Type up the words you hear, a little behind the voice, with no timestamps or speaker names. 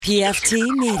PFT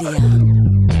Media.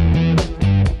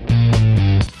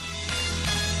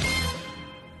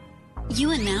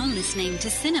 You are now listening to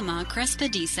Cinema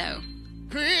Crespediso.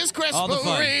 Chris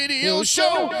Crespo Radio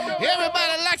Show.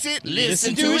 Everybody likes it.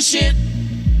 Listen to his shit.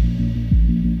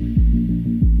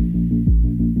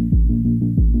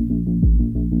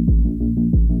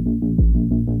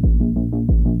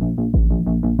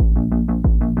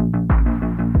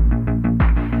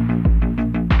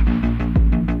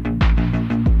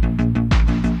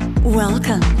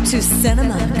 Welcome to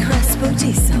Cinema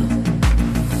Crespediso.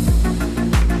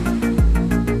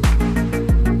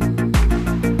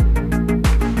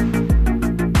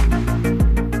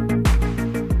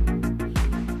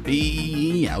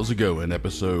 Hey, how's it going?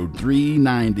 Episode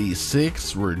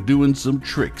 396. We're doing some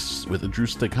tricks with Drew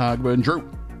Stickogba and Drew.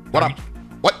 What up?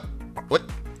 What?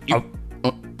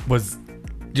 Was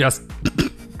just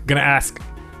gonna ask,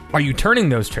 are you turning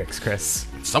those tricks, Chris?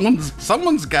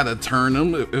 Someone's got to turn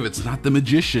them. If it's not the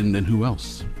magician, then who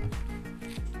else?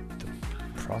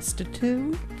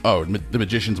 Prostitute? Oh, the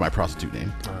magician's my prostitute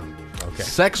name. Okay.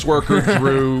 Sex worker,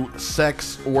 Drew.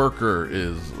 Sex worker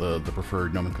is the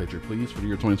preferred nomenclature, please, for the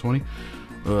year 2020.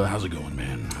 How's it going,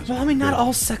 man? Well, I mean, not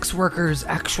all sex workers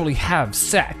actually have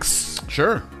sex.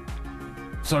 Sure.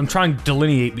 So I'm trying to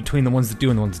delineate between the ones that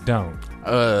do and the ones that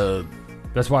don't.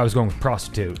 That's why I was going with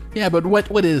prostitute. Yeah, but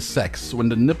what is sex? When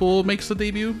the nipple makes a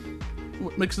debut?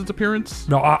 What makes its appearance?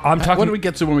 No, I'm talking... What do we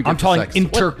get to when we get I'm to talking sex?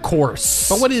 intercourse.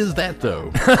 But what is that,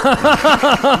 though?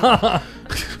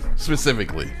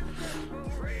 Specifically.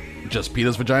 Just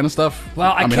penis vagina stuff?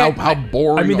 Well, I mean, can't... how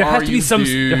boring I mean, there are has to be you, some.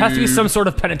 dude? There has to be some sort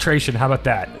of penetration. How about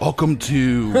that? Welcome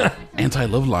to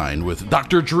Anti-Love Line with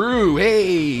Dr. Drew.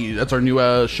 Hey, that's our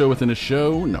new show within a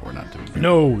show. No, we're not doing that.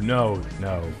 No, we're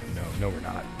not.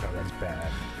 No, that's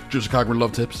bad. Drew Cogburn,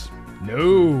 love tips?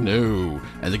 No.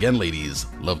 And again, ladies,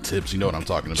 love tips. You know what I'm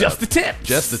talking about. Just the tips.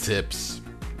 Just the tips.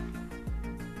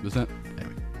 Is that?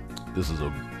 Anyway, this is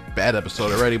a bad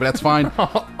episode already, but that's fine.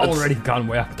 Already gone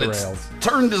way off the Let's rails.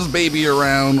 turn this baby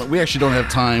around. We actually don't have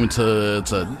time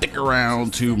to dick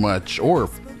around too much or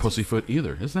pussyfoot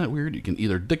either. Isn't that weird? You can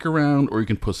either dick around or you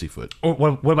can pussyfoot. Or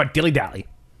what about dilly dally?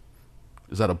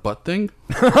 Is that a butt thing?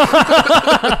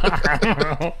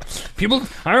 People,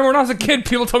 I remember when I was a kid,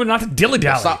 people told me not to dilly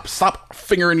dally. Stop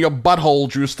fingering your butthole,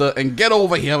 Drewster, and get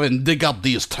over here and dig up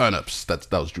these turnips. That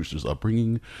was Drewster's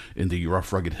upbringing in the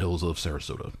rough, rugged hills of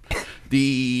Sarasota.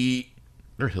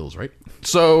 They're hills, right?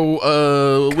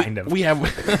 So, Kind of. we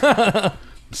have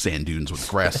sand dunes with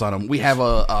grass on them. We have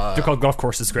a... They're called golf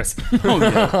courses, Chris. Oh,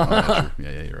 yeah. Sure.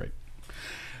 Yeah, you're right.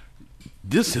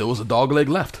 This hill is a dog leg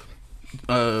left.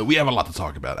 We have a lot to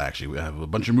talk about, actually. We have a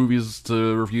bunch of movies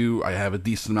to review. I have a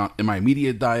decent amount in my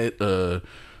immediate diet.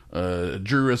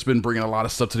 Drew has been bringing a lot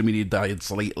of stuff to the immediate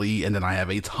diets lately, and then I have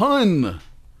a ton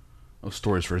of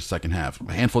stories for his second half.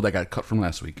 A handful that got cut from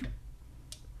last week.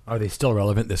 Are they still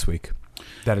relevant this week?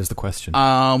 That is the question.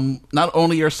 Not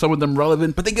only are some of them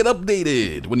relevant, but they get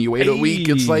updated. When you wait a week,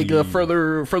 it's like a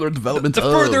further development the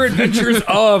further adventures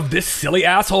of this silly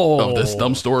asshole. of this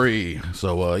dumb story.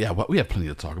 So, we have plenty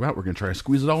to talk about. We're going to try to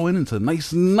squeeze it all into a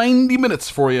nice 90 minutes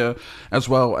for you, as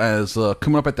well as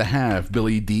coming up at the half,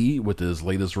 Billy D with his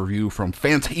latest review from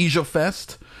Fantasia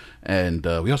Fest. And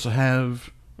we also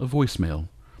have a voicemail.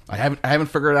 I haven't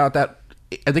figured out that.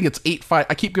 I think it's 85.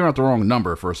 I keep giving out the wrong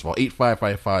number, first of all.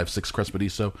 85556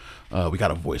 Crespediso. We got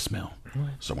a voicemail.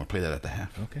 So I'm going to play that at the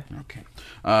half. Okay.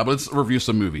 But let's review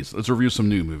some movies. Let's review some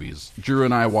new movies. Drew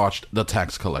and I watched The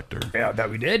Tax Collector. Yeah, that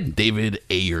we did. David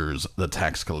Ayer's The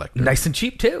Tax Collector. Nice and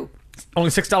cheap, too. Only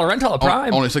 $6 rental at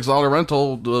Prime. Only $6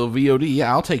 rental, VOD.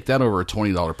 Yeah, I'll take that over a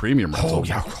 $20 premium rental. Oh,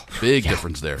 yeah. Big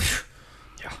difference there.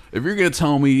 Yeah. If you're going to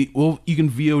tell me, well, you can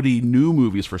VOD new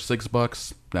movies for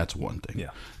 $6, that's one thing. Yeah.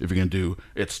 If you're going to do,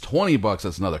 it's $20,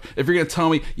 that's another. If you're going to tell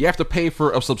me you have to pay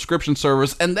for a subscription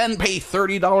service and then pay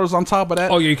 $30 on top of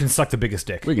that. Oh, yeah, you can suck the biggest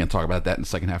dick. We're going to talk about that in the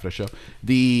second half of the show.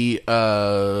 The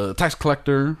Tax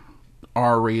Collector,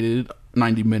 R-rated,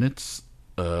 90 minutes,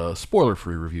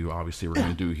 spoiler-free review, obviously, we're going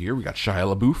to do here. We got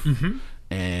Shia LaBeouf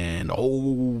and a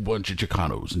whole bunch of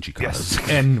Chicanos and Chicanas. Yes.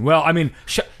 And, well, I mean...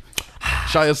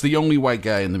 Shia's the only white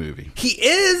guy in the movie. He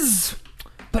is,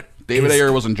 but... David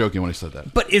Ayer wasn't joking when he said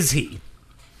that. But is he?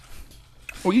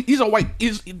 Well, he's a white...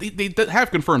 They have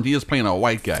confirmed he is playing a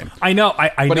white guy. I know,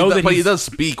 I know that But he does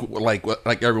speak like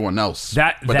everyone else.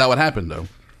 But that would happen, though.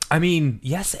 I mean,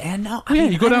 yes and no. Yeah,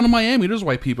 you go down to Miami, there's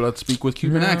white people that speak with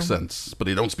Cuban accents, but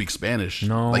they don't speak Spanish.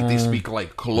 No. Like, they speak,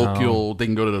 like, colloquial... They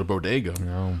can go to the bodega.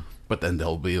 No. But then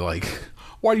they'll be like...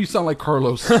 Why do you sound like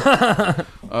Carlos?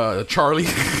 Charlie.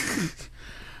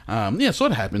 Yeah, so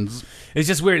it happens. It's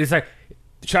just weird. It's like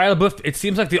Shia LaBeouf, it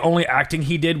seems like the only acting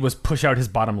he did was push out his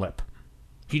bottom lip.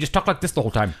 He just talked like this the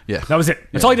whole time. Yeah. That was it.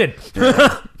 That's all he did.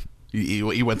 Yeah.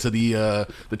 He went to the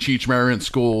Cheech Marin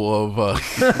school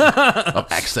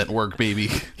of accent work, baby.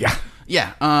 Yeah.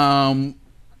 Yeah.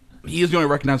 He is the only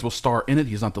recognizable star in it.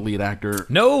 He's not the lead actor.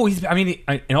 No,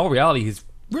 in all reality, he's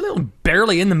really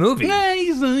barely in the movie.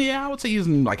 Yeah, I would say he's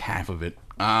in like half of it.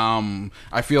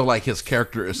 I feel like his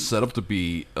character is set up to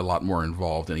be a lot more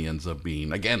involved than he ends up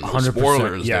being. Again, no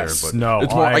spoilers yes, there, but no,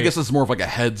 it's more, I guess it's more of like a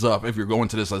heads up if you're going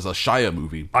to this as a Shia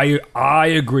movie. I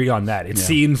agree on that. It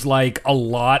seems like a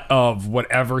lot of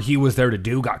whatever he was there to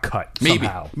do got cut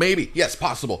somehow. Maybe. Yes,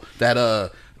 possible.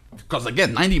 That, because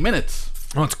again, 90 minutes.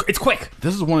 Oh, it's quick.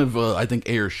 This is one of, I think,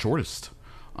 Ayer's shortest.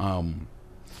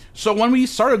 So when we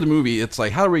started the movie, it's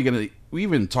like, how are we going to... We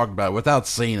even talked about it without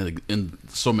saying it in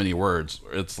so many words.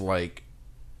 It's like,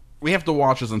 we have to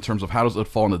watch this in terms of how does it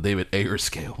fall on the David Ayer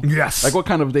scale. Yes. Like, what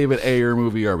kind of David Ayer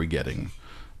movie are we getting?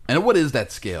 And what is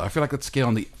that scale? I feel like that scale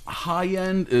on the high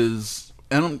end is...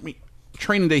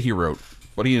 Training Day he wrote,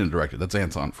 but he didn't direct it. That's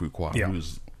Anton Fuqua,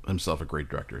 who's himself a great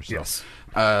director. So. Yes.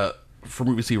 For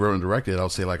movies he wrote and directed, I'll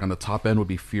say like on the top end would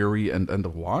be Fury and End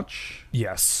of Watch.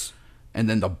 Yes. And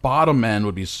then the bottom end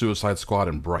would be Suicide Squad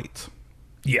and Bright.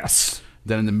 Yes.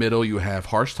 Then in the middle you have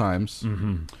Harsh Times.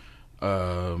 And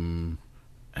then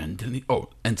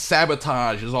and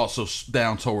Sabotage is also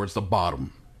down towards the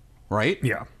bottom, right?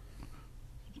 Yeah.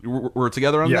 We're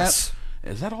together on that?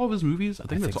 Is that all of his movies? I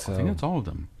think so. that's all of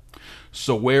them.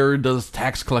 So where does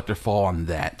Tax Collector fall on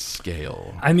that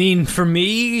scale? I mean, for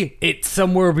me, it's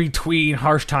somewhere between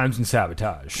Harsh Times and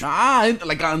Sabotage.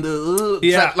 Like on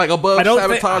the like above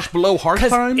Sabotage, below Harsh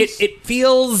Times. It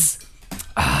feels.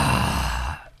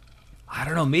 I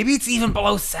don't know. Maybe it's even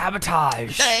below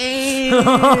Sabotage.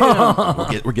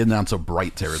 We're getting down to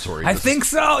Bright territory. I think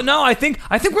so. No, I think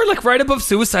we're like right above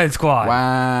Suicide Squad.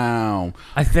 Wow.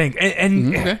 I think,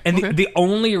 the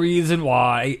only reason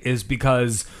why is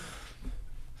because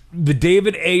the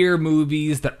David Ayer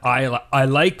movies that I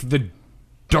like the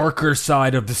darker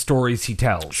side of the stories he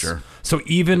tells. Sure. So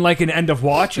even like an End of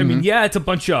Watch, I mean, it's a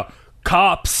bunch of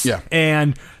cops,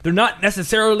 and they're not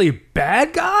necessarily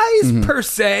bad guys per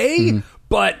se,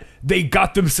 but they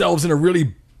got themselves in a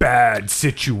really bad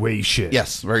situation.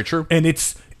 Yes, very true. And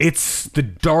it's the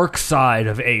dark side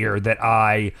of Ayer that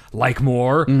I like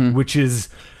more, which is,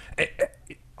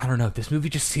 I don't know, this movie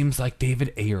just seems like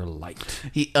David Ayer light.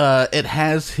 It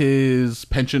has his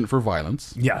penchant for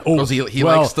violence. Yeah. Because he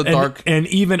likes the dark and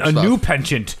even stuff. A new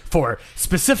penchant for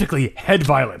specifically head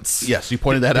violence. Yes, you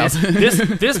pointed that out.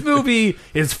 This movie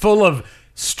is full of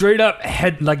straight up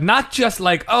head, like not just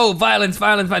like, oh, violence.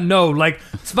 No, like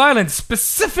it's violence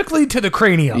specifically to the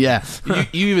cranium. Yeah.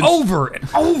 You even over and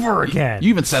over again. You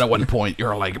even said at one point,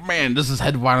 you're like, man, this is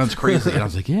head violence crazy. And I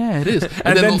was like, yeah, it is.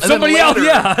 And then somebody else,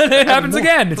 it happens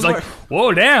again. It's like,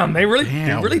 whoa, damn, they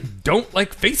really don't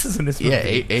like faces in this movie.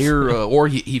 Yeah, Ayer, or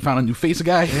he found a new face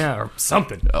guy. Yeah, or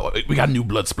something. Oh, we got a new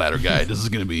blood splatter guy. This is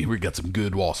going to be, we got some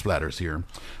good wall splatters here.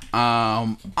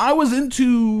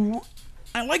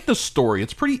 I like the story.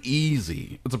 It's pretty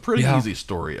easy. It's a pretty easy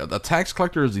story. The tax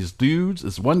collector is these dudes.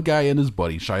 It's one guy and his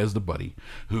buddy. Shia's the buddy.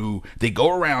 Who they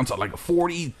go around to like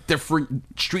 40 different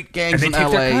street gangs in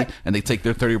LA, and they take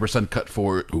their 30% cut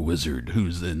for a wizard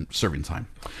who's in serving time.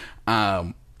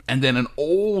 And then an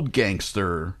old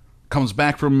gangster comes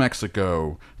back from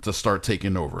Mexico to start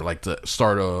taking over, like to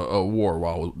start a war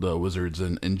while the wizard's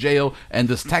in jail. And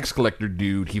this tax collector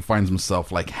dude, he finds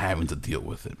himself like having to deal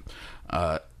with it.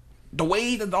 The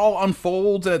way that it all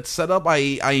unfolds and it's set up,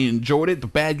 I enjoyed it. The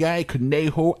bad guy,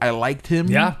 Conejo, I liked him.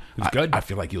 Yeah, it was good. I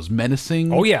feel like he was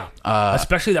menacing. Oh yeah,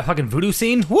 especially that fucking voodoo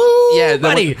scene. Woo, yeah,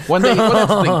 buddy. That's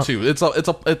the thing too.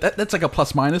 That's like a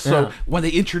plus minus. So when they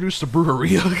introduced the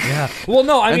Brujeria, Well,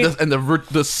 no, I mean,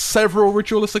 the several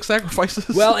ritualistic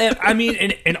sacrifices. Well, I mean,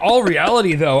 in all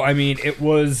reality, though, I mean, it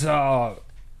was.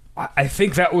 I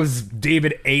think that was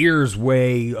David Ayer's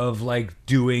way of like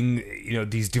doing,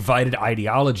 these divided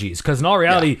ideologies. Because in all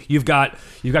reality, you've got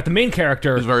the main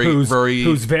character who's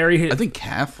very I think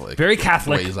Catholic, very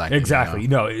Catholic, exactly.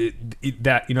 Yeah.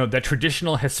 That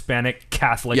traditional Hispanic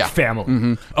Catholic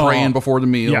family, praying before the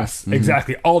meal. Yes,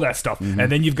 exactly, all that stuff.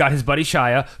 And then you've got his buddy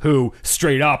Shia, who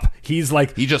straight up, he's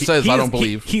like, he just says, I don't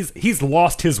believe. He's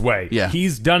lost his way. Yeah,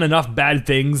 he's done enough bad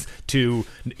things to.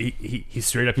 He's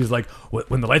straight up. He's like,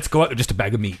 when the lights go out, they're just a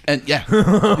bag of meat. And he's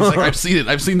like, I've seen it.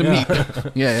 I've seen the meat.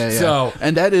 Yeah. So,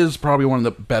 and that is probably one of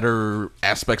the better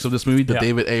aspects of this movie. The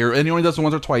David Ayer, and he only does it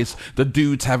once or twice. The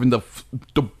dudes having the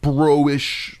bro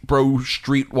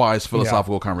streetwise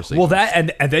philosophical conversation. Well,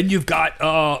 that and then you've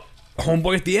got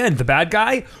homeboy at the end, the bad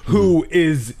guy, who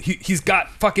is he's got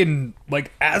fucking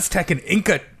like Aztec and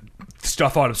Inca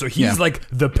stuff on him, so he's like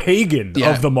the pagan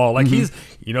of them all. Like he's,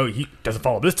 you know, he doesn't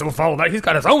follow this, doesn't follow that. He's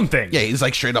got his own thing. Yeah, he's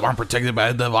like straight up, I'm protected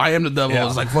by the devil. I am the devil. Yeah.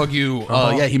 It's like, fuck you.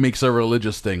 Yeah, he makes a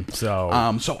religious thing.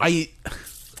 So, so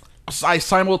I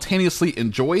simultaneously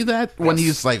enjoy that when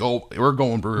he's like, oh, we're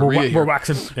going Berea. we're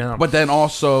waxing. Yeah. But then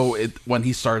also when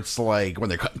he starts like when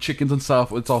they're cutting chickens and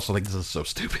stuff, it's also like, this is so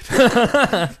stupid.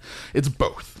 It's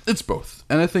both,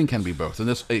 and I think can be both.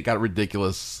 And it got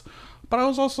ridiculous, but I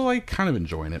was also like kind of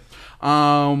enjoying it.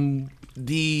 And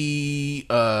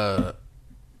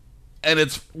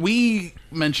we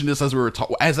mentioned this as we were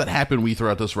as that happened. We threw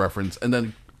out this reference, and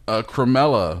then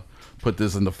Cremella put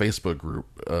this in the Facebook group,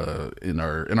 in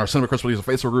our Cinema Chris Bodiso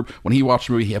Facebook group. When he watched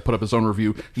the movie, he had put up his own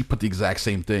review. He put the exact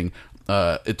same thing.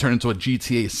 It turned into a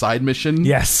GTA side mission.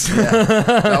 Yes. Yeah,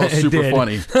 that was super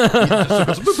funny. He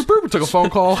took a phone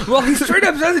call. Well, he straight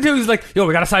up says it too. He's like, yo,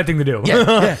 we got a side thing to do.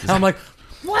 Yeah. I'm like,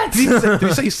 what? Did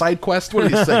he say side quest? What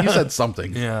did he say? He said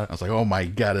something. Yeah. I was like, oh my,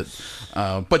 got it.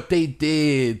 But they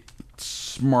did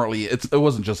smartly. It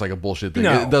wasn't just like a bullshit thing.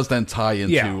 No. It does then tie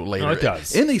into later. No, it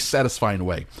does. In a satisfying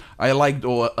way. I liked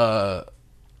that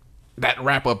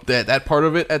wrap up, that part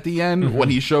of it at the end when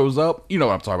he shows up. You know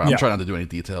what I'm talking about. I'm trying not to do any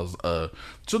details.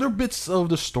 So there are bits of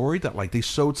the story that like they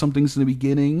sewed some things in the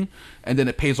beginning and then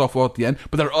it pays off well at the end.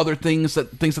 But there are other things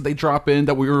that they drop in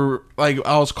that we were like,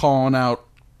 I was calling out.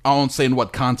 I won't say in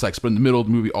what context, but in the middle of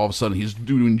the movie, all of a sudden he's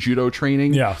doing judo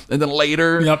training. Yeah. And then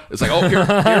later, it's like, oh, here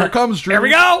it comes, Drew. Here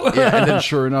we go. Yeah. And then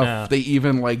sure enough, they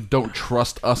even like don't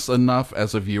trust us enough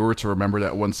as a viewer to remember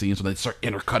that one scene. So they start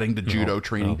intercutting the judo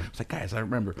training. It's like, guys, I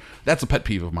remember. That's a pet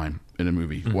peeve of mine in a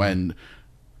movie when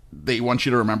they want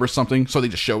you to remember something, so they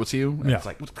just show it to you. And it's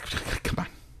like, come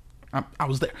on. I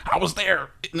was there. I was there.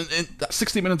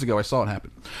 60 minutes ago, I saw it happen.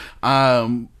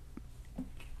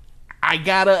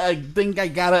 I think I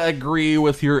gotta agree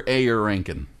with your Ayer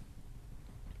ranking.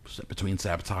 Between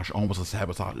Sabotage, almost a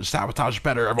Sabotage. Sabotage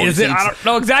better. Is it? I don't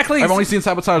know exactly. I've only seen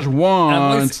Sabotage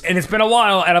once. And it's been a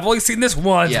while, and I've only seen this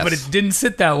once, but it didn't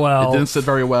sit that well. It didn't sit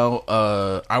very well.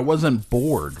 I wasn't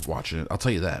bored watching it, I'll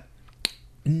tell you that.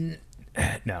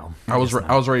 No. I was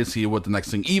ready to see what the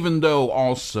next thing, even though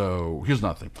also, here's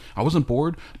another thing. I wasn't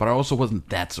bored, but I also wasn't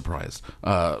that surprised.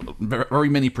 Very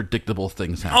many predictable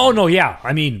things happened. Oh, no, yeah.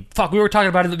 I mean, fuck, we were talking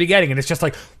about it at the beginning, and it's just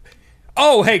like,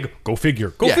 oh, hey, go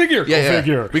figure. Go figure.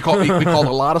 We called a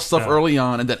lot of stuff early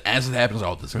on, and then as it happens,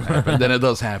 oh, this is going to happen. Then it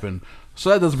does happen. So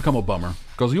that does become a bummer,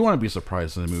 because you want to be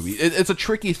surprised in a movie. It's a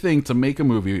tricky thing to make a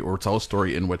movie or tell a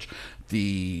story in which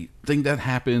the thing that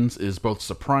happens is both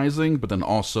surprising, but then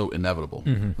also inevitable.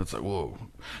 It's like, whoa.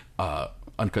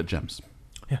 Uncut Gems.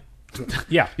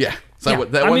 Yeah. So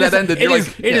when that ended, it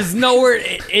is nowhere.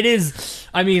 It is.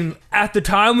 I mean, at the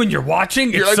time when you're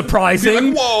watching, it's like, surprising. You're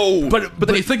like, whoa! But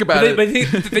then you think about it. But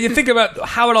you think about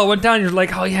how it all went down. You're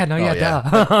like, oh yeah,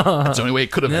 duh. That's the only way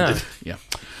it could have ended. Yeah.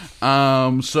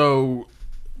 So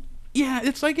yeah,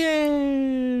 it's like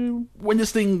when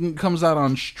this thing comes out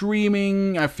on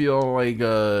streaming, I feel like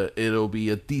it'll be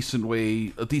a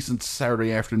decent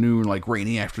Saturday afternoon, like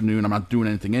rainy afternoon. I'm not doing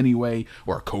anything anyway,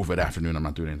 or a COVID afternoon. I'm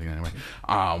not doing anything anyway.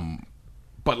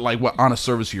 But like what on a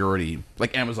service you already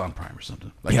like Amazon Prime or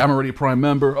something. Like I'm already a Prime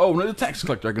member. Oh, no, the tax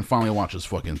collector. I can finally watch this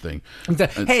fucking thing.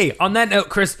 Hey, on that note,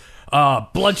 Chris.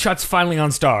 Bloodshot's finally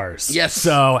on Stars. Yes.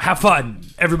 So have fun,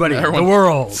 everybody. The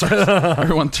world.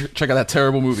 Everyone, check out that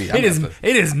terrible movie. It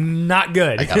is not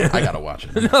good. I gotta watch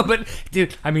it. No, but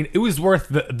dude, I mean, it was worth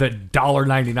the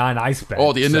 $1.99 I spent.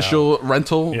 Oh, the initial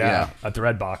rental. Yeah, at the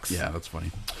Redbox. Yeah, that's funny.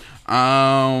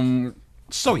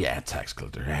 So yeah, tax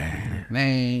collector.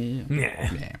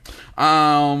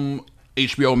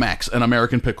 HBO Max, An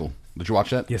American Pickle. Did you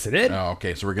watch that? Yes, I did. Oh,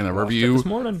 okay, so we're going to review this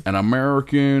morning. An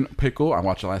American Pickle. I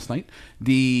watched it last night.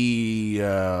 The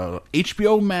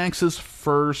HBO Max's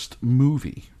first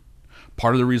movie.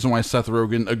 Part of the reason why Seth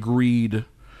Rogen agreed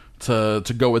to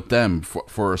go with them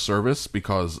for a service,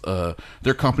 because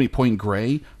their company, Point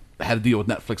Grey, had to deal with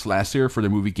Netflix last year for their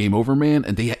movie Game Over Man,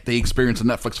 and they experienced a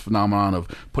Netflix phenomenon of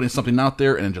putting something out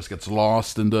there and it just gets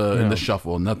lost in the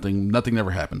shuffle. Nothing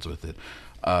ever happens with it.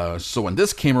 So when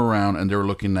this came around and they were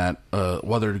looking at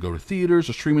whether to go to theaters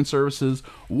or streaming services,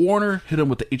 Warner hit them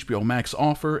with the HBO Max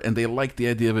offer, and they liked the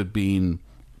idea of it being,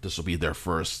 this will be their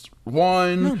first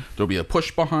one. There'll be a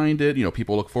push behind it. You know,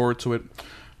 people look forward to it.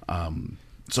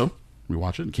 So we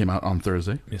watched it. It came out on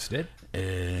Thursday. Yes, it did.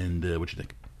 And what'd you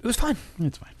think? It was fine.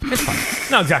 It's fine. It's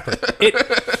fine. No, exactly.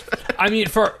 I mean,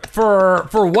 for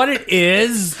what it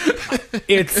is,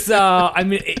 it's. I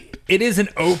mean, it is an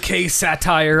okay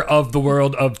satire of the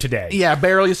world of today. Yeah,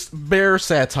 bare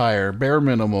satire, bare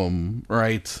minimum,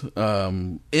 right?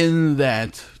 In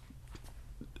that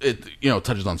it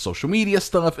touches on social media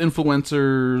stuff,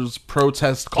 influencers,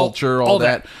 protest culture, all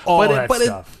that. But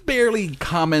it barely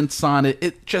comments on it.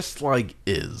 It just like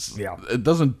is. Yeah. It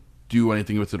doesn't do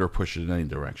anything with it or push it in any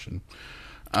direction.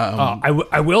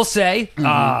 I will say,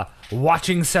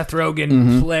 watching Seth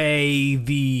Rogen play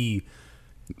the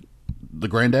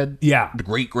granddad, the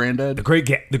great granddad, the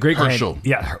great Herschel,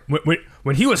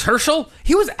 when he was Herschel,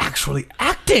 he was actually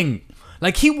acting.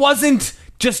 Like he wasn't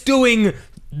just doing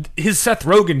his Seth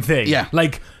Rogen thing. Yeah,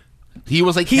 like he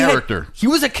was a character. He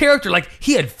was a character. Like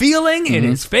he had feeling in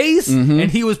his face,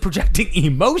 and he was projecting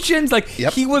emotions. Like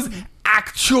he was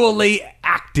actually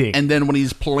acting. And then when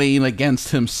he's playing against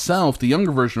himself, the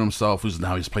younger version of himself, he's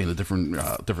playing a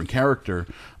different character.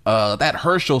 That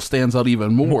Herschel stands out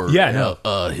even more. Yeah,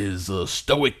 his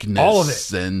stoicness, all of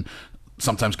it, and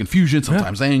sometimes confusion,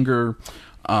 sometimes anger.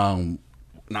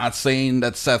 Not saying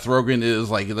that Seth Rogen is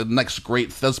like the next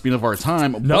great thespian of our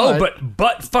time. No,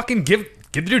 but fucking give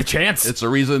the dude a chance. It's the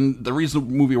reason the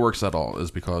movie works at all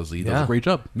is because he does a great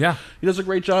job. Yeah, he does a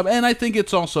great job, and I think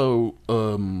it's also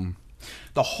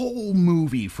the whole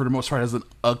movie for the most part has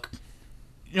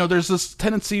there's this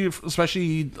tendency,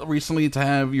 especially recently, to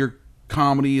have your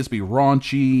comedies be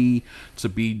raunchy, to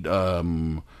be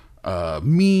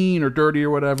mean or dirty or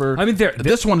whatever. I mean,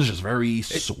 this one is just very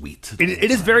sweet. It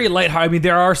is very lighthearted. I mean,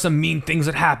 there are some mean things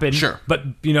that happen. Sure. But,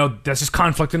 that's just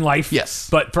conflict in life. Yes.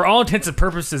 But for all intents and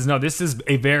purposes, no, this is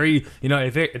a very, a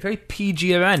very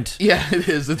PG event. Yeah, it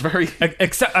is. It's very...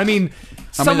 Except,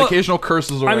 occasional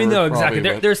curses or whatever. No, exactly.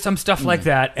 There's some stuff like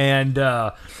that, and...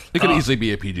 it could easily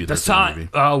be a PG-13 movie.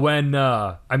 When,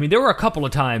 there were a couple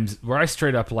of times where I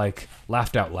straight up,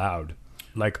 laughed out loud.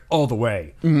 All the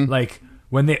way. Mm-hmm.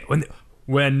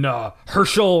 When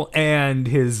Herschel and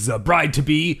his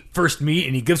bride-to-be first meet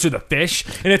and he gives her the fish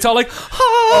and it's all like,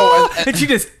 and she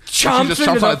just chomps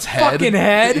into the fucking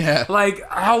head. Yeah.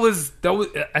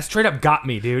 That straight up got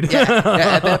me, dude. Yeah,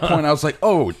 at that point I was like,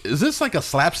 oh, is this like a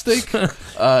slapstick?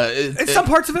 Some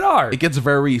parts of it are. It gets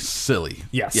very silly.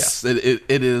 Yes.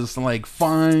 It is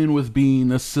fine with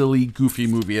being a silly, goofy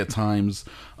movie at times.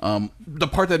 The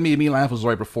part that made me laugh was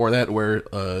right before that where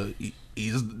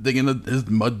he's digging his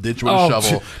mud ditch with a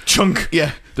shovel. Chunk.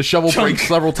 Yeah, the shovel breaks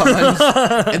several times,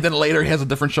 and then later he has a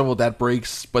different shovel that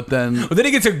breaks. But then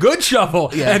he gets a good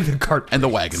shovel, and the cart and the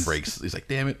wagon breaks. He's like,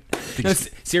 "Damn it!" No,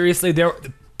 seriously,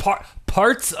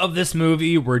 parts of this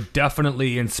movie were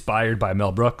definitely inspired by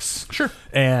Mel Brooks. Sure,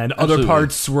 and other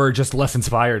parts were just less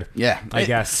inspired. Yeah, I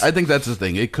guess. I think that's the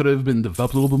thing. It could have been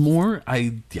developed a little bit more.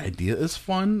 The idea is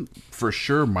fun. For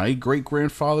sure, my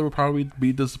great-grandfather would probably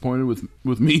be disappointed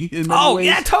with me in many ways.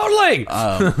 Yeah, totally.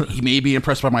 He may be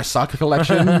impressed by my sock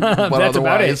collection, but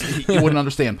otherwise he wouldn't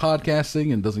understand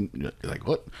podcasting and doesn't like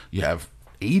what you have.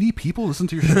 80 people listen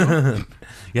to your show.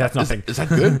 Yeah, that's nothing. Is that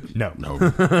good? No, no,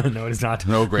 it is not.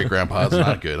 No, great grandpa's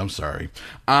not good. I'm sorry.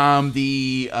 I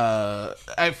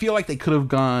feel like they could have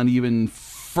gone even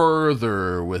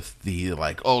further with the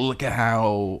look at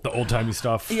how the old timey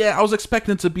stuff. Yeah, I was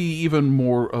expecting it to be even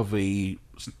more of a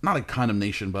not a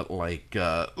condemnation, but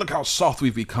look how soft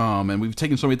we've become and we've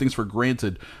taken so many things for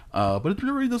granted. But it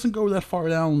really doesn't go that far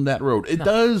down that road. It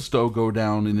does, though, go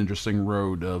down an interesting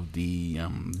road of the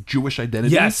Jewish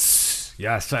identity. Yes,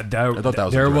 I thought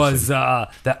that was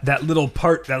that little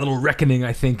part, that little reckoning.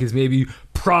 I think is maybe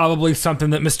probably something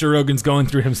that Mr. Rogen's going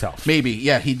through himself. Maybe,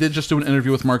 yeah. He did just do an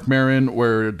interview with Mark Maron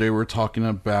where they were talking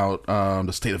about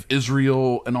the state of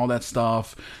Israel and all that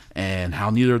stuff, and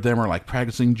how neither of them are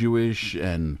practicing Jewish,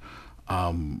 and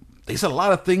they said a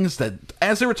lot of things that,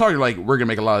 as they were talking, we're gonna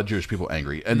make a lot of Jewish people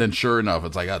angry, and then sure enough,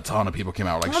 it's a ton of people came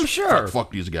out I'm sure.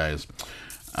 Fuck these guys.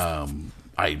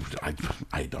 I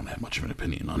don't have much of an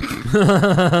opinion on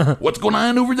what's going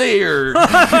on over there.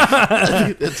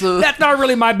 That's not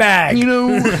really my bag.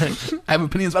 I have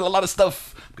opinions about a lot of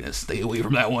stuff. I'm gonna stay away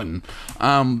from that one.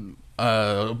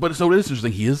 But so it is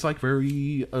interesting. He is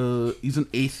very he's an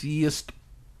atheist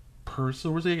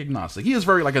person, or is he agnostic? He is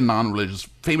very a non-religious,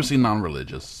 famously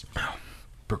non-religious,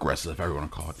 progressive, however you want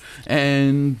to call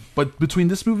it. But between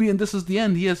this movie and This Is the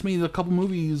End, he has made a couple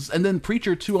movies, and then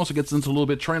Preacher 2 also gets into a little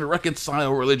bit trying to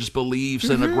reconcile religious beliefs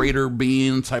and a greater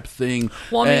being type thing,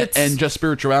 and just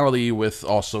spirituality with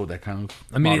also that kind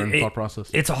of modern thought process.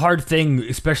 It's a hard thing,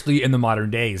 especially in the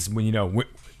modern days when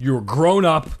you're grown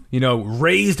up,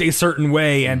 raised a certain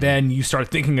way, and then you start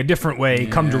thinking a different way,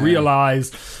 come to realize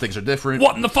things are different.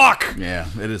 What in the fuck? Yeah,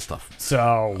 it is tough.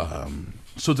 So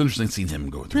it's interesting seeing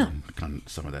him go through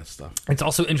some of that stuff. It's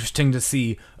also interesting to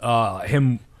see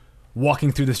him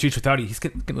walking through the streets without it. He's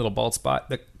getting a little bald spot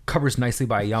that covers nicely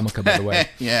by a yarmulke, by the way.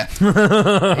 Yeah.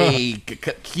 Hey,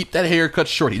 keep that hair cut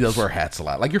short. He does wear hats a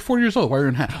lot. Like, you're 40 years old. Why are you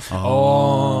in hat?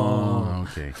 Oh.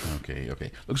 Okay.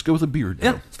 Looks good with a beard,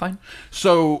 though. Yeah, it's fine.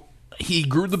 So, he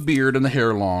grew the beard and the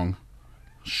hair long,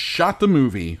 shot the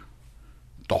movie,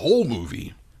 the whole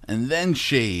movie, and then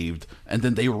shaved, and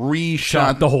then they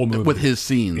reshot the whole movie with his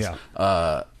scenes.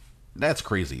 Yeah. That's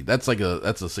crazy. That's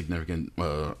a significant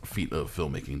feat of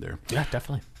filmmaking there. Yeah,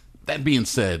 definitely. That being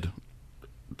said,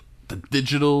 the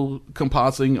digital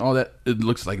compositing, all that, it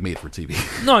looks like made for TV.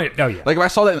 No, yeah. Like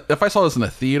if I saw this in a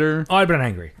theater, I'd been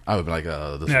angry. I would be like,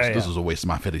 this was a waste of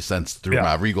my 50 cents through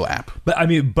my Regal app. But I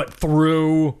mean,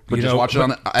 through watch it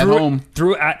at home.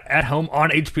 Through at home on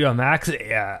HBO Max.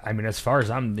 Yeah, I mean, as far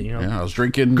as I'm, I was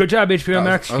drinking. Good job, HBO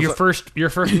Max. Your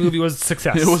first movie was a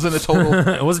success. It wasn't a total.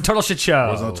 It was a total shit show.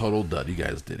 It wasn't a total dud. You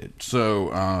guys did it. So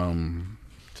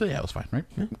yeah, it was fine, right?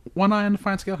 Yeah. 1 eye on the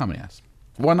fine scale. How many eyes?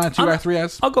 1 eye, 2 eye, 3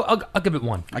 eyes. I'll give it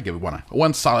 1. I give it 1 eye.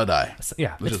 1 solid eye.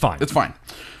 Yeah, it's fine. It's fine.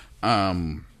 All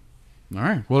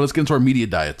right. Well, let's get into our media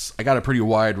diets. I got a pretty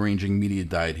wide-ranging media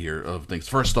diet here of things.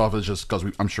 First off, is just because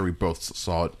I'm sure we both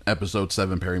saw it. Episode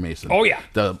 7, Perry Mason. Oh yeah,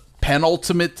 the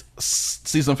penultimate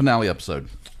season finale episode.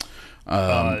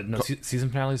 Season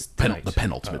finale's the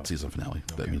penultimate season finale.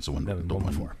 Okay. That means the one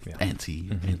before. Yeah. Anti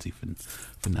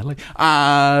finale.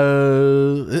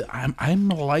 I'm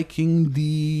liking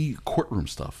the courtroom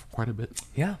stuff quite a bit.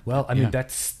 Yeah. Well, I mean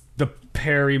that's the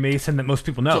Perry Mason that most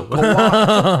people know. Took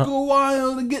a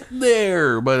while to get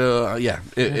there, but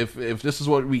if this is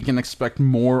what we can expect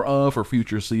more of for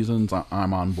future seasons,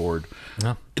 I'm on board.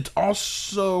 Yeah. It's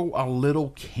also a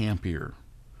little campier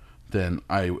than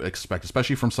I expect,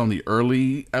 especially from some of the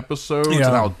early episodes and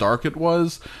how dark it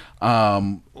was.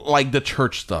 Like the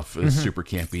church stuff is super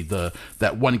campy.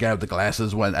 That one guy with the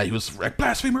glasses when he was like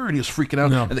blasphemer and he was freaking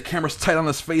out, and the camera's tight on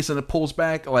his face and it pulls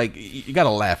back. Like you gotta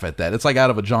laugh at that. It's like out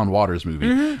of a John Waters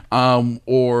movie.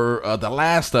 Or the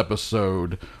last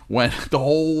episode when the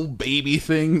whole baby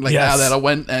thing, like how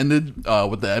that ended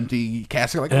with the empty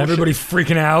casket, like and everybody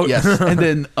freaking out. Yes, and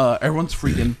then everyone's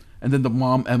freaking. And then the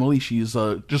mom, Emily, she's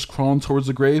just crawling towards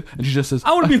the grave, and she just says,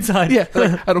 I want to be inside. Yeah,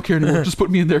 like, I don't care anymore. Just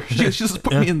put me in there. She just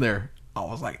put me in there. I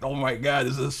was like, oh my God,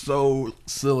 this is so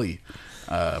silly.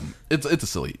 It's a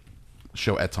silly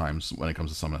show at times when it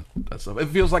comes to some of that stuff. It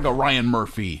feels like a Ryan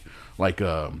Murphy, like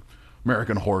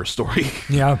American Horror Story.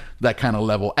 Yeah. That kind of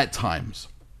level at times.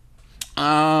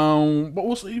 But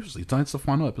we'll see. Usually, tonight's the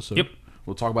final episode. Yep.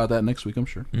 We'll talk about that next week, I'm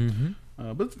sure. Mm-hmm.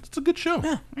 But it's a good show.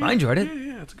 Yeah, I enjoyed it.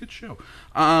 Yeah, it's a good show.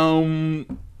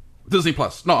 Disney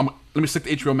Plus. No, let me stick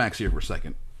to HBO Max here for a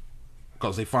second.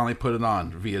 Because they finally put it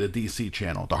on via the DC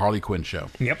channel, the Harley Quinn show.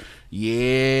 Yep.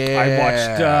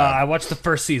 Yeah. I watched the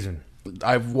first season.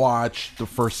 I've watched the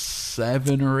first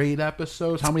 7 or 8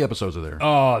 episodes. How many episodes are there?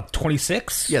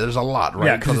 26. Yeah, there's a lot, right?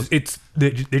 Yeah, because they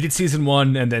did season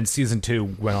 1 and then season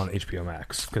 2 went on HBO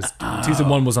Max because season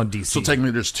 1 was on DC. So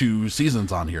technically, there's 2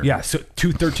 seasons on here. Yeah, so 2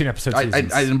 13-episode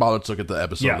seasons. I didn't bother to look at the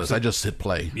episode list. I just hit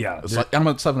play. Yeah, it's like, I'm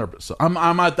at 7 episodes.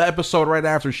 I'm at the episode right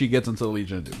after she gets into the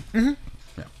Legion of Doom. Mm-hmm.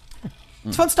 Yeah,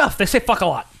 it's fun stuff. They say fuck a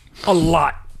lot.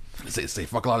 They say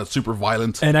fuck a lot. It's super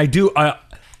violent, and I do.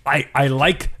 I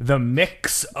like the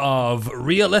mix of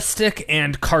realistic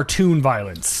and cartoon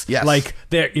violence. Yes. Like,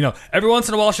 every once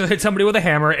in a while she'll hit somebody with a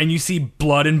hammer and you see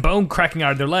blood and bone cracking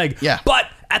out of their leg. Yeah. But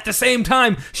at the same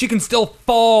time, she can still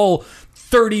fall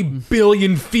 30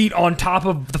 billion feet on top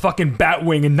of the fucking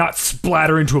Batwing and not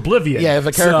splatter into oblivion. Yeah, if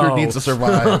a character needs to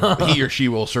survive, he or she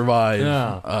will survive.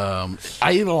 Yeah.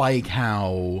 I like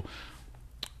how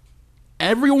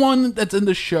everyone that's in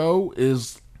the show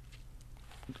is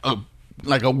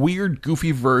like a weird,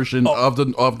 goofy version of the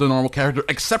normal character,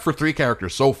 except for 3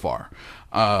 characters so far.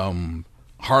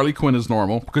 Harley Quinn is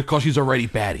normal because she's already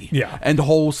baddie. Yeah. And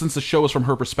since the show is from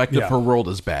her perspective, her world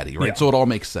is baddie, right? Yeah. So it all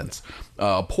makes sense.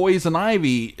 Poison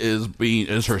Ivy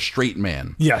is her straight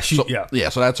man. Yeah,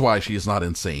 so that's why she's not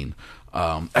insane.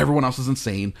 Everyone else is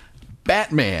insane.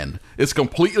 Batman is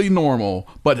completely normal,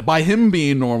 but by him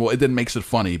being normal, it then makes it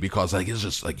funny because it's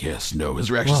just like his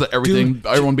reactions to everything,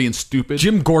 everyone being stupid.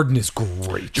 Jim Gordon is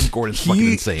great. Jim Gordon's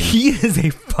fucking insane.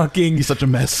 He's such a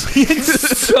mess.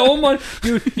 He's so much.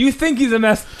 You think he's a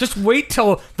mess? Just wait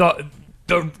till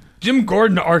the Jim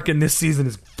Gordon arc in this season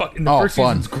is fucking. The first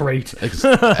fun. Season's great.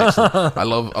 Excellent. I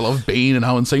love Bane and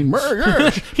how insane.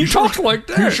 Yes, he talks like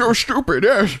that. He's so stupid.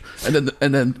 Yes,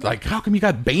 and then like, how come you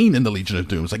got Bane in the Legion of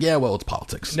Doom? It's like, yeah, well, it's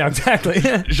politics. No, exactly.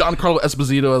 Giancarlo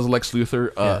Esposito as Lex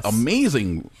Luthor, Yes.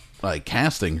 amazing like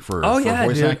casting for Oh, yeah,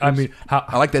 voice dude. actors. I mean,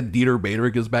 I like that Dieter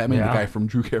Baterick as Batman, Yeah. the guy from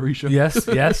Drew Carey show. Yes.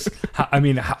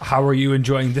 How are you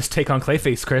enjoying this take on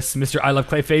Clayface, Chris? Mr. I Love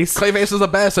Clayface. Clayface is the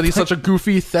best, and he's such a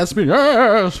goofy thespian.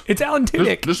 Yes! It's Alan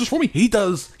Tudyk. This is for me. He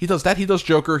does that. He does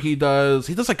Joker. He does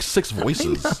like 6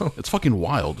 voices. It's fucking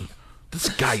wild. This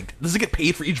guy, does he get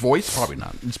paid for each voice? Probably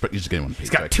not. He's just getting one paid. He's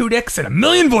got 2 dicks and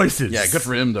 1,000,000 voices. Yeah, good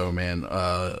for him though, man.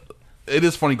 It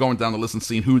is funny going down the list and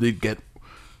seeing who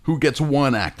gets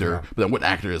one actor, but then what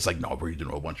actor is like, no, we're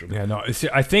doing a bunch of them. Yeah, no.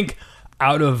 I think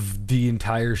out of the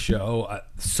entire show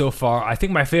so far, I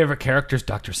think my favorite character is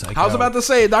Dr. Psycho. I was about to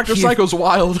say, Dr. Psycho's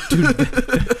wild. Dude,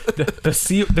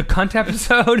 the cunt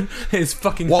episode is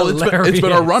fucking hilarious. It's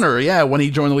been a runner, yeah. When he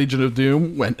joined the Legion of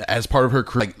Doom, went as part of her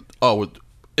crew,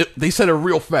 they said it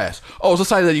real fast. Oh, it's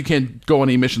decided that you can't go on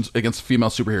any missions against female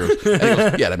superheroes. And he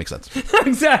goes, yeah, that makes sense.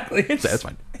 Exactly. That's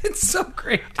fine. It's so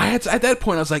great. At that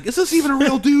point, I was like, is this even a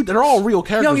real dude? They're all real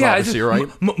characters, obviously, right?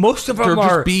 Most of them They're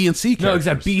are just B and C characters. No,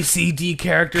 exactly. B, C, D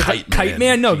characters. Kite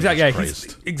Man. No, Jesus exactly. Yeah,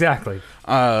 Christ. Exactly.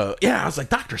 I was like,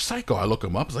 Dr. Psycho. I look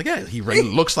him up. I was like, yeah, he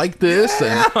looks like this,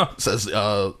 and says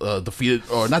defeated,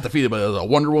 or not defeated, but a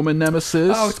Wonder Woman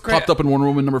nemesis. Oh, it's great. Popped up in Wonder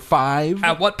Woman number 5.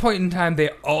 At what point in time they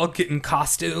all get in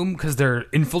costume because they're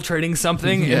infiltrating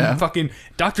something? Yeah. And fucking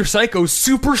Dr. Psycho's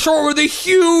super short with a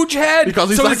huge head Because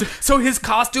he's so his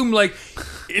costume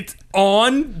it's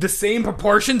on the same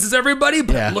proportions as everybody,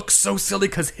 but it looks so silly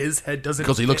because his head doesn't.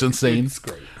 Because he looks insane. It's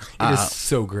great. It is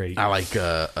so great. I like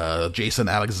Jason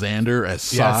Alexander as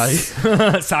Psy. Yes.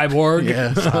 Cyborg.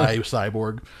 Yeah,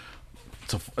 Cyborg.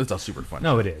 It's a super fun.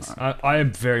 No, it is. I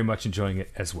am very much enjoying it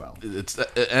as well.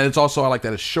 It's also, I like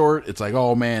that it's short. It's like,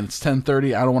 oh man, it's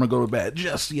 10:30. I don't want to go to bed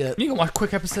just yet. You can watch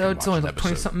quick episodes. It's only like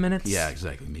 20-something minutes. Yeah,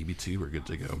 exactly. Maybe 2. We're good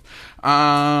to go.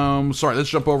 Sorry, let's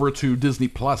jump over to Disney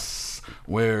Plus,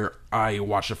 where I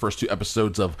watched the first 2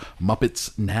 episodes of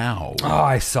Muppets Now. Oh,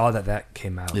 I saw that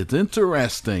came out. It's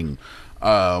interesting.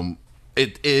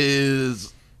 It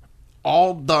is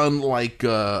all done like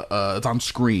it's on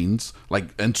screens,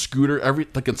 and Scooter,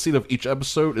 the conceit of each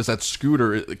episode is that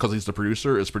Scooter, because he's the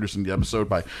producer, is producing the episode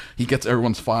he gets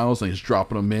everyone's files and he's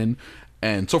dropping them in.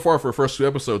 And so far for the first 2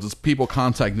 episodes, it's people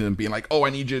contacting him being like, oh,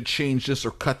 I need you to change this or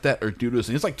cut that or do this,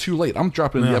 and it's like too late. I'm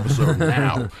dropping in the episode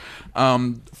now.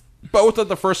 Both of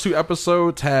the first 2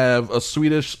 episodes have a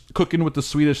Swedish cooking with the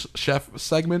Swedish chef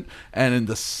segment, and in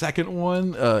the second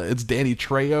one, it's Danny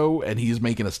Trejo, and he's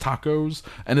making his tacos,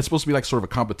 and it's supposed to be like sort of a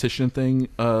competition thing,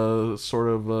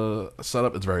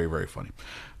 setup. It's very, very funny.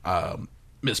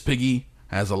 Miss Piggy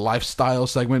has a lifestyle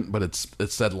segment, but it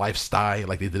said lifestyle,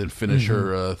 like they didn't finish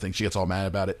her thing. She gets all mad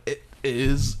about it. It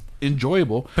is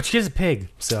enjoyable, But she is a pig,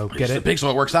 so get she's it. a pig,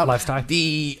 so it works out. Lifestyle.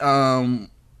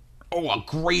 A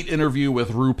great interview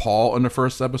with RuPaul in the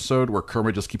first episode where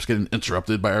Kermit just keeps getting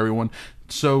interrupted by everyone.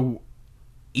 So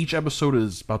each episode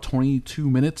is about 22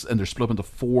 minutes, and they're split up into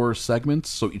 4 segments.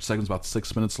 So each segment's about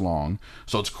 6 minutes long.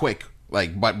 So it's quick.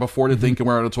 But before they're thinking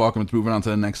we're out of talk, it's moving on to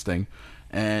the next thing.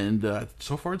 And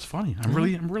so far it's funny. I'm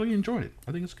really enjoying it.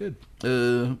 I think it's good.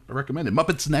 I recommend it.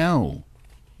 Muppets Now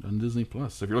on Disney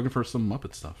Plus. If you're looking for some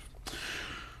Muppet stuff.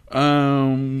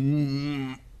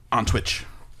 On Twitch,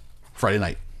 Friday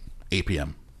night. 8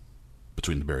 p.m.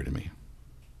 Between the Buried and Me.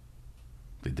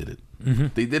 They did it. Mm-hmm.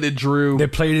 They did it, Drew. They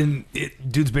played in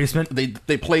dude's basement.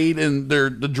 They played in the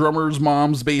drummer's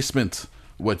mom's basement,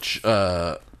 which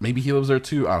maybe he lives there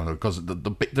too. I don't know, because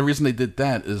the reason they did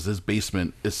that is his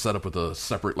basement is set up with a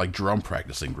separate drum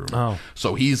practicing room. Oh,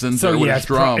 so he's in there with his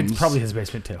drums. It's probably his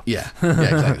basement too. Yeah,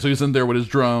 exactly. So he's in there with his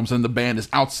drums, and the band is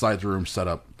outside the room set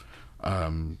up.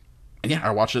 And yeah,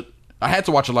 I watched it. I had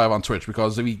to watch it live on Twitch,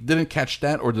 because if you didn't catch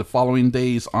that or the following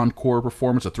day's encore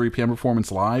performance, a 3 p.m.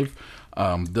 performance live,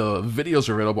 the videos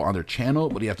are available on their channel,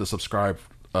 but you have to subscribe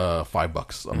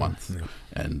 $5 a month. Yeah.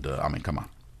 And I mean, come on.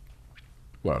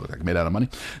 What, I look like I made out of money?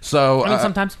 So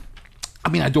sometimes. I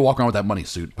mean, I do walk around with that money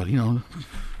suit, but I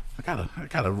gotta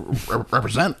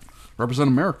represent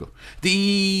America.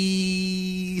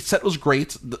 The set was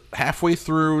great. Halfway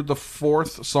through the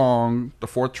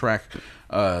 4th track,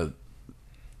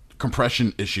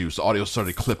 compression issues. The audio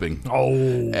started clipping. Oh.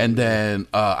 And then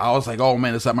I was like, oh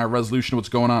man, is that my resolution? What's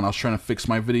going on? I was trying to fix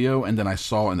my video, and then I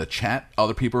saw in the chat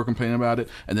other people were complaining about it,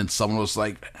 and then someone was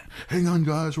like, hang on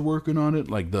guys, we're working on it,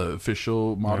 like the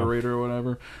official moderator or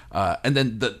whatever. And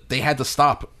then they had to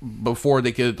stop before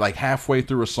they could, like halfway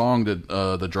through a song, that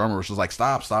the drummer was just like,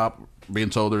 stop,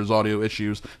 being told there's audio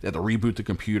issues. They had to reboot the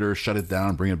computer, shut it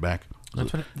down, bring it back.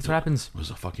 That's what happens. It was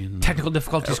a fucking technical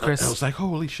difficulties, Chris. I was like,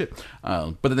 holy shit!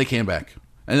 But then they came back,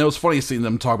 and it was funny seeing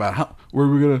them talk about how where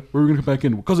we're gonna come back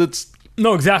in, because it's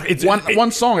No, exactly. It's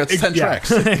one song. It's 10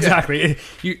 tracks. Exactly.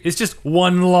 It's just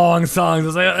one long song.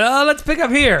 It's like, let's pick up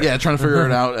here. Yeah, trying to figure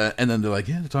it out, and then they're like,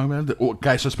 "Yeah, they're talking about it." Oh,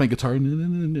 guy starts playing guitar,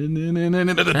 and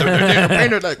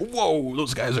they're like, "Whoa,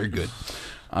 those guys are good."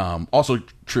 Also,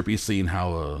 trippy seeing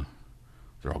how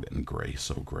they're all getting gray,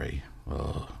 so gray.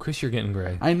 Chris, you're getting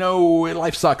gray. I know,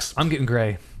 life sucks. I'm getting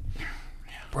gray.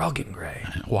 We're all getting gray.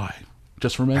 Why?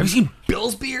 Just for men? Have you seen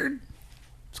Bill's beard?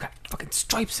 It's got fucking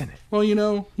stripes in it. Well,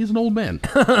 he's an old man.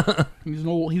 He's an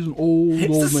old It's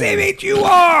man. the same age you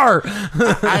are.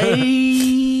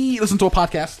 I listened to a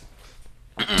podcast.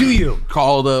 Do you?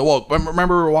 Called,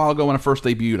 remember a while ago when I first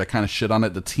debuted, I kind of shit on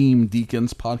it, the Team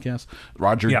Deacons podcast.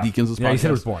 Roger Deakins' podcast. Yeah, you said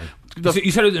it was boring.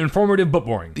 You said it was informative but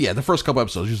boring. Yeah, the first couple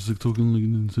episodes, just like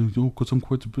talking, because I'm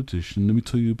quite British, and let me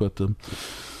tell you about them.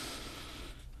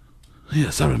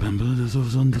 Yes, I remember. This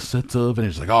was on the set of, and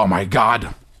it's like, oh my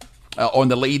god.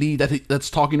 And the lady that's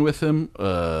talking with him,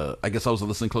 I guess I was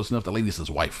listening close enough. The lady's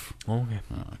his wife. Oh,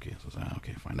 okay.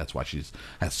 Okay, fine. That's why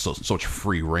has so much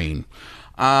free reign.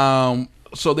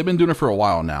 So they've been doing it for a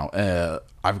while now.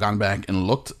 I've gone back and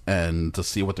looked and to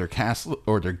see what their cast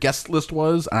or their guest list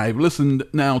was. I've listened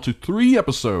now to 3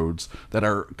 episodes that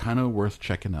are kind of worth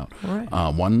checking out. All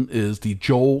right. One is the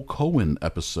Joel Cohen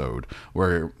episode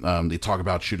where they talk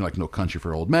about shooting like No Country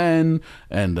for Old Men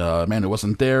and Man Who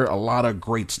Wasn't There. A lot of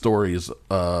great stories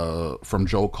from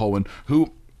Joel Cohen,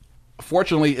 who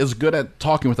fortunately is good at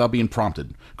talking without being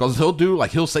prompted, because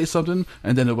he'll say something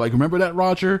and then he'll be like, remember that,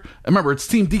 Roger? And remember, it's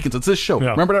Team Deacons, it's his show. Yeah.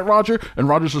 Remember that, Roger? And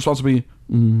Roger's response will be,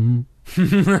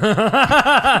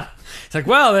 It's like,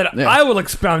 well, then I will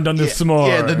expound on this some more.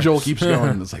 Yeah, then Joel keeps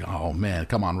going. It's like, oh man,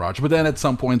 come on, Roger. But then at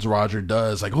some points, Roger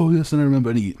does like, oh yes, and I remember.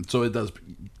 And so it does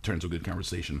turn to a good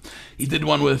conversation. He did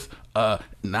one with,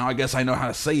 now I guess I know how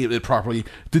to say it properly,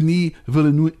 Denis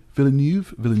Villeneuve.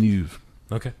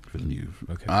 Okay.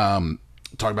 Okay.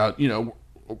 Talk about,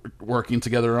 working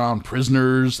together on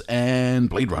Prisoners and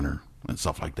Blade Runner and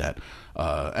stuff like that.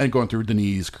 And going through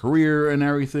Denis' career and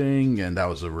everything. And that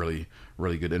was a really,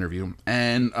 really good interview.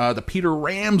 And the Peter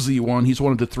Ramsey one, he's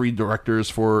one of the 3 directors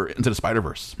for Into the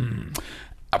Spider-Verse.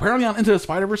 Apparently on Into the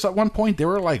Spider-Verse at one point, they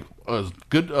were like a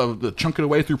good chunk of the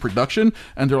way through production.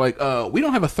 And they're like, we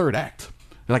don't have a 3rd act.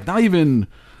 They're like, not even...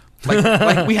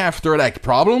 like we have 3rd act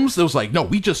problems. It was like, no,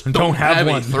 we just don't have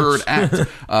a 3rd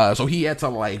act. So he had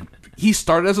to he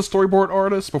started as a storyboard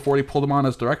artist before they pulled him on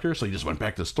as director. So he just went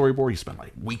back to the storyboard. He spent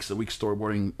like weeks and weeks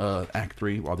storyboarding Act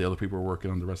 3 while the other people were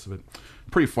working on the rest of it.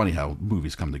 Pretty funny how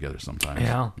movies come together sometimes.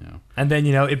 Yeah. And then,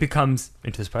 it becomes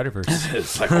Into the Spider-Verse.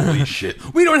 It's like, holy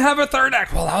shit. We don't have a 3rd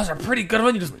act. Well, that was a pretty good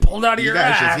one. You just pulled out of your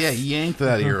ass. He yanked that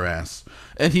out of your ass.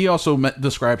 And he also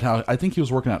described how, I think he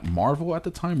was working at Marvel at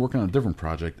the time, working on a different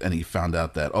project, and he found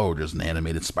out that, there's an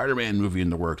animated Spider-Man movie in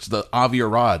the works. The Avi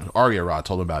Arad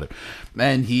told him about it.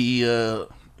 And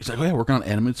he's like, oh yeah, working on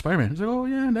animated Spider-Man. He's like, oh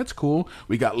yeah, that's cool.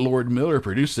 We got Lord Miller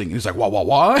producing. He's like,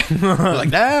 why? Like,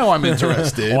 now I'm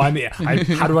interested. I mean,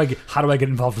 how do I get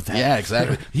involved with that? Yeah,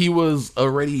 exactly. He was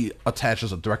already attached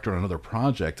as a director on another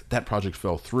project. That project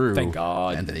fell through. Thank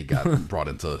God. And then he got brought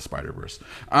into Spider-Verse.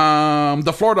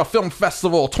 The Florida Film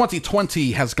Festival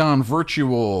 2020 has gone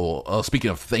virtual. Speaking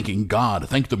of thanking God,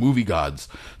 thank the movie gods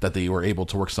that they were able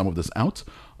to work some of this out,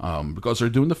 because they're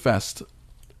doing the fest.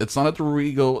 It's not at the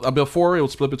Regal. Before, it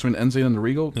was split between Enzian and the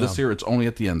Regal. Yeah. This year, it's only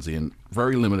at the Enzian.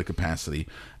 Very limited capacity.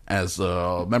 As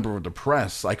a member of the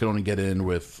press, I could only get in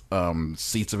with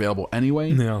seats available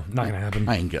anyway. No, not gonna happen.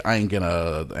 I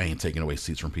ain't taking away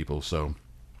seats from people. So,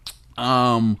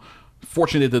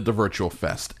 fortunately, they did the virtual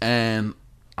fest, and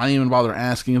I didn't even bother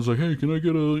asking. I was like, hey, can I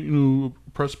get a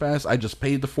press pass? I just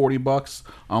paid the $40.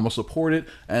 I'm gonna support it,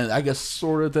 and I guess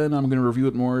sort of then I'm gonna review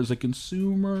it more as a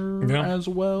consumer as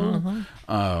well.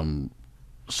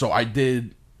 So I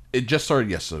did. It just started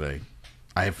yesterday.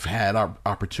 I've had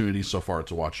opportunities so far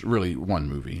to watch really one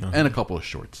movie and a couple of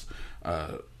shorts.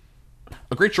 A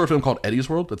great short film called Eddie's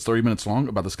World that's 30 minutes long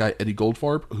about this guy Eddie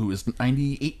Goldfarb, who is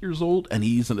 98 years old, and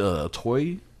he's a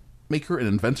toy maker and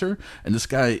inventor, and this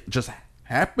guy just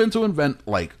happened to invent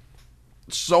like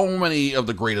so many of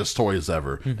the greatest toys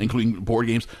ever, including board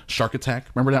games. Shark Attack,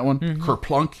 remember that one?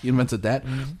 Kerplunk, he invented that.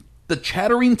 The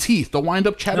chattering teeth, the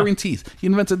wind-up chattering teeth. He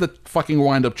invented the fucking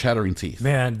wind-up chattering teeth.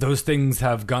 Man, those things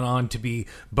have gone on to be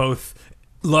both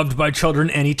loved by children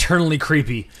and eternally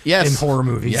creepy in horror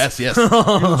movies. Yes.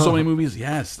 So many movies,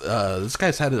 yes. This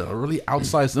guy's had a really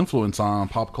outsized influence on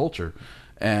pop culture,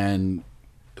 and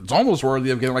it's almost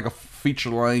worthy of getting like a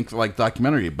feature-length like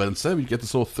documentary, but instead we get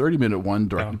this little 30-minute one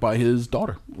directed by his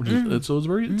daughter, which is it's a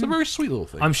very sweet little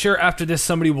thing. I'm sure after this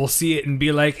somebody will see it and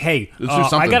be like, hey,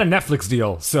 I got a Netflix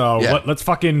deal, so let's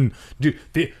fucking do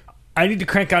I need to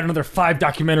crank out another 5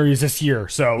 documentaries this year,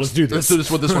 so let's do this. Let's do this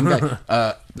with this one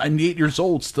guy. 98 years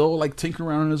old, still like tinkering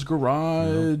around in his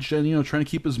garage, and trying to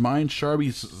keep his mind sharp.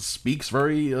 He speaks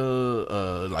very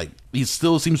like he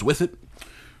still seems with it.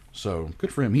 So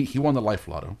good for him. He won the Life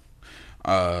Lotto.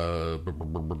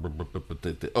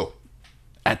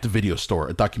 At the Video Store,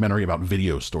 a documentary about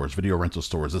video stores, video rental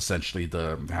stores, essentially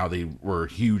how they were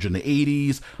huge in the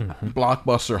 80s,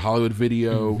 Blockbuster, Hollywood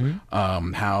Video,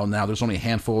 how now there's only a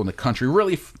handful in the country.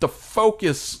 Really, the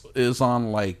focus is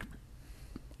on like,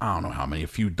 I don't know how many, a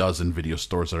few dozen video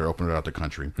stores that are open throughout the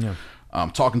country. Yeah.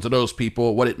 Talking to those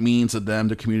people, what it means to them,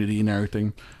 the community and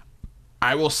everything.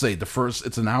 I will say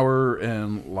it's an hour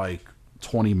and like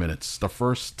 20 minutes. The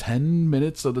first 10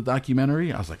 minutes of the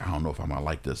documentary, I was like, I don't know if I'm gonna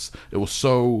like this. It was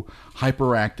so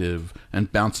hyperactive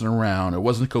and bouncing around. It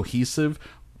wasn't cohesive,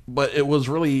 but it was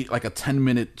really like a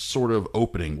 10-minute sort of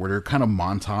opening where they're kind of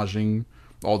montaging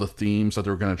all the themes that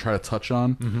they were going to try to touch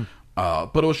on.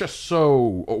 But it was just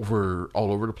so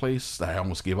all over the place that I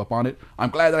almost gave up on it.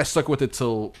 I'm glad that I stuck with it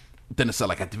till then. It said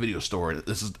like at the video store, and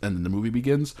then the movie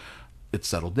begins. It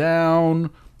settled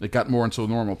down. It got more into a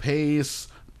normal pace.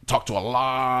 Talked to a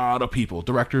lot of people,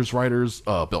 directors, writers.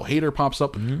 Bill Hader pops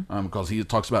up because he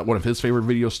talks about one of his favorite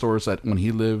video stores that when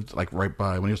he lived, like right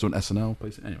by when he was doing SNL.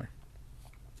 Anyway,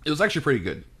 it was actually pretty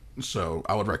good. So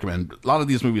I would recommend. A lot of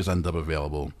these movies end up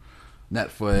available,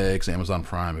 Netflix, Amazon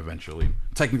Prime, eventually.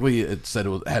 Technically, it said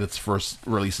it had its first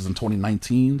releases in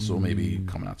 2019, so maybe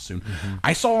coming out soon.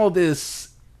 I saw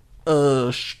this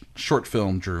short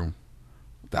film, Drew.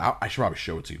 I should probably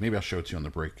show it to you. Maybe I'll show it to you on the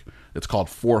break. It's called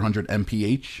 400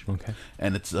 mph. Okay.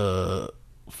 And it's a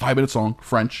 5-minute song,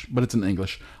 French, but it's in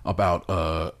English, about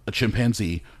a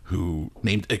chimpanzee who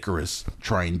named Icarus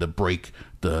trying to break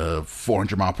the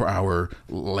 400 mile per hour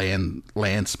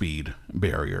land speed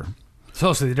barrier.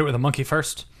 So they did it with a monkey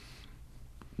first?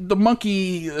 The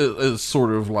monkey is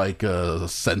sort of like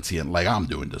sentient, like I'm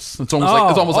doing this. It's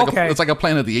almost like a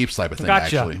Planet of the Apes type of thing.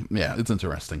 Gotcha. Actually, yeah, it's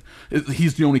interesting.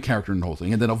 He's the only character in the whole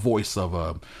thing, and then a voice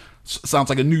of sounds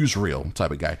like a newsreel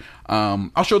type of guy.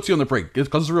 I'll show it to you on the break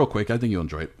because it's real quick. I think you'll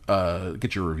enjoy it.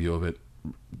 Get your review of it.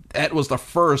 That was the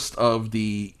first of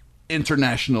the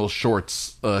international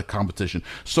shorts competition.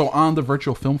 So on the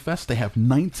Virtual Film Fest, they have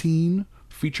 19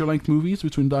 feature-length movies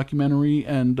between documentary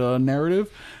and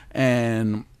narrative,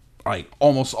 and like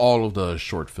almost all of the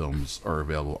short films are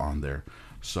available on there.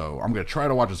 So I'm gonna try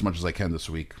to watch as much as I can this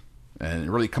week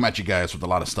and really come at you guys with a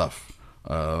lot of stuff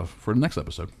for the next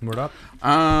episode. Word up.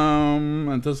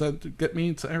 And does that get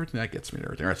me to everything? That gets me to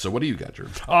everything. All right, so what do you got, Drew?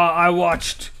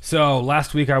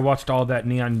 Last week I watched all that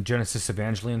Neon Genesis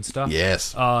Evangelion stuff.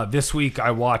 Yes. This week I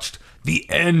watched the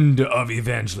end of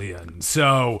Evangelion.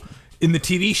 So in the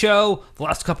TV show, the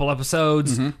last couple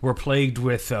episodes were plagued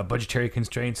with budgetary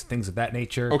constraints, things of that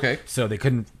nature. Okay. So they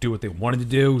couldn't do what they wanted to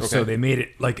do. Okay. So they made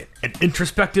it like an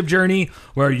introspective journey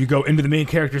where you go into the main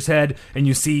character's head and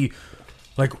you see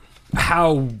like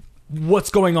what's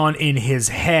going on in his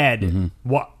head,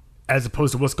 as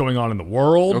opposed to what's going on in the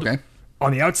world. Okay.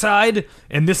 On the outside.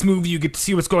 In this movie, you get to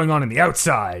see what's going on in the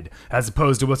outside, as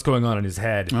opposed to what's going on in his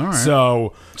head. All right.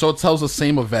 So it tells the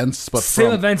same events, but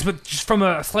just from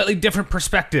a slightly different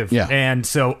perspective. Yeah. And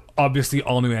so obviously,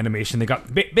 all new animation. They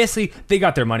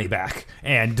got their money back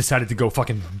and decided to go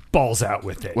fucking balls out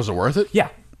with it. Was it worth it? Yeah.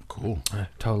 Cool.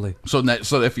 Totally. So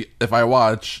if I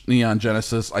watch Neon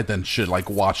Genesis, I then should like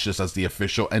watch this as the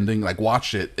official ending. Like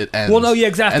watch it. It ends. Well, no, yeah,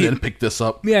 exactly. And then pick this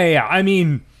up. Yeah. I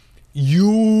mean,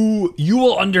 you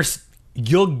will understand.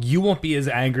 You won't be as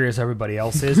angry as everybody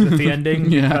else is with the ending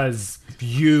because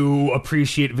you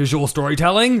appreciate visual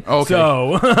storytelling. Okay.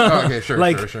 So okay, sure.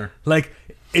 Like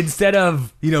instead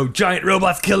of giant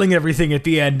robots killing everything at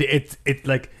the end,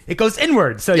 it goes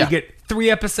inward. So you get 3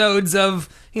 episodes of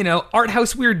art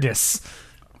house weirdness.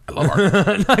 I love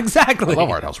art. Exactly. I love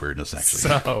art house weirdness, actually.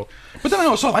 So, but then I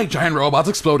also like giant robots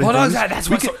exploding. Well, no, that's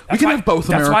we can have both,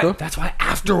 America. That's why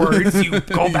afterwards you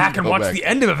go back and watch the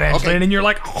end of Evangelion, and you're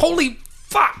like, holy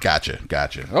fuck. Gotcha.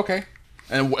 Okay.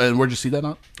 And where'd you see that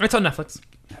on? It's on Netflix.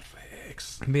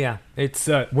 Yeah, it's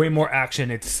way more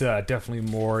action. It's definitely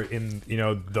more in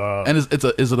the and is it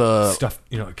a stuff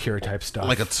Akira type stuff,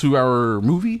 like a 2-hour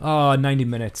movie? 90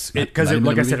 minutes because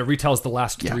like I said, it retells the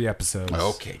last 3 episodes.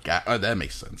 Okay, that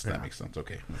makes sense. That makes sense.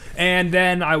 Okay. And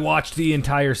then I watched the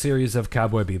entire series of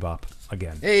Cowboy Bebop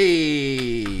again.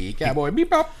 Hey, Cowboy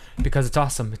Bebop, because it's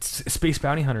awesome. It's Space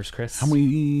Bounty Hunters, Chris. How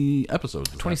many episodes?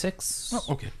 26. Oh,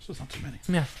 okay, so it's not too many.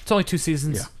 Yeah, it's only 2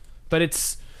 seasons. Yeah, but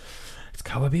it's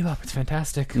Cowboy Bebop. It's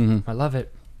fantastic. I love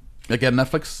it. Again,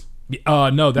 Netflix?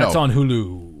 No, that's on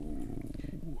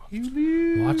Hulu.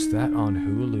 Watch that on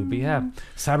Hulu. But yeah,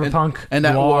 cyberpunk, and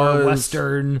that noir, was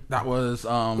western. That was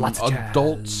Lots of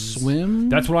Adult jazz. Swim.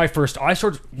 That's when I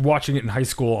started watching it in high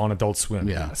school on Adult Swim.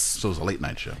 yeah. Yes. So it was a late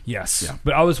night show. Yes. Yeah.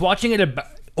 But I was watching it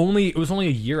it was only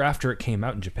a year after it came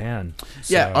out in Japan.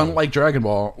 So. Yeah, unlike Dragon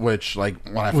Ball, which when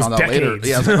I Was found out later, decades.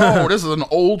 yeah, I was like, oh, this is an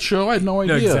old show. I had no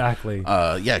idea. Exactly.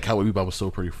 Yeah, Cowboy Bebop was still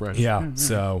pretty fresh. Yeah.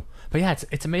 So, but yeah,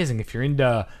 it's amazing if you're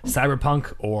into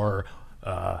cyberpunk or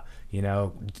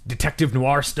detective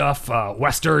noir stuff,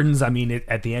 westerns. I mean,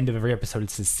 at the end of every episode, it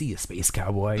says "See a space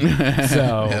cowboy."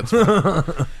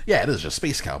 So Yeah, it is just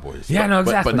Space Cowboys. Yeah, no,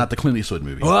 exactly. But not the Clint Eastwood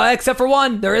movie. well, except for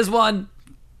one, there is one.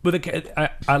 But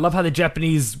I love how the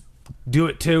Japanese do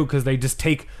it too, because they just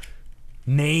take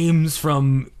names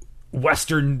from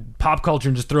Western pop culture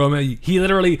and just throw them in. He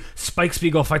literally, Spike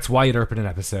Spiegel fights Wyatt Earp in an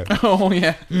episode. Oh,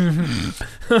 yeah.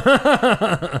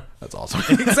 That's awesome.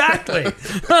 Exactly.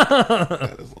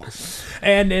 That is awesome.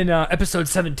 And in episode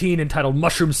 17, entitled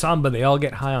Mushroom Samba, they all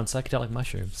get high on psychedelic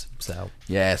mushrooms. So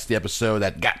Yes, the episode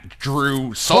that got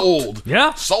Drew sold.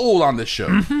 Yeah. Sold on this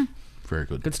show. Very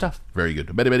good. good stuff. Very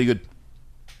good. Very, very good.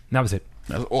 And that was it.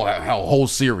 Oh, a whole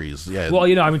series. Yeah. Well,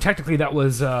 I mean, technically that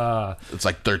was it's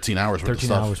like 13 hours worth of 13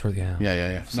 stuff. hours worth, yeah.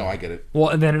 Yeah. No, I get it. Well,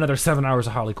 and then another 7 hours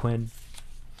of Harley Quinn.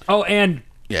 Oh, and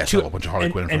Yeah, it's a whole bunch of Harley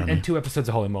Quinn in front of me. and 2 episodes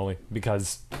of Holy Moly,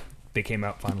 because they came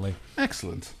out finally.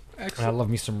 Excellent. And I love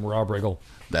me some Rob Riggle.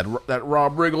 That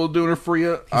Rob Riggle doing it for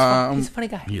you. He's a funny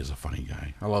guy. He is a funny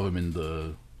guy. I love him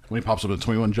when he pops up in the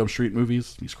 21 Jump Street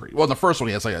movies. He's great. Well, in the first one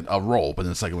he has like a role, but in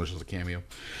the second one it's just a cameo.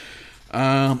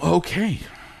 Okay.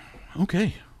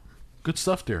 Good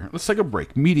stuff there. Let's take a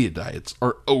break. Media diets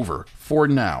are over for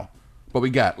now. But we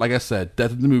got, like I said,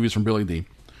 Death at the Movies from Billy D.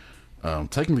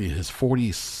 Technically his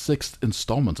 46th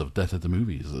installments of Death at the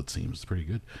Movies, it seems. Pretty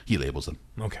good. He labels them.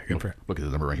 Okay, good for him. Look at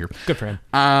the number right here. Good for him.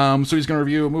 So he's going to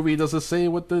review a movie. Does it say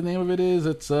what the name of it is?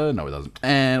 It's, no, it doesn't.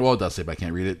 And, well, it does say, but I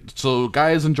can't read it. So,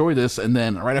 guys, enjoy this. And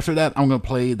then right after that, I'm going to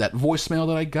play that voicemail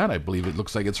that I got. I believe it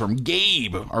looks like it's from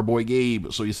Gabe, our boy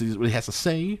Gabe. So you see what he has to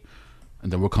say.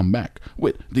 And then we'll come back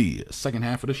with the second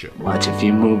half of the show. Watch a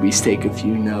few movies, take a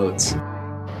few notes.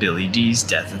 Billy D's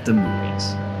Death at the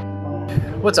Movies.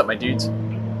 What's up, my dudes?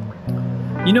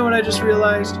 You know what I just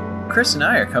realized? Chris and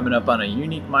I are coming up on a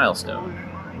unique milestone.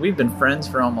 We've been friends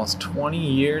for almost 20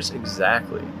 years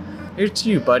exactly. Here's to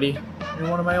you, buddy. You're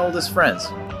one of my oldest friends.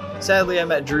 Sadly, I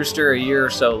met Drewster a year or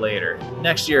so later.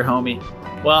 Next year, homie.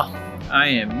 Well, I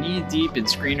am knee-deep in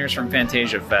screeners from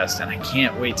Fantasia Fest, and I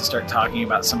can't wait to start talking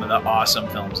about some of the awesome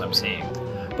films I'm seeing.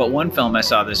 But one film I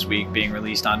saw this week being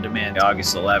released on demand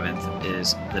August 11th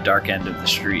is The Dark End of the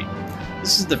Street.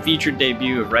 This is the featured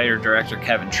debut of writer-director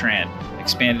Kevin Tran,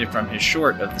 expanded from his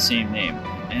short of the same name,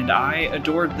 and I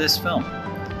adored this film.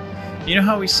 You know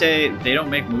how we say they don't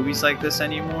make movies like this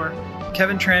anymore?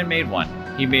 Kevin Tran made one.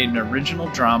 He made an original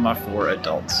drama for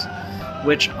adults,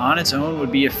 which on its own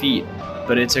would be a feat,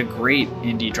 but it's a great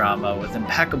indie drama with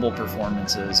impeccable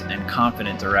performances and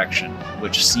confident direction,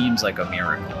 which seems like a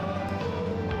miracle.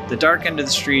 The Dark End of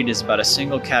the Street is about a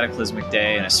single cataclysmic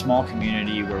day in a small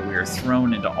community where we are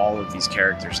thrown into all of these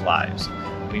characters' lives.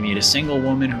 We meet a single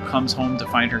woman who comes home to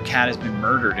find her cat has been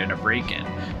murdered in a break-in,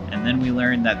 and then we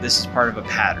learn that this is part of a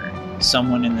pattern.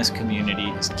 Someone in this community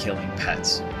is killing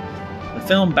pets. The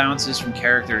film bounces from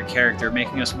character to character,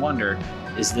 making us wonder,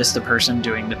 is this the person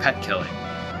doing the pet killing?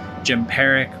 Jim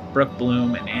Perrick, Brooke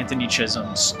Bloom, and Anthony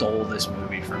Chisholm stole this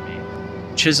movie from me.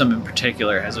 Chisholm in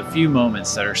particular has a few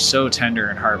moments that are so tender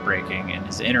and heartbreaking, and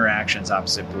his interactions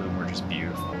opposite Bloom were just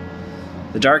beautiful.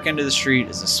 The Dark End of the Street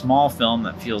is a small film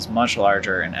that feels much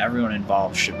larger, and everyone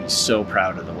involved should be so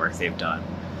proud of the work they've done.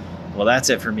 Well, that's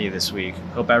it for me this week.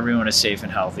 Hope everyone is safe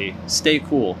and healthy. Stay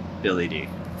cool, Billy D.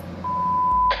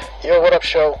 Yo, what up,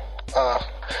 show?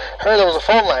 Heard there was a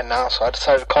phone line now, so I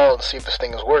decided to call and see if this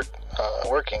thing is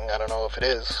working. I don't know if it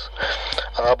is.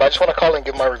 But I just want to call and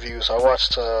give my reviews. I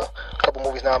watched a couple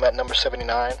movies now. I'm at number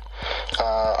 79.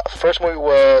 First movie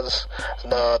was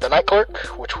The Night Clerk,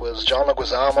 which was John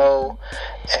Leguizamo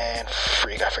and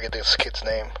I forget this kid's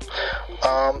name.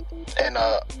 And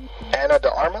Ana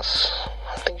de Armas.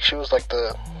 I think she was like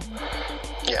the...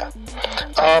 Yeah.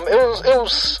 It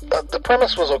was the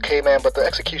premise was okay, man, but the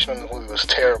execution of the movie was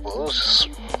terrible. It was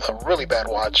just a really bad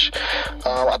watch.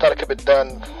 I thought it could be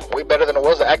done way better than it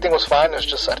was. The acting was fine. It's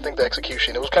just, I think, the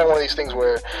execution. It was kind of one of these things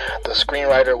where the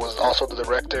screenwriter was also the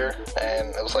director, and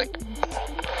it was like,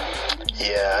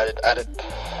 yeah, I did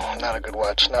not a good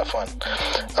watch, not fun.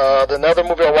 Another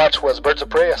movie I watched was Birds of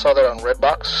Prey. I saw that on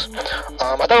Redbox.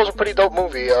 I thought it was a pretty dope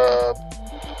movie.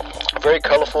 Very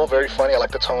colorful, very funny. I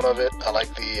like the tone of it. I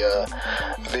like the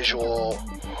visual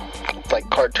like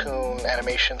cartoon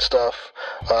animation stuff.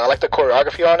 I like the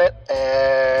choreography on it,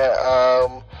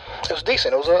 and it was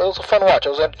decent. It was a fun watch. It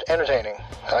was entertaining.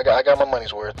 I got my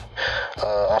money's worth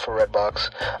off of Redbox.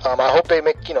 I hope they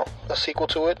make a sequel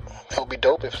to it. It'll be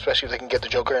dope, especially if they can get the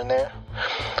Joker in there.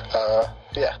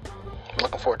 Yeah,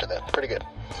 looking forward to that. Pretty good.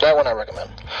 That one I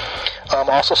recommend. I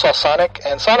also saw Sonic,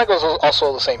 and Sonic was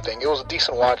also the same thing. It was a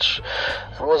decent watch.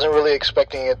 I wasn't really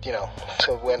expecting it,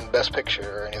 to win Best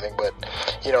Picture or anything, but,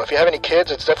 if you have any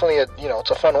kids, it's definitely it's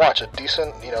a fun watch. A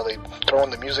decent, they throw in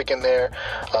the music in there.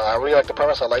 I really like the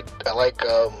premise. I like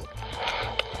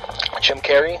Jim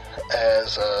Carrey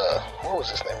as, what was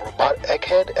his name?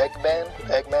 Eggman,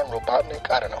 Robotnik?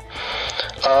 I don't know.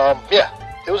 Yeah,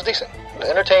 it was decent.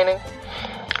 Entertaining.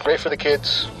 Great for the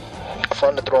kids.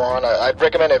 Fun to throw on. I'd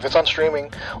recommend it if it's on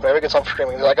streaming. Whenever it gets on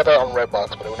streaming, I got that on Redbox,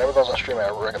 but whenever it goes on streaming,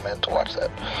 I would recommend to watch that.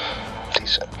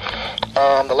 Decent.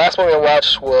 The last movie I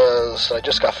watched I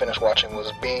just got finished watching,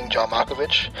 was Being John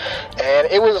Malkovich,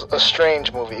 and it was a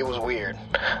strange movie. It was weird.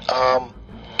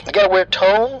 It got a weird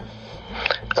tone.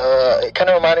 It kind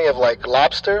of reminded me of like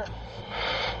Lobster,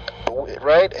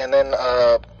 right? And then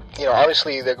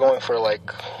obviously they're going for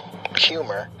like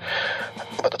humor,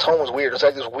 but the tone was weird. It was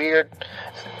like this weird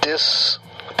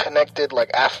disconnected like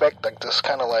affect, like this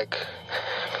kind of like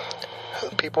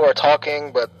people are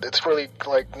talking but it's really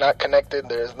like not connected.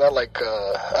 There's not like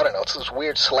I don't know, it's this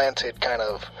weird slanted kind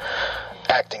of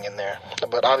acting in there,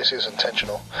 but obviously it's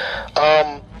intentional.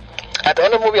 At the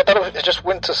end of the movie, I thought it just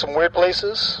went to some weird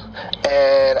places,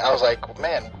 and I was like,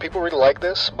 man, people really like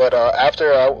this. But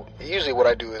usually what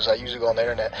I do is I usually go on the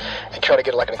internet and try to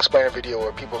get like an explainer video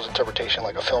or people's interpretation,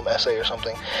 like a film essay or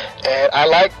something. And I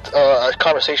liked a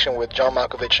conversation with John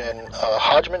Malkovich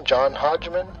and John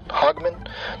Hodgman,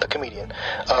 the comedian.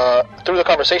 Through the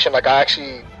conversation, like I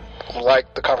actually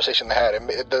liked the conversation they had.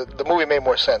 The movie made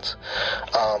more sense.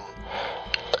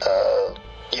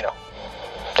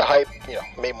 The hype,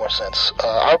 made more sense.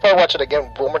 I'll probably watch it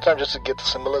again one more time just to get the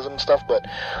symbolism and stuff, but,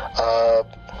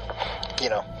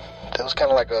 it was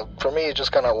kind of like for me, it's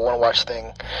just kind of a one-watch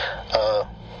thing.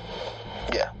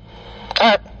 Yeah.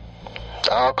 Alright.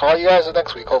 I'll call you guys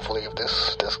next week, hopefully, if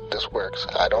this works.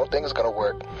 I don't think it's gonna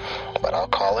work, but I'll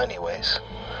call anyways.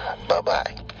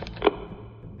 Bye-bye.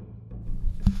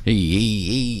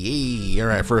 Hey.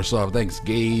 Alright, first off, thanks,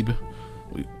 Gabe.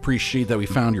 We appreciate that we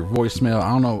found your voicemail. I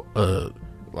don't know,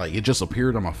 like it just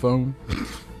appeared on my phone.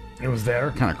 It was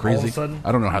there. Kind of crazy. All of a sudden.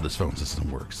 I don't know how this phone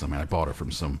system works. I mean, I bought it from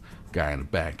some guy in the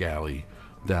back alley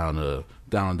down that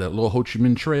little Ho Chi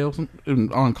Minh Trail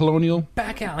on Colonial.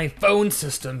 Back alley phone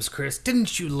systems, Chris.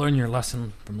 Didn't you learn your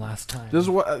lesson from last time? This is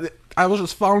what I was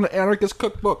just following the Anarchist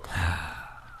Cookbook. I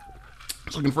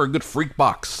was looking for a good freak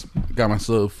box. Got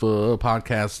myself a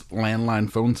podcast landline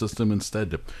phone system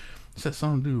instead. Is that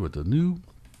something to do with the new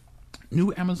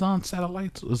Amazon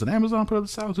satellites? Was it Amazon put up the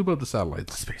satellites? Who put up the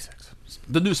satellites? SpaceX.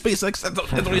 The new SpaceX.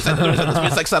 That's what he said. The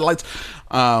SpaceX satellites.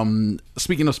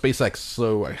 Speaking of SpaceX,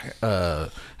 so I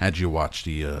had you watch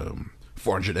the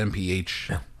 400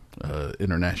 mph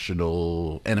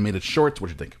international animated shorts.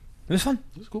 What'd you think? It was fun.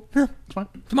 It was cool. Yeah, it's fine.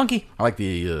 It's a monkey. I like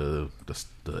the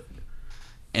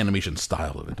animation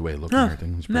style of it, the way it looked and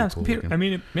everything. It's pretty cool. Computer. I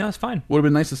mean, it's fine. Would have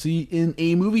been nice to see in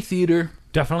a movie theater.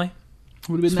 Definitely.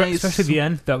 Would have been nice, especially the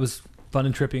end. That was fun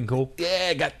and trippy and cool.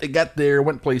 Yeah, got there,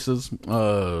 went places.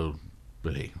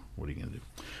 But hey, what are you gonna do?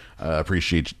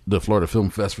 Appreciate the Florida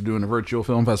Film Fest for doing a virtual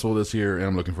film festival this year, and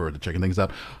I'm looking forward to checking things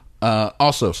out.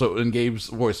 Also, so in Gabe's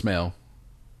voicemail,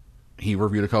 he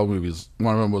reviewed a couple movies.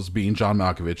 One of them was Being John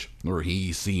Malkovich, where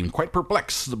he seemed quite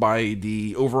perplexed by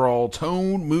the overall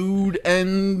tone, mood,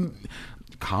 and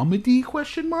comedy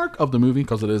of the movie,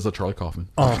 because it is a Charlie Kaufman.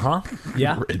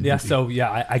 Yeah. So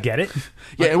yeah, I get it.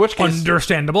 Yeah, in which case,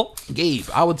 understandable. Gabe,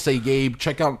 I would say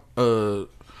check out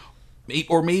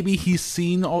or maybe he's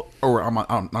seen or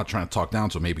I'm not trying to talk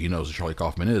down, so maybe he knows who Charlie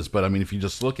Kaufman is, but I mean, if you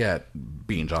just look at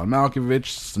Being John Malkovich,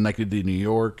 Synecdoche, New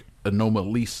York,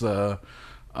 Anomalisa,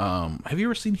 have you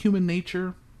ever seen Human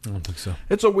Nature? I don't think so.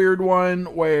 It's a weird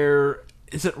one where,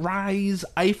 is it Rise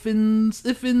Iphens,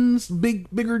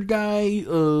 bigger guy?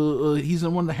 He's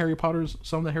in some of the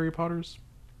Harry Potters.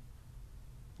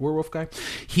 Werewolf guy.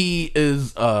 He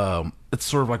is. It's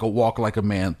sort of like a walk like a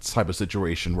man type of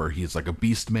situation where he's like a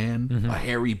beast man, a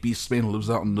hairy beast man who lives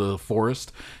out in the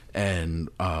forest, and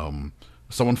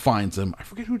someone finds him. I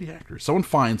forget who the actor is. Someone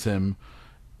finds him,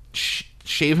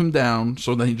 shave him down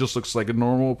so that he just looks like a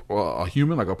normal a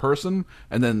human, like a person,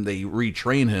 and then they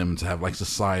retrain him to have like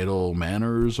societal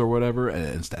manners or whatever, and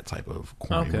it's that type of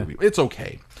corny movie. It's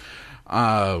okay.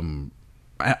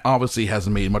 Obviously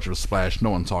hasn't made much of a splash,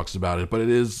 no one talks about it, but it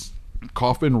is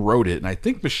Kaufman wrote it, and I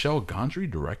think Michel Gondry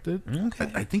directed.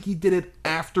 Okay. I think he did it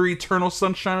after Eternal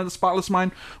Sunshine of the Spotless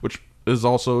Mind, which is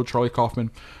also Charlie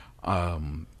Kaufman.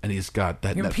 And he's got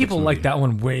that. Netflix People movie. like that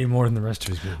one way more than the rest of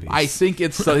his movies. I think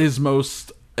it's his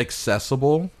most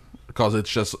accessible because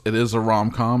it is a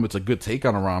rom-com. It's a good take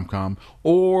on a rom-com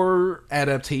or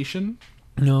adaptation.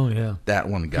 No, yeah. That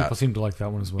one got. People seem to like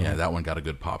that one as well. Yeah, that one got a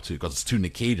good pop too because it's 2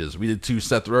 Nick Cages. We did 2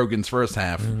 Seth Rogens first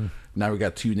half. Now we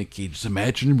got 2 Nick Cages.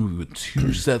 Imagine a movie with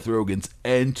 2 Seth Rogens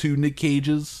and 2 Nick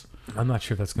Cages. I'm not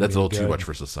sure if that's going to be That's a little good. too much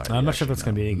for society. I'm not sure if that's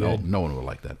going to be any good. No one would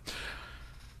like that.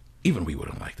 Even we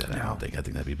wouldn't like that. I don't think. I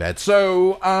think that'd be bad.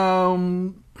 So,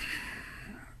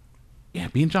 yeah,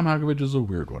 being John Malkovich is a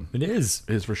weird one. It is.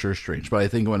 It is for sure strange. But I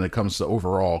think when it comes to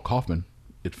overall Kaufman,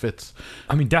 it fits.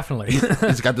 I mean, definitely.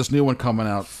 He's got this new one coming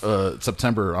out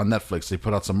September on Netflix. They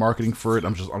put out some marketing for it.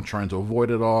 I'm trying to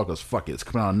avoid it all because fuck it, it's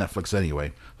coming out on Netflix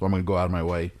anyway. So I'm going to go out of my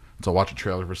way to watch a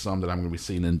trailer for some that I'm going to be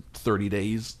seeing in 30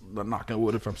 days. I'm not going to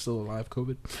wood if I'm still alive,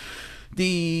 COVID.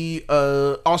 The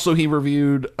also he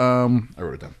reviewed. I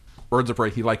wrote it down. Birds of Prey.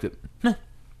 He liked it. Yeah,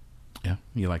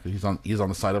 he liked it. He's on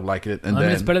the side of liking it. And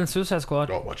then it's better than Suicide Squad.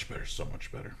 Oh, much better, so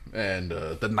much better. And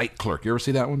The Night Clerk. You ever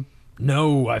see that one?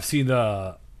 No, I've seen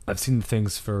the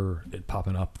things for it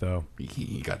popping up though.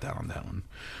 He got down on that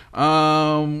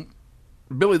one.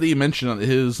 Billy Lee mentioned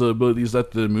his abilities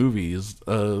at the movies.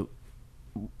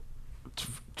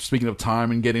 Speaking of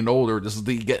time and getting older, this is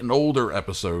the getting older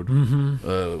episode.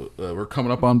 We're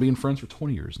coming up on being friends for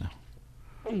 20 years now.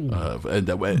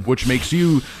 Which makes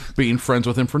you being friends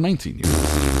with him for 19 years.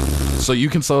 So you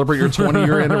can celebrate your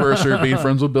 20-year anniversary of being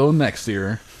friends with Bill next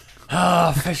year. Oh,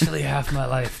 officially half my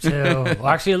life, too. Well,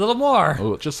 actually, a little more.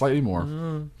 Oh, just slightly more.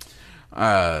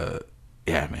 Yeah,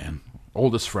 man.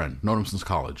 Oldest friend. Known him since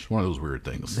college. One of those weird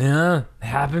things. Yeah, it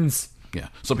happens. Yeah.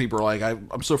 Some people are like,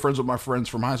 I'm so friends with my friends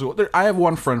from high school. I have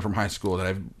one friend from high school that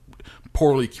I've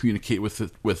poorly communicate with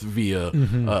via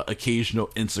occasional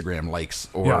Instagram likes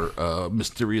or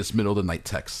mysterious middle of the night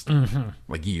text,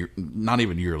 like not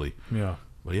even yearly. Yeah,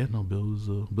 but yeah, no, Bill's.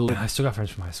 I still got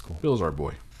friends from high school. Bill's our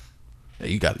boy. Yeah,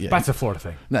 you got. Yeah, that's a Florida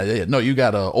thing. No, you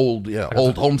got old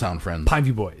hometown friends.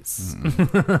 Pineview boys.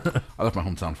 I left my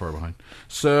hometown far behind.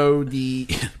 So the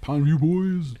Pineview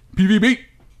boys, PVB,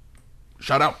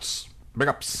 shout outs. Big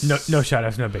ups. No shout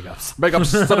outs, no big ups. Big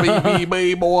ups to the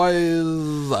BB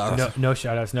boys. No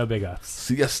shout outs, no big ups.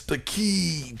 Siesta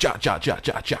Key. Ja.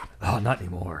 Oh, not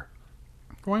anymore.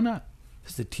 Why not?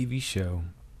 This is a TV show.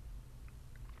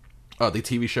 Oh, they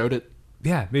TV showed it?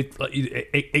 Yeah.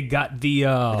 It got the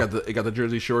it got the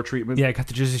Jersey Shore treatment? Yeah, it got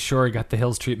the Jersey Shore, it got the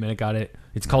Hills treatment, it got it.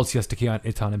 It's called Siesta Key.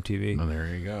 It's on MTV. Oh,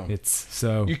 there you go.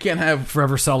 You can't have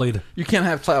Forever Sullied. You can't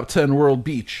have Top 10 World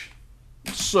Beach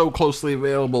so closely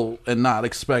available and not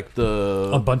expect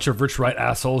a bunch of rich right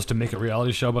assholes to make a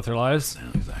reality show about their lives.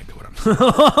 That's exactly what I'm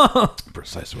saying.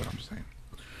 Precisely what I'm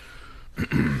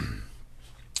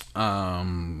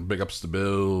saying. Big ups to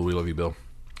Bill. We love you, Bill.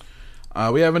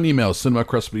 We have an email,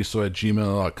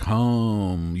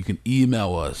 cinemacrespediso@gmail.com. You can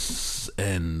email us,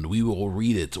 and we will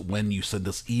read it when you send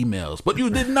us emails. But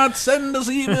you did not send us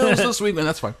emails this week, and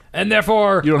that's fine. And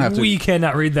therefore, you don't have to. We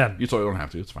cannot read them. You totally don't have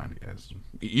to. It's fine, guys.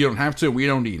 You don't have to. We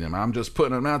don't need them. I'm just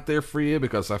putting them out there for you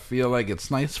because I feel like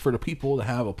it's nice for the people to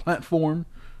have a platform,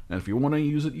 and if you want to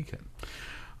use it, you can.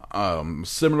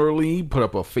 Similarly, put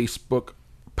up a Facebook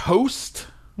post,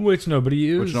 which nobody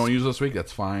used. Which no one used this week.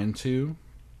 That's fine too.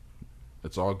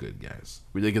 It's all good, guys.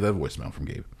 We did get that voicemail from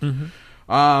Gabe.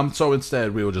 So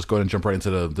instead, we will just go ahead and jump right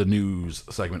into the news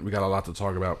segment. We got a lot to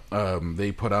talk about.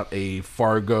 They put out a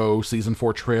Fargo Season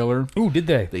 4 trailer. Ooh, did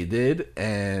they? They did.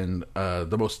 And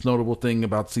the most notable thing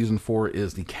about Season 4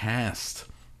 is the cast.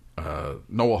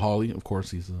 Noah Hawley, of course,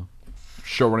 he's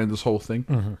showrunning this whole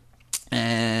thing.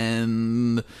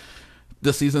 And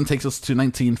this season takes us to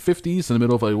 1950s in the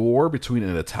middle of a war between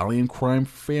an Italian crime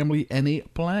family and a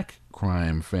black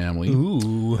crime family.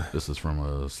 Ooh. This is from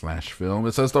a Slash film.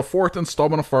 It says the fourth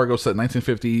installment of Fargo set in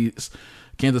 1950s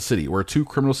Kansas City, where two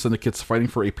criminal syndicates fighting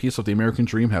for a piece of the American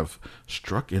dream have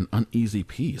struck an uneasy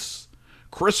peace.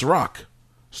 Chris Rock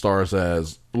stars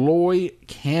as Loy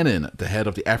Cannon, the head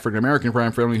of the African-American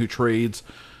crime family who trades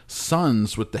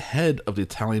sons with the head of the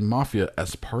Italian mafia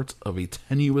as part of a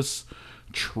tenuous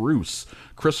truce.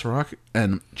 Chris Rock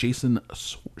and Jason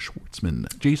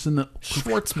Schwartzman. Jason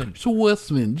Schwartzman.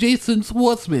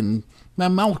 My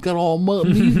mouth got all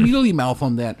mealy mouth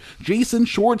on that. Jason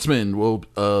Schwartzman will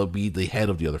be the head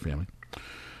of the other family.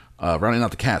 Rounding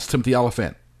out the cast, Timothy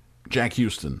Olyphant, Jack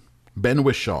Houston, Ben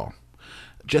Whishaw,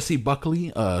 Jessie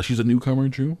Buckley. She's a newcomer,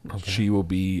 Drew. Okay. She will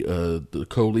be the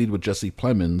co-lead with Jesse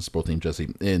Plemons, both named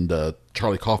Jesse, in the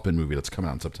Charlie Kaufman movie that's coming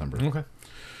out in September. Okay.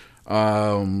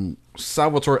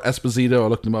 Salvatore Esposito, I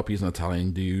looked him up. He's an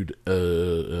Italian dude.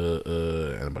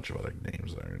 And a bunch of other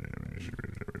names there.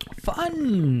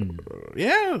 Fun.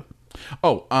 Yeah.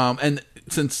 Oh, and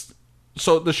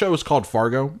so the show is called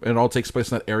Fargo, and it all takes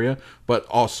place in that area, but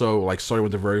also, like, starting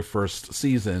with the very first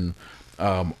season,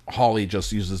 Hawley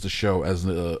just uses the show as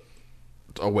a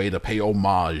way to pay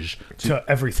homage to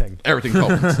everything. Everything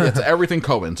Coens. Yeah, to everything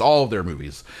Coens, all of their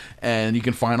movies. And you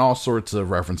can find all sorts of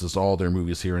references to all their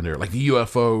movies here and there. Like the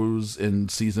UFOs in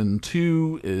season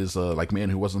 2 is like Man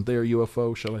Who Wasn't There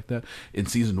UFO, show like that. In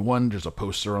season 1, there's a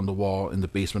poster on the wall in the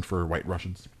basement for White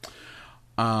Russians.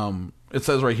 It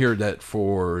says right here that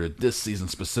for this season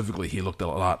specifically, he looked a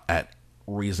lot at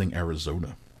Raising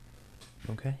Arizona.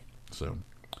 Okay. So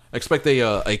expect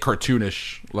a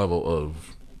cartoonish level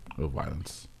of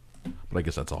violence, but I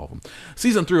guess that's all of them.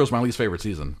 Season 3 was my least favorite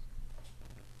season.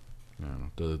 I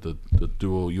don't know, the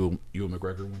dual Ewan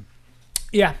McGregor one.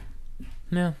 Yeah.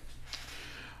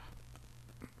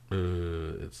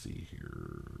 Let's see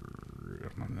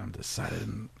here. I'm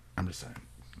deciding. I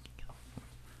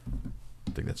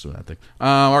think that's doing that thing.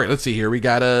 All right, let's see here. We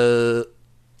got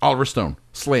Oliver Stone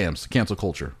slams cancel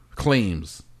culture,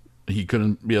 claims he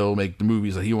couldn't be able to make the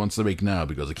movies that he wants to make now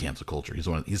because of cancel culture.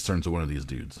 He's turned to one of these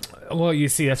dudes. Well, you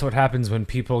see, that's what happens when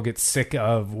people get sick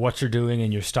of what you're doing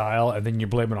and your style, and then you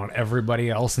blame it on everybody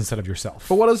else instead of yourself.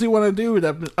 But what does he want to do?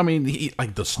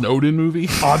 Like the Snowden movie?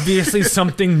 Obviously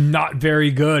something not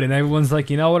very good, and everyone's like,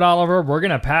 you know what, Oliver, we're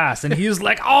going to pass. And he's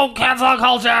like, oh, cancel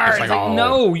culture! It's like,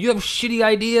 no, you have shitty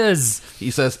ideas.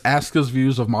 He says, ask his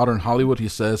views of modern Hollywood. He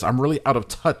says, I'm really out of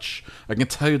touch. I can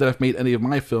tell you that if I made any of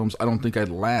my films, I don't think I'd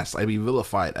last. I'd be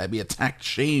vilified. I'd be attacked,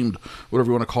 shamed, whatever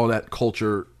you want to call that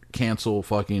culture, cancel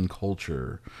fucking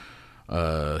culture.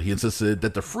 He insisted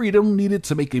that the freedom needed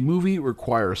to make a movie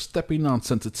requires stepping on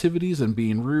sensitivities and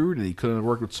being rude, and he couldn't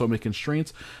work with so many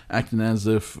constraints, acting as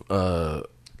if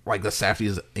like the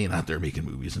Safdies ain't out there making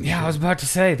movies. And yeah, shit. I was about to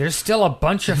say, there's still a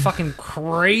bunch of fucking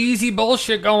crazy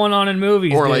bullshit going on in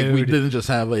movies, or dude. like we didn't just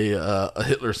have a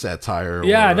Hitler satire.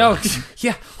 Yeah, or, no,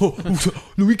 yeah.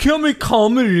 We can't make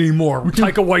comedy anymore.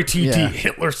 Taika Waititi, Yeah.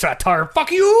 Hitler satire. Fuck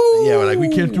you. Yeah, like we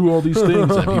can't do all these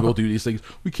things. And people do these things.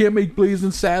 We can't make Blazing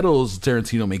Saddles.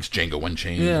 Tarantino makes Django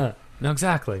Unchained. Yeah. No,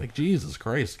 exactly. Like, Jesus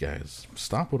Christ, guys.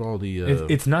 Stop with all the...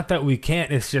 It's not that we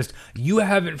can't. It's just you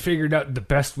haven't figured out the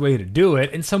best way to do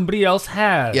it, and somebody else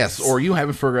has. Yes, or you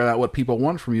haven't figured out what people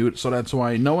want from you, so that's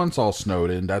why no one's all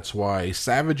Snowden. That's why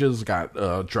Savages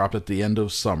got dropped at the end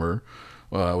of summer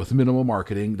with minimal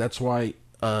marketing. That's why,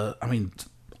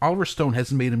 Oliver Stone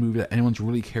hasn't made a movie that anyone's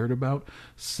really cared about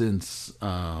since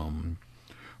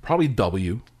probably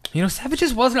W. You know,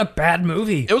 Savages wasn't a bad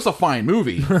movie. It was a fine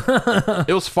movie.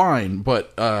 It was fine,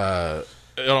 but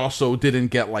it also didn't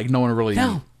get, like, no one really...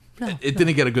 No. It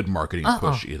didn't get a good marketing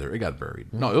push either. It got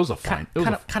buried. No, it was a fine...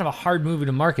 Kind of a hard movie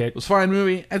to market. It was a fine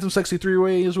movie. Had some sexy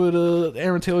three-ways with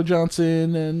Aaron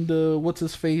Taylor-Johnson and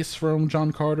what's-his-face from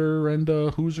John Carter and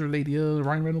who's her lady?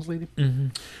 Ryan Reynolds' lady? Mm-hmm.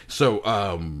 So,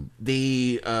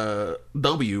 the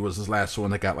W was his last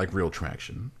one that got, like, real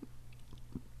traction.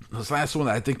 This last one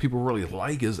that I think people really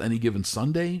like is Any Given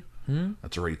Sunday.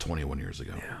 That's already 21 years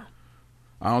ago. Yeah.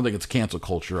 I don't think it's cancel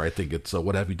culture. I think it's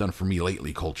what have you done for me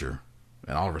lately culture.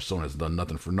 And Oliver Stone has done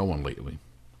nothing for no one lately.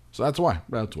 So that's why.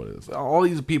 That's what it is. All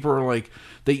these people are like,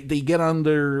 they get on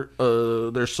their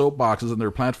soapboxes and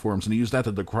their platforms and use that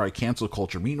to decry cancel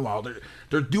culture. Meanwhile,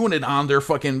 they're doing it on their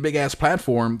fucking big-ass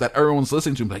platform that everyone's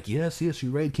listening to. Like, yes,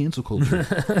 you're right, cancel culture.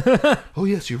 Oh,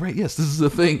 yes, you're right. Yes, this is a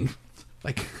thing.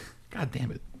 Like, God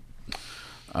damn it.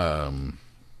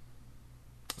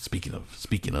 Speaking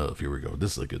of, here we go.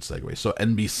 This is a good segue. So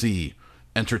NBC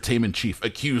entertainment chief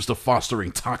accused of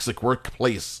fostering toxic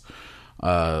workplace.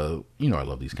 I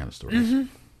love these kind of stories,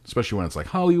 especially when it's like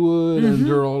Hollywood and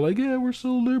they're all like, yeah, we're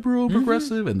so liberal,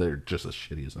 progressive, and they're just as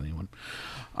shitty as anyone.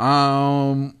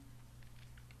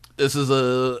 This is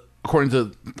according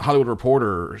to Hollywood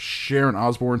Reporter, Sharon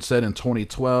Osbourne said in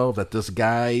 2012 that this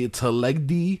guy,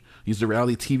 Talegdi, he's the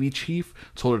reality TV chief,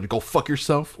 told her to go fuck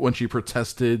yourself when she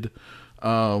protested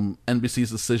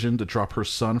NBC's decision to drop her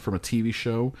son from a TV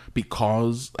show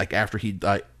because, like, after he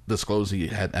disclosed he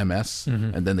had MS,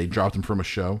 and then they dropped him from a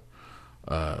show,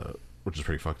 which is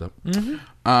pretty fucked up.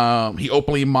 He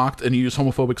openly mocked and used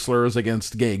homophobic slurs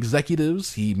against gay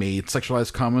executives. He made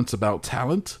sexualized comments about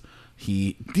talent.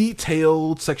 He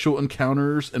detailed sexual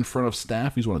encounters in front of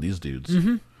staff. He's one of these dudes.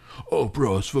 Oh,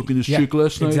 bro, I was fucking this chick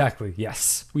last night. Exactly.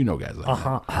 Yes. We know guys like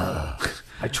that.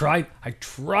 I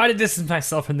try to distance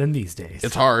myself from them these days.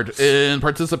 It's hard. In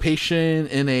participation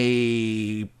in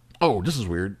a... Oh, this is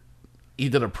weird. he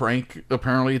did a prank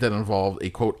apparently that involved a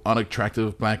quote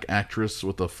unattractive black actress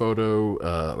with a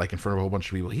photo like in front of a whole bunch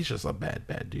of people. He's just a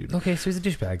bad dude. Okay, so he's a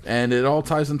douchebag. And it all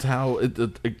ties into how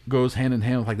it goes hand in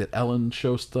hand with like that Ellen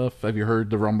show stuff. Have you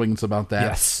heard the rumblings about that?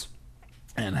 Yes.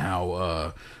 And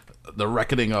how the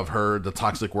reckoning of her, the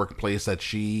toxic workplace that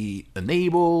she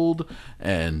enabled,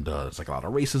 and it's like a lot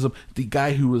of racism. The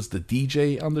guy who was the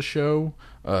DJ on the show,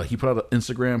 he put out an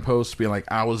Instagram post being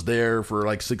like, I was there for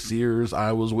like 6 years.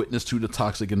 I was witness to the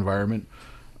toxic environment.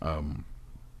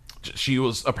 She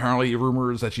was apparently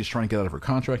rumors that she's trying to get out of her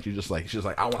contract. She's like,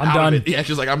 I'm done. Of it. Yeah,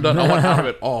 she's like, I'm done. I want out of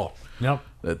it all. Yep.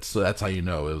 That's how you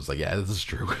know. It was like, yeah, this is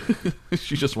true.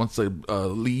 She just wants to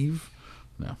leave.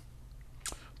 No.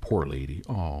 Poor lady.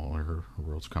 Oh, her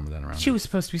world's coming down around. She was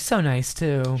supposed to be so nice,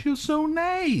 too. She was so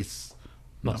nice.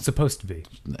 Well, supposed to be.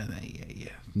 Yeah.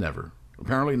 Never.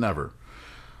 Apparently never.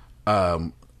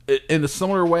 In a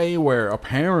similar way where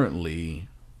apparently,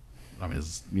 I mean,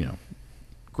 it's,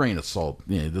 grain of salt.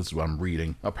 Yeah, this is what I'm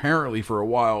reading. Apparently for a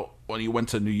while, when he went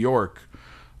to New York,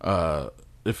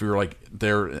 if you're like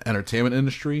their entertainment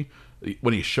industry,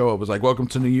 when you show up, it's like, welcome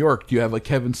to New York. Do you have a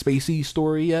Kevin Spacey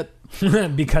story yet?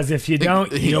 Because if you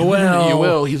don't, you will. You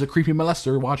will. He's a creepy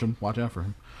molester. Watch him. Watch out for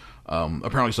him.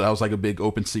 Apparently, so that was like a big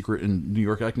open secret in New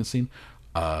York acting scene.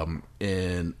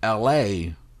 In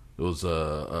L.A., it was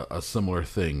a similar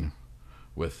thing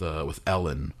with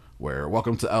Ellen, where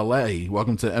welcome to L.A.,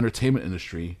 welcome to the entertainment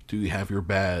industry. Do you have your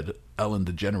bad Ellen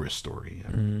DeGeneres story?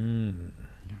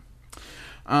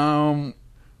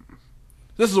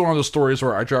 This is one of those stories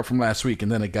where I dropped from last week,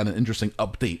 and then I got an interesting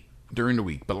update during the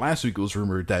week. But last week it was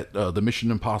rumored that the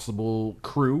Mission Impossible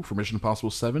crew for Mission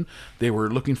Impossible 7, they were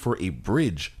looking for a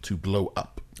bridge to blow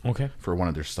up. Okay. For one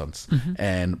of their stunts.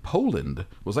 And Poland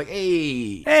was like,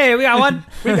 hey, we got one.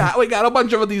 we got a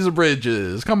bunch of these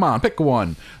bridges. Come on, pick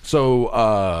one.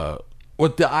 So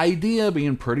with the idea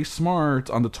being pretty smart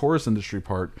on the tourist industry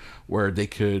part, where they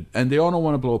could, and they all don't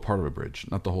want to blow up part of a bridge,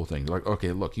 not the whole thing. They're like,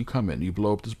 okay, look, you come in, you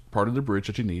blow up this part of the bridge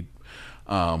that you need,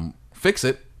 fix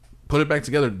it, put it back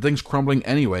together. The thing's crumbling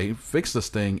anyway. Fix this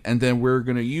thing, and then we're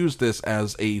gonna use this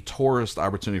as a tourist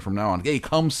opportunity from now on. Hey,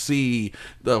 come see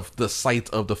the site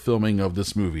of the filming of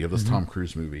this movie, of this Tom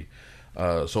Cruise movie.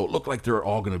 So it looked like they're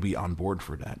all gonna be on board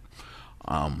for that.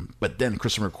 But then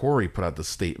Christopher McQuarrie put out this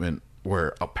statement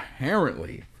where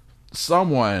apparently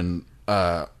someone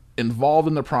involved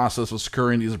in the process of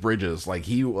securing these bridges, like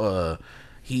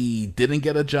he didn't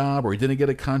get a job or he didn't get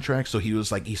a contract, so he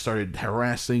was like, he started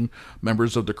harassing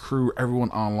members of the crew, everyone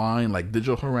online, like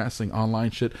digital harassing online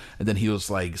shit, and then he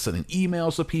was like sending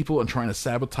emails to people and trying to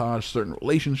sabotage certain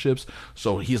relationships.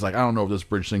 So he's like, I don't know if this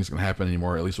bridge thing's gonna happen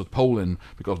anymore, at least with Poland,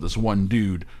 because of this one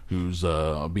dude who's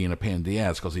being a pain in the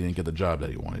ass because he didn't get the job that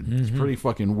he wanted. It's a pretty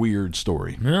fucking weird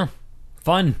story. Yeah,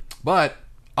 fun. But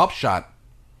upshot,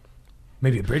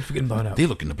 maybe a bridge for getting blown up. They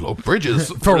looking to blow bridges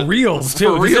for reals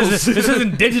too. For reals. This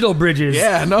isn't digital bridges.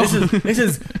 Yeah, no. This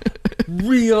is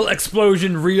real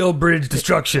explosion, real bridge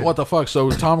destruction. What the fuck? So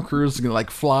Tom Cruise is gonna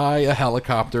like fly a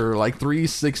helicopter, like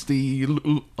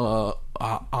 360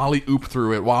 ollie oop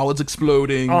through it while it's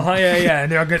exploding. Yeah.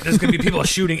 And there's gonna be people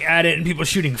shooting at it and people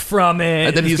shooting from it.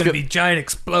 And then he's gonna be giant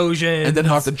explosions. And then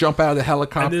he'll have to jump out of the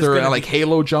helicopter and like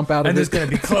Halo jump out of it. And there's gonna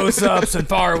be close-ups and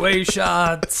far away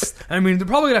shots. I mean, they're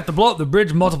probably gonna have to blow up the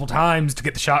bridge multiple times to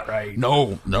get the shot right.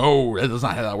 No, that's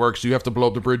not how that works. You have to blow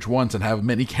up the bridge once and have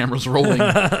many cameras rolling,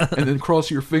 and then cross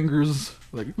your fingers.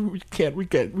 Like we can't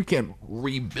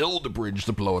rebuild the bridge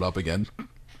to blow it up again.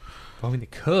 Well, I mean, they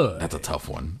could. That's a tough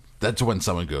one. That's when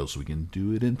someone goes, we can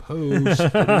do it in post.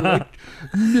 And you're like,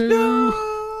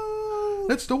 no,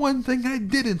 that's the one thing I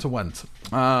didn't want.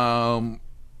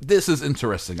 This is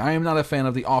interesting. I am not a fan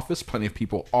of The Office. Plenty of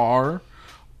people are.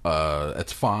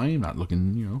 That's fine. Not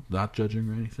looking, not judging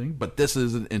or anything. But this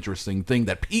is an interesting thing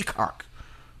that Peacock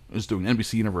is doing.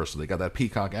 NBC Universal. They got that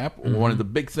Peacock app. One of the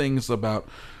big things about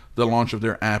the launch of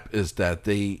their app is that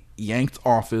they yanked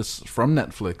Office from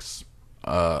Netflix.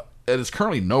 It is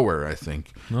currently nowhere, I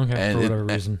think. Okay,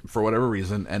 and for whatever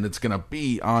reason. And it's going to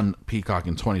be on Peacock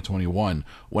in 2021.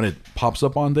 When it pops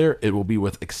up on there, it will be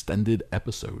with extended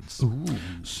episodes. Ooh.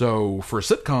 So for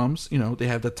sitcoms, they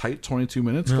have that tight 22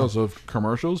 minutes because of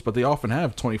commercials, but they often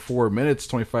have 24 minutes,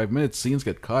 25 minutes. Scenes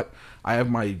get cut. I have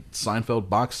my Seinfeld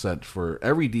box set for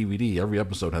every DVD. Every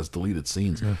episode has deleted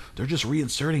scenes. Yeah. They're just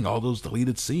reinserting all those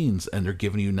deleted scenes, and they're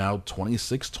giving you now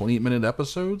 26, 28-minute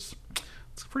episodes.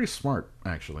 It's pretty smart,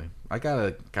 actually. I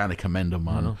gotta kind of commend them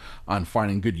on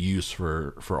finding good use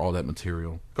for all that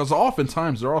material. Because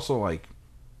oftentimes they're also like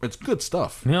it's good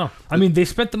stuff. Yeah. I mean, they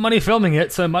spent the money filming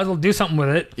it, so might as well do something with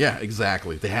it. Yeah,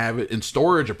 exactly. They have it in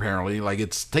storage, apparently. Like,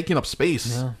 it's taking up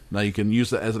space. Yeah. Now you can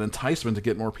use it as an enticement to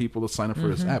get more people to sign up for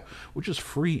this app, which is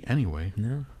free anyway.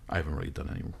 Yeah. I haven't really done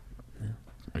any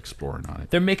exploring on it.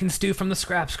 They're making stew from the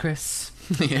scraps, Chris.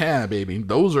 Yeah, baby.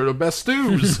 Those are the best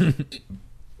stews.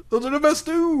 Those are the best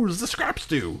stews. The scrap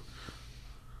stew.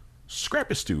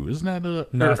 Scrappy Stew. Isn't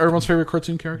that everyone's favorite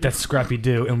cartoon character? That's Scrappy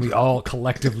Doo, and we all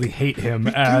collectively hate him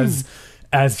as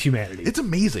humanity. It's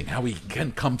amazing how we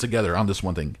can come together on this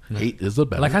one thing. Hate is a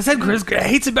better. Like I said, Chris,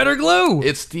 hate's a better glue.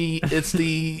 It's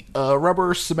the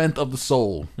rubber cement of the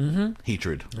soul.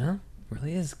 Hatred. Yeah,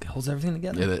 really is. It holds everything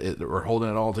together. We're holding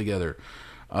it all together.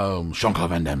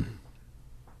 Jean-Claude Van Damme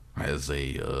has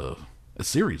a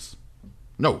series.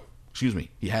 No, excuse me.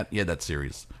 He had that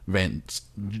series.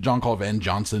 Jean-Claude Van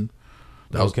Johnson.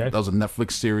 That was a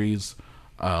Netflix series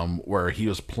where he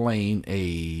was playing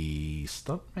a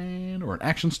stuntman or an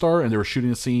action star, and they were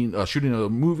shooting a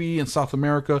movie in South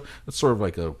America. It's sort of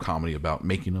like a comedy about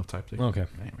making of type thing. Okay.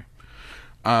 Anyway,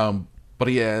 but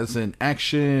he has an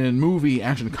action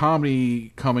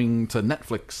comedy coming to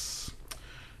Netflix.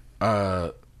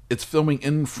 It's filming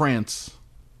in France,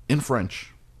 in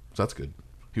French, so that's good.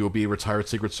 He will be a retired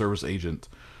Secret Service agent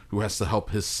who has to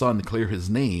help his son clear his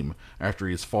name after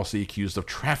he is falsely accused of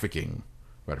trafficking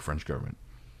by the French government.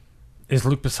 Is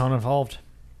Luc Besson involved?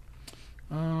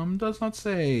 Does not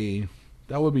say.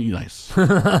 That would be nice.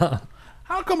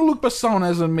 How come Luc Besson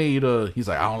hasn't made he's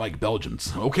like, I don't like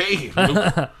Belgians. Okay.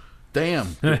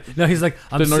 Damn. No, he's like,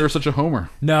 I didn't know you're such a homer.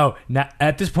 No, not,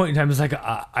 at this point in time, it's like,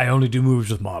 I only do movies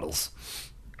with models.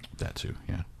 That too,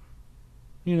 yeah.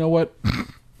 You know what?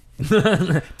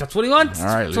 That's what he wants. All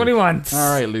right, That's Luke. what he wants. All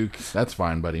right, Luke. That's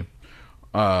fine, buddy.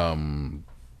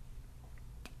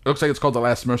 Looks like it's called The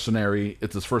Last Mercenary.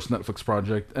 It's his first Netflix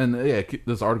project. And yeah,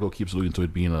 this article keeps alluding to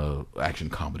it being a action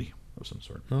comedy of some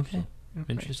sort. Okay.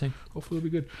 Interesting. Hopefully it'll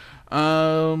be good.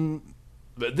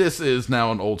 This is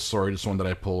now an old story. This one that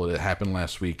I pulled. It happened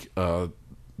last week. The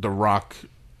Rock,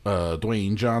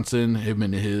 Dwayne Johnson, him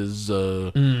and his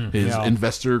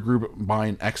investor group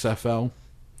buying XFL.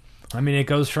 I mean, it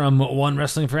goes from one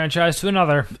wrestling franchise to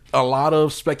another. A lot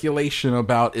of speculation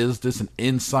about, is this an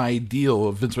inside deal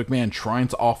of Vince McMahon trying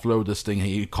to offload this thing?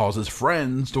 He calls his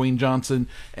friends, Dwayne Johnson,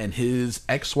 and his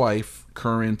ex-wife,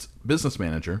 current business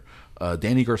manager,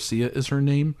 Danny Garcia is her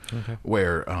name,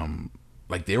 where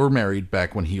they were married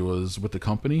back when he was with the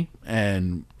company,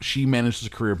 and she managed his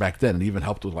career back then and even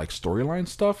helped with storyline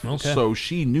stuff. So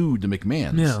she knew the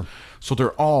McMahons. Yeah. So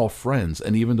they're all friends,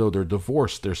 and even though they're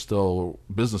divorced, they're still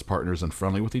business partners and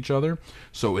friendly with each other.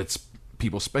 So it's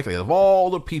people speculate, of all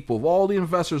the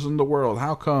investors in the world,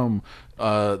 how come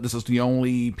this is the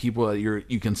only people that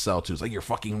you can sell to? It's like your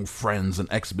fucking friends and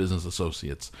ex-business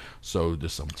associates. So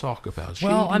there's some talk about.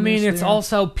 Well, I mean, it's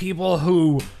also people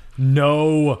who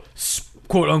know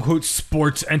quote-unquote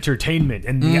sports entertainment,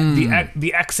 and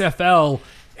the XFL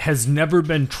has never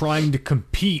been trying to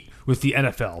compete with the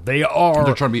NFL. They're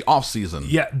trying to be off-season.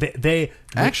 Yeah, they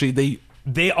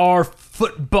are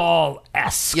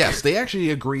football-esque. Yes, they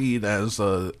actually agreed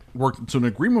worked to an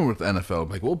agreement with the NFL.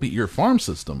 Like, we'll beat your farm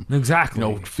system.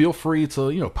 Exactly. Feel free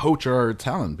to poach our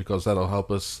talent because that'll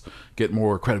help us get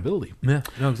more credibility. Yeah,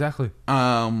 no, exactly.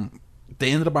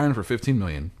 They ended up buying it for $15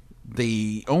 million.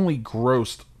 They only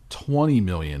grossed $20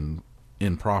 million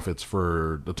in profits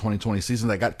for the 2020 season.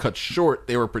 That got cut short.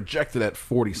 They were projected at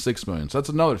 $46 million. So that's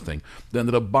another thing. They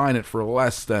ended up buying it for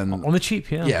less than on the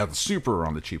cheap. Yeah, super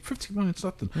on the cheap. $15 million is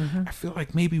nothing. I feel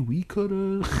like maybe we could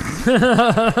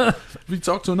have. If we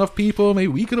talked to enough people, maybe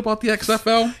we could have bought the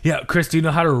XFL. Yeah, Chris, do you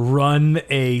know how to run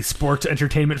a sports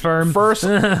entertainment firm? First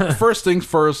things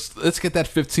first. Let's get that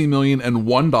 $15 million and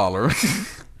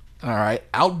 $1. All right,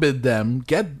 outbid them,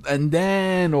 and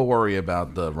then we'll worry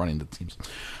about the running the teams.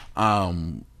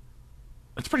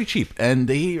 It's pretty cheap, and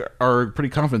they are pretty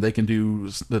confident they can do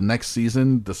the next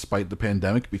season despite the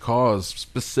pandemic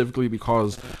specifically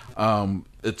because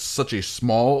it's such a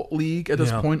small league at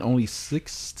this point, only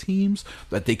 6 teams,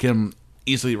 that they can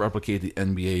easily replicate the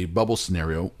NBA bubble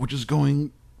scenario, which is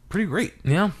going pretty great.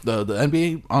 Yeah. The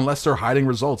NBA, unless they're hiding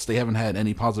results, they haven't had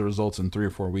any positive results in 3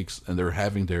 or 4 weeks, and they're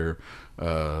having their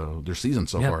season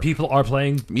so far. People are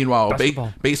playing. Meanwhile,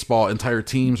 baseball, entire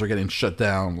teams are getting shut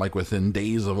down within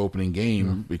days of opening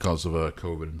game because of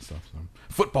COVID and stuff. So.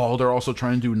 Football, they're also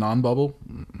trying to do non-bubble.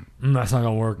 That's not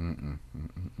gonna work.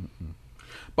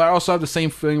 But I also have the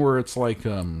same thing where it's like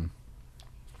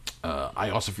I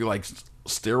also feel like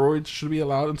steroids should be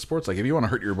allowed in sports. Like, if you want to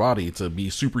hurt your body to be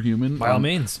superhuman, By all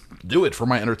means, do it for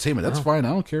my entertainment. That's fine. I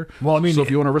don't care. Well, I mean, so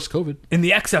if you want to risk COVID, in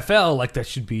the XFL, like that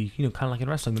should be, kind of like in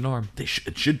wrestling, the norm.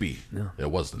 it should be. It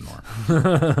was the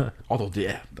norm. Although,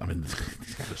 yeah, I mean, these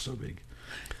guys are so big.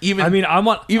 Even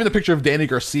the picture of Danny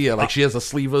Garcia, like she has a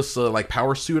sleeveless like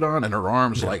power suit on, and her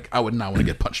arms, like I would not want to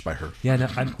get punched by her.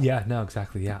 No,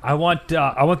 exactly. Yeah, I want the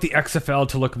XFL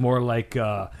to look more like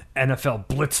NFL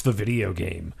Blitz, the video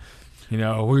game.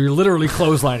 Where you're literally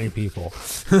clotheslining people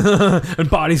and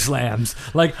body slams.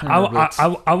 Like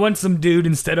I want some dude,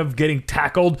 instead of getting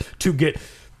tackled, to get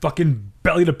fucking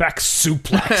belly to back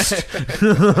suplexed.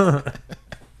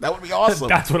 That would be awesome.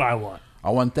 That's what I want. I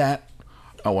want that.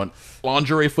 I want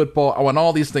lingerie football. I want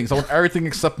all these things. I want everything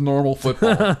except normal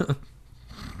football.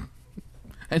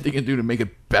 Anything you can do to make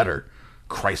it better.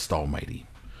 Christ almighty.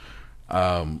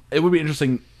 It would be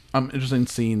interesting. I'm interested in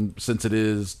seeing, since it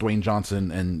is Dwayne Johnson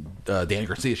and Danny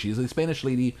Garcia, she's a Spanish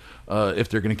lady, if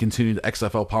they're going to continue the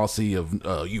XFL policy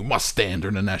of you must stand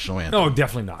during the national anthem. No,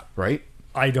 definitely not. Right?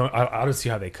 I don't see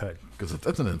how they could. Because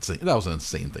that was an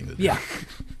insane thing to do.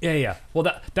 Yeah.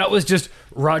 Well, that was just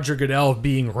Roger Goodell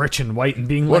being rich and white and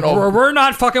being like, we're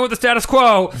not fucking with the status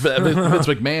quo. Vince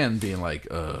McMahon being like,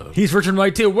 he's rich and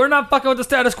white too. We're not fucking with the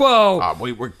status quo.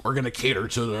 We're going to cater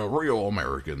to the real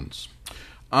Americans.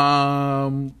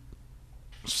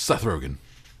 Seth Rogen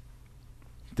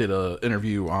did an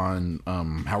interview on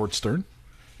Howard Stern,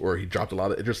 where he dropped a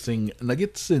lot of interesting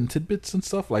nuggets and tidbits and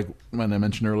stuff, like when I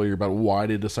mentioned earlier about why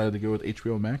they decided to go with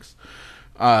HBO Max.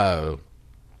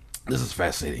 This is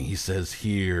fascinating. He says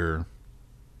here,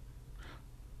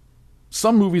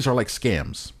 some movies are like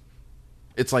scams.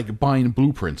 It's like buying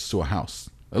blueprints to a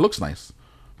house. It looks nice,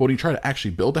 but when you try to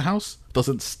actually build a house, it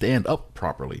doesn't stand up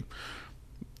properly.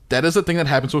 That is a thing that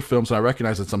happens with films, and I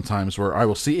recognize it sometimes, where I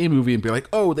will see a movie and be like,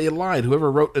 oh, they lied. Whoever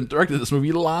wrote and directed this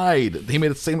movie lied. They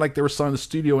made it seem like they were selling the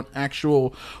studio an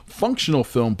actual functional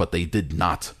film, but they did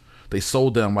not. They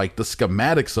sold them like the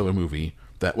schematics of a movie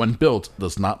that, when built,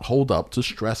 does not hold up to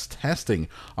stress testing.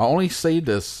 I only say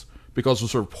this because it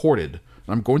was reported.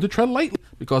 And I'm going to tread lightly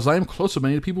because I am close to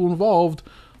many of the people involved,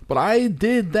 but I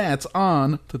did that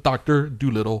on the Dr.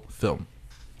 Dolittle film.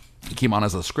 He came on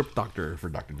as a script doctor for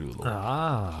Dr. Dolittle.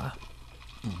 I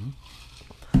mean,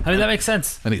 that makes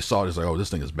sense. And he saw it, he's like, oh, this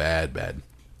thing is bad.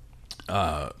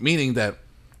 Meaning that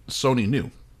Sony knew.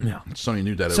 Yeah. Sony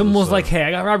knew that Someone was like, hey, I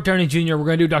got Robert Downey Jr., we're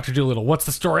going to do Dr. Dolittle. What's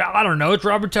the story? I don't know. It's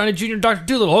Robert Downey Jr. and Dr.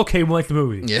 Dolittle. Okay, we'll make the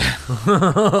movie.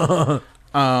 Yeah.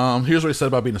 Here's what he said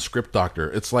about being a script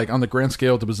doctor. It's like, on the grand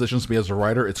scale of the positions to be as a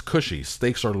writer, it's cushy.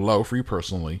 Stakes are low for you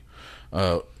personally.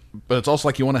 But it's also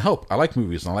like you want to help. I like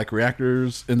movies, and I like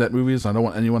reactors in that movies. I don't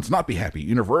want anyone to not be happy.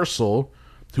 Universal,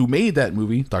 who made that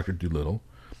movie, Dr. Dolittle,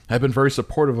 have been very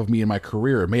supportive of me in my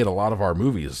career and made a lot of our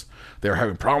movies. They were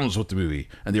having problems with the movie,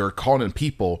 and they were calling in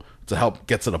people to help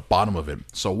get to the bottom of it.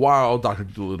 So while Dr.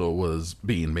 Dolittle was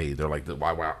being made, they're like,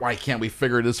 why can't we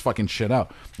figure this fucking shit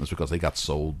out? It's because they got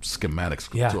sold schematics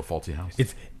to a faulty house.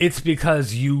 It's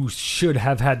because you should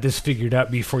have had this figured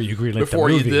out before you greenlit the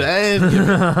movie. You did.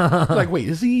 Like, wait,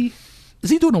 is he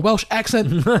doing a Welsh accent?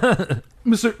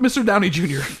 Mr. Downey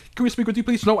Jr., can we speak with you,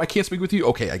 please? No, I can't speak with you.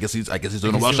 Okay, I guess he's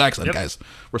doing a Welsh accent, guys.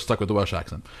 We're stuck with the Welsh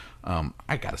accent.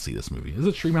 I gotta see this movie. Is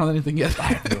it streaming on anything yet? I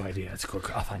have no idea. It's cool.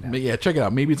 I'll find out. Yeah, check it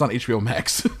out. Maybe it's on HBO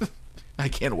Max. I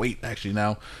can't wait, actually,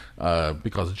 now,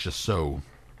 because it's just so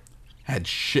had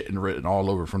shit and written all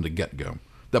over from the get-go.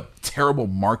 The terrible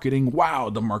marketing.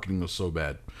 Wow, the marketing was so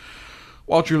bad.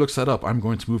 While Drew looks that up, I'm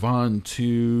going to move on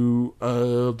to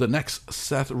the next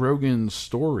Seth Rogen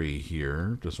story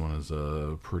here. This one is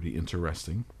pretty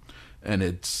interesting. And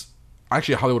it's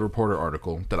actually a Hollywood Reporter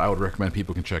article that I would recommend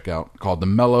people can check out, called The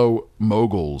Mellow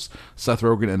Moguls. Seth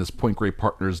Rogen and his Point Grey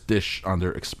partners dish on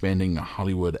their expanding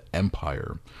Hollywood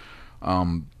empire.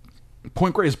 Point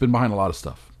Grey has been behind a lot of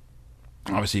stuff.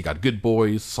 Obviously, you got Good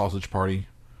Boys, Sausage Party.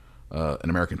 An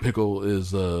American Pickle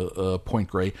is Point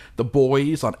Grey. The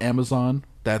Boys on Amazon,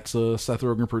 that's Seth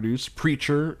Rogen produced.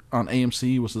 Preacher on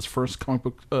AMC was his first comic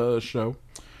book show.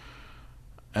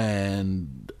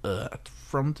 And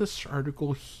from this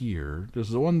article here,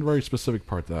 there's one very specific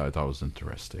part that I thought was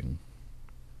interesting.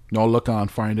 No look on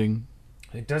Finding.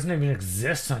 It doesn't even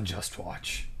exist on Just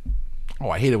Watch. Oh,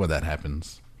 I hate it when that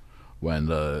happens. When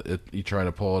you try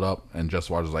to pull it up and Just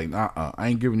Watch is like, I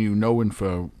ain't giving you no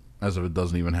info, as if it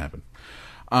doesn't even happen.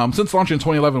 Since launching in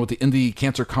 2011 with the indie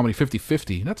cancer comedy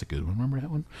 50/50, that's a good one, remember that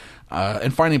one?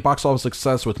 And finding box office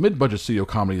success with mid-budget studio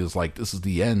comedies like This Is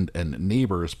the End and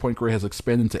Neighbors, Point Grey has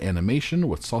expanded into animation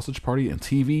with Sausage Party and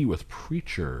TV with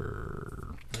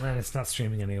Preacher. Man, it's not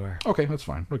streaming anywhere. Okay, that's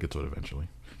fine. We'll get to it eventually.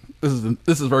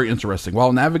 this is very interesting.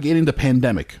 While navigating the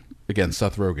pandemic, again,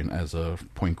 Seth Rogen as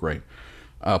Point Grey.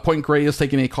 Point Grey is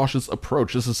taking a cautious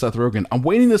approach. This is Seth Rogen. I'm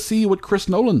waiting to see what Chris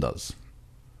Nolan does.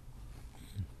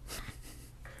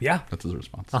 Yeah. That's his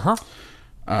response.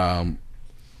 Uh-huh.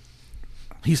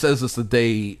 He says this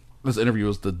interview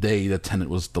was the day that Tenet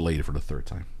was delayed for the third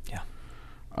time.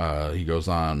 Yeah. He goes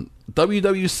on,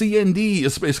 WWCND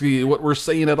is basically what we're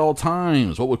saying at all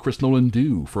times. What would Chris Nolan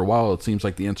do? For a while, it seems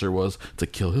like the answer was to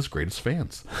kill his greatest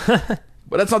fans. But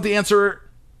that's not the answer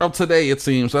of today, it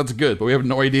seems. That's good, but we have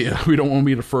no idea. We don't want to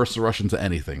be the first to rush into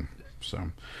anything.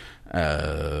 So,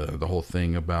 the whole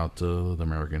thing about the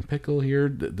American Pickle here,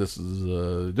 this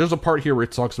is there's a part here where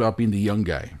it talks about being the young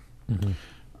guy.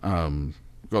 Mm-hmm.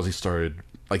 Because he started,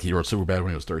 like, he wrote Superbad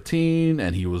when he was 13,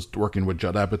 and he was working with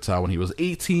Judd Apatow when he was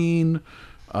 18,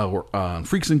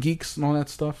 Freaks and Geeks and all that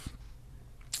stuff.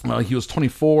 He was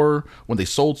 24 when they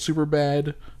sold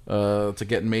Superbad to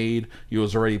get made. He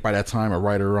was already, by that time, a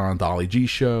writer on Dolly G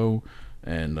Show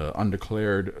and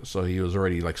Undeclared, so he was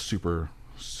already, like, super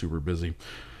busy.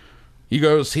 He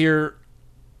goes here,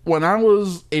 when I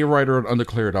was a writer on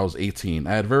Undeclared, I was 18.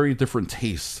 I had very different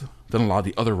tastes than a lot of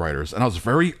the other writers, and I was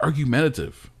very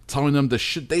argumentative, telling them the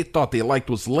shit they thought they liked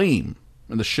was lame,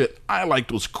 and the shit I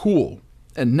liked was cool.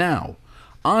 And now,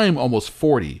 I'm almost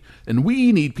 40, and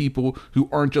we need people who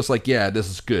aren't just like, yeah, this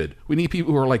is good. We need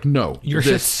people who are like, no, your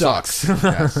shit sucks.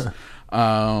 Yes.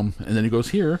 And then he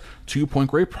goes here, 2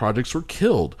 Point Grey projects were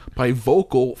killed by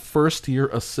vocal first-year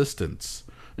assistants,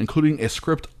 including a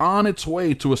script on its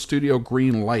way to a studio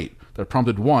green light that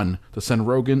prompted one to send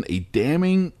Rogen a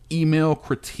damning email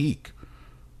critique.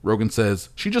 Rogen says,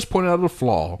 she just pointed out a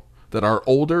flaw that our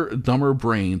older, dumber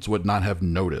brains would not have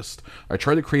noticed. I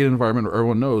tried to create an environment where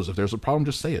everyone knows if there's a problem,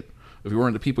 just say it. If you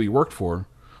weren't the people you worked for,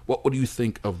 what would you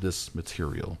think of this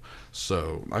material?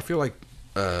 So I feel like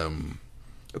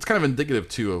it's kind of indicative,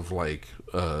 too, of like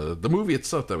the movie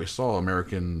itself that we saw,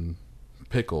 American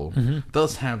Pickle,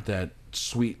 does have that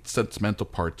sweet, sentimental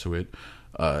part to it.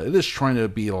 It is trying to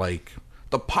be like,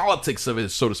 the politics of it,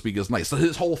 so to speak, is nice. So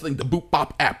his whole thing, the Boop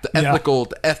Bop app, the ethical,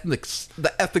 the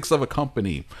ethics of a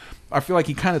company. I feel like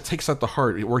he kind of takes that to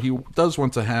heart, where he does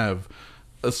want to have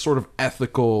a sort of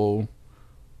ethical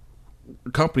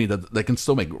company that can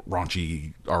still make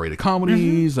raunchy R-rated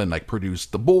comedies and like produce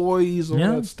The Boys and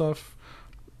all that stuff.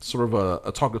 Sort of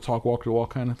a talk-to-talk,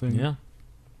 walk-to-walk kind of thing. Yeah.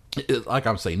 Like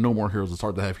I'm saying, no more heroes. It's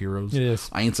hard to have heroes. It is.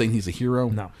 I ain't saying he's a hero.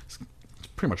 No. It's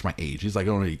pretty much my age. He's like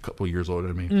only a couple of years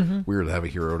older than me. Weird to have a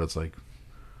hero that's like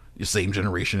the same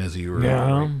generation as you. Or,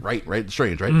 right?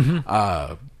 Strange,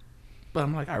 right? But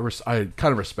I'm like, I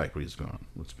kind of respect what he's going on.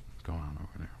 What's going on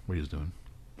over there? What he's doing.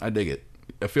 I dig it.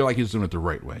 I feel like he's doing it the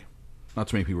right way. Not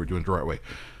too many people are doing it the right way.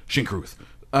 Shinkruth.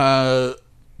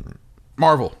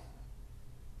 Marvel.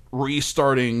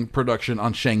 Restarting production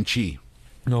on Shang-Chi.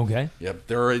 Okay. Yep.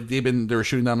 They were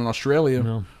shooting down in Australia.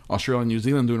 No. Australia and New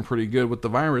Zealand doing pretty good with the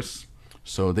virus.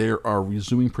 So they are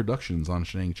resuming productions on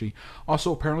Shang-Chi.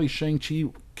 Also, apparently Shang-Chi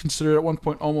considered at one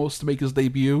point almost to make his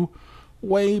debut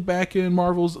way back in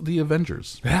Marvel's The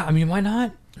Avengers. Yeah, I mean, why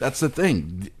not? That's the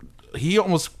thing. He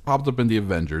almost popped up in The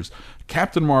Avengers.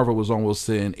 Captain Marvel was almost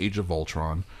in Age of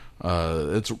Ultron.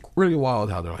 It's really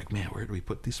wild how they're like, man, where do we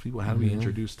put these people? How do we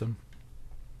introduce them?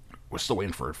 We're still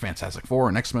waiting for Fantastic Four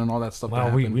and X-Men and all that stuff to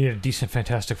happen. We need a decent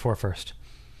Fantastic Four first.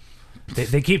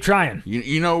 They keep trying.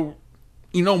 You know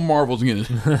Marvel's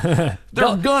gonna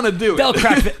they're gonna do it.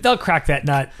 They'll crack that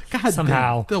nut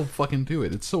somehow. Damn, they'll fucking do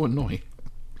it. It's so annoying.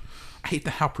 I hate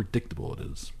how predictable it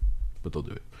is, but they'll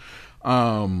do it.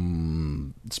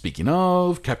 Speaking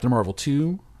of, Captain Marvel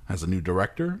 2 has a new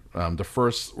director. The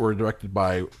first were directed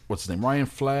by what's his name, Ryan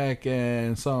Fleck,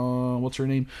 and what's her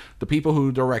name? The people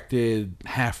who directed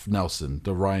Half Nelson,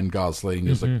 the Ryan Gosling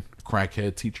is a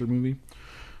crackhead teacher movie.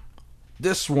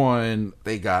 This one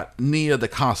they got Nia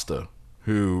DaCosta,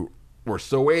 who we're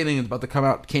still waiting. It's about to come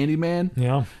out, Candyman.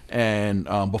 Yeah. And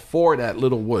before that,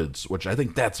 Little Woods, which I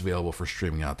think that's available for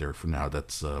streaming out there for now.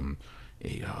 That's a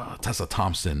Tessa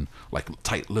Thompson, like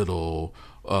tight little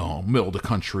middle of the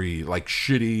country, like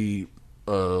shitty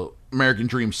American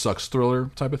Dream sucks thriller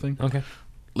type of thing. Okay.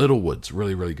 Little Woods,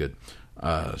 really, really good.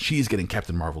 She's getting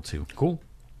Captain Marvel too. Cool.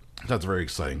 That's very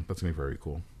exciting. That's going to be very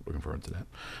cool. Looking forward to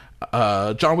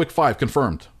that. John Wick 5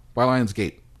 confirmed by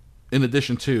Lionsgate. In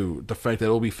addition to the fact that it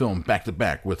will be filmed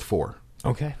back-to-back with 4.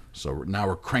 Okay. So now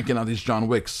we're cranking out these John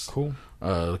Wicks. Cool.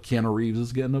 Keanu Reeves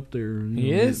is getting up there.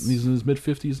 He is. He's in his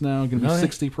mid-50s now. Going to be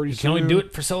 60 pretty soon. You can only do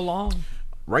it for so long.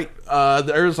 Right.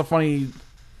 There's a funny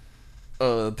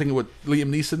thing with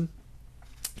Liam Neeson.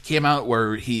 It came out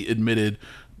where he admitted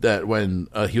that when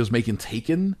he was making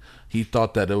Taken, he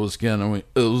thought that it was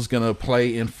gonna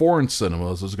play in foreign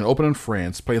cinemas. It was gonna open in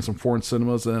France, play in some foreign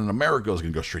cinemas, and then in America it was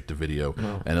gonna go straight to video,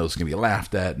 and it was gonna be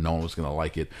laughed at. No one was gonna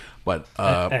like it. But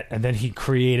and then he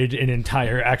created an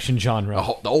entire action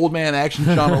genre. The old man action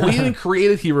genre. Well, he didn't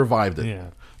create it; he revived it.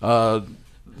 Yeah.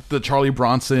 The Charlie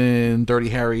Bronson, Dirty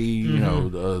Harry, you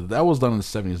know, that was done in the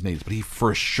 70s and 80s, but he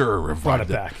for sure revived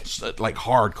it back, like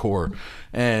hardcore.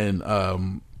 And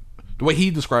the way he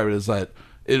described it is that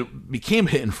it became a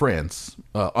hit in France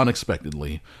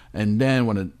unexpectedly, and then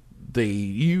when they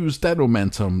used that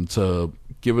momentum to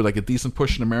give it like a decent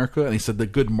push in America, and he said the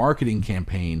good marketing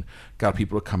campaign got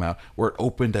people to come out, where it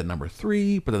opened at number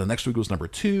 3, but then the next week it was number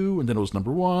 2, and then it was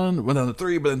number 1, went down to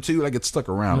 3, but then 2, like it stuck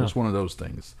around. It was one of those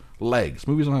things. Legs.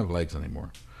 Movies don't have legs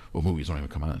anymore. Well, movies don't even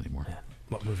come out anymore. Yeah.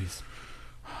 What movies?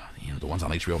 You know, the ones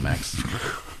on HBO Max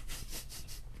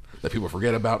that people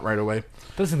forget about right away.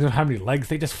 Doesn't have any legs.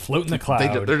 They just float in the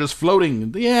cloud. They're just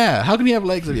floating. Yeah. How can you have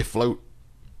legs if you float?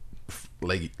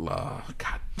 God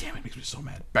damn, it makes me so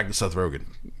mad. Back to Seth Rogen.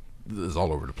 This is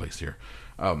all over the place here.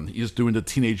 He's doing the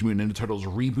Teenage Mutant Ninja Turtles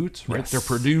reboot, right? Yes. They're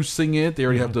producing it. They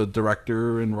already have the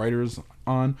director and writers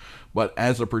on. But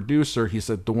as a producer, he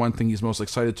said the one thing he's most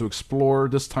excited to explore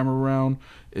this time around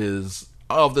is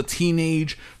of the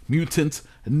Teenage Mutant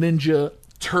Ninja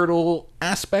Turtle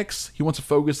aspects. He wants to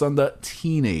focus on the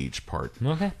teenage part.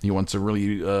 Okay. He wants to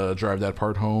really drive that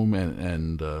part home,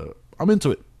 and I'm into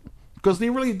it. Because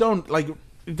they really don't, like, you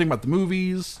think about the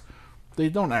movies, they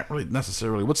don't act really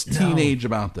necessarily. What's teenage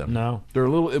about them? No. They're a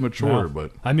little immature,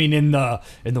 but... I mean, in the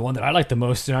one that I like the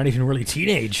most, they're not even really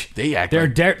teenage. They're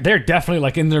definitely,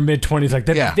 like, in their mid-20s. Like,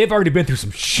 they've already been through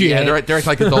some shit. Yeah, they're acting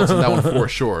like adults in that one for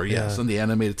sure, yes. And the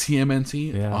animated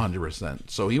TMNT, 100%.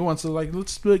 So he wants to, like,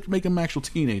 let's make them actual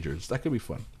teenagers. That could be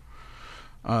fun.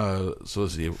 So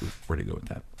let's see where to go with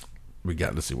that.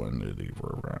 Let's see what...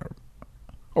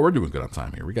 Oh, we're doing good on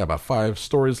time here. We got about 5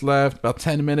 stories left, about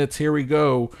 10 minutes. Here we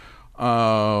go.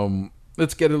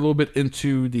 Let's get a little bit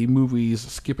into the movies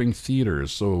skipping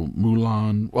theaters. So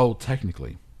Mulan, well,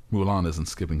 technically, Mulan isn't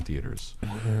skipping theaters.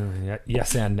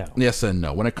 Yes and no. Yes and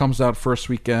no. When it comes out first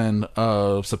weekend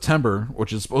of September,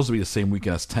 which is supposed to be the same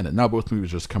weekend as Tenet. Now both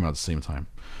movies are just coming out at the same time.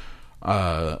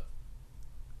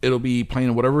 It'll be playing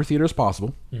in whatever theaters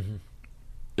possible. Mm-hmm.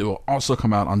 It will also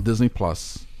come out on Disney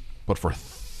Plus, but for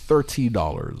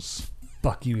 $30.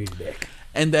 Fuck you, dick.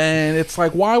 And then it's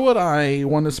like, why would I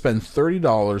want to spend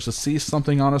 $30 to see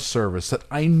something on a service that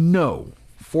I know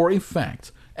for a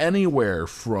fact anywhere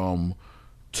from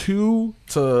 2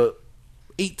 to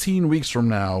 18 weeks from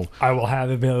now I will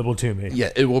have available to me? Yeah,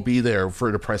 it will be there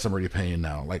for the price I'm already paying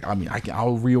now. Like, I mean,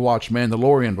 I'll rewatch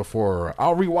Mandalorian before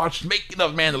I'll rewatch Making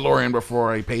of Mandalorian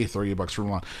before I pay $30 for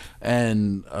Mulan.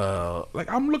 And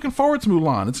like, I'm looking forward to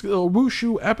Mulan. It's a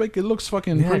wushu epic. It looks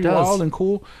fucking pretty wild and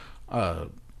cool.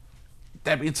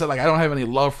 That being said, like, I don't have any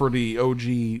love for the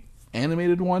OG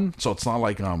animated one, so it's not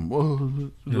like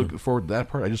looking forward to that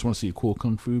part. I just want to see a cool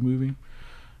kung fu movie.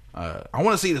 I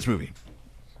want to see this movie.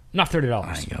 Not $30.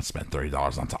 I ain't gonna spend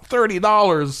 $30 on top.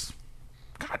 $30.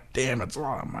 God damn, that's a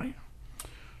lot of money.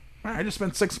 I just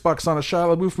spent $6 on a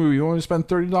Shia LaBeouf movie. You want to spend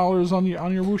 $30 on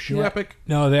your wushu epic?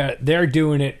 No, they're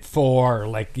doing it for,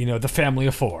 like, you know, the family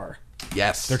of 4.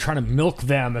 Yes, they're trying to milk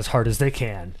them as hard as they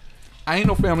can. I ain't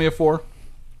no family of 4.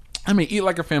 I mean, eat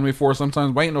like a family of 4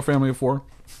 sometimes, but I ain't no family of 4.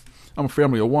 I'm a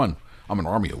family of 1. I'm an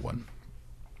army of 1.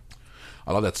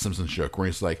 I love that Simpsons joke where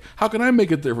he's like, how can I make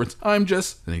a difference? I'm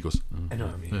just... And he goes... an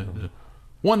army.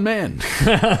 One man.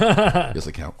 Yes,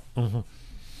 I count. Mm-hmm.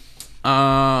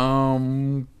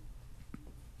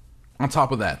 On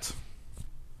top of that...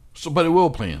 But it will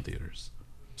play in theaters.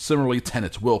 Similarly,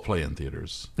 Tenet will play in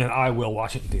theaters. And I will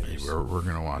watch it in theaters. We're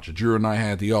going to watch it. Drew and I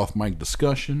had the off-mic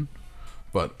discussion.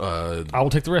 But I will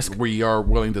take the risk. We are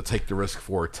willing to take the risk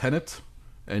for Tenet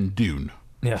and Dune.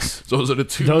 Yes, those are the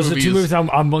two movies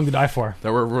I'm willing to die for.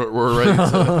 That we're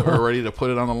ready to put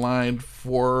it on the line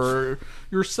for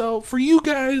yourself, for you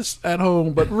guys at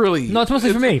home. But really, no, it's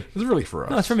mostly for me. It's really for us.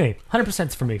 No, it's for me. 100%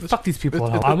 it's for me. Fuck these people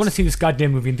at home. I want to see this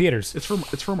goddamn movie in theaters. It's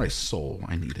for my soul.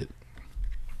 I need it.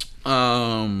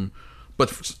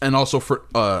 But and also for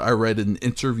I read an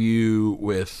interview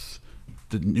with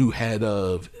the new head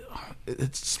of.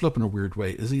 It's split up in a weird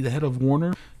way. Is he the head of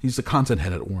Warner? He's the content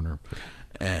head at Warner.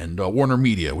 And Warner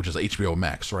Media, which is HBO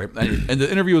Max, right? And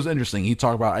the interview was interesting. He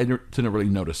talked about, I didn't really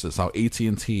notice this, how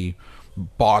AT&T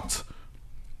bought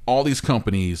all these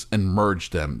companies and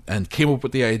merged them and came up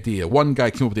with the idea. One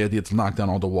guy came up with the idea to knock down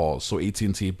all the walls. So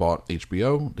AT&T bought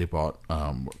HBO, they bought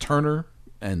Turner,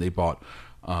 and they bought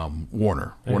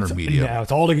Warner Media. Now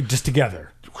it's all just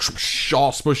together.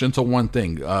 all smushed into one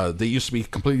thing. They used to be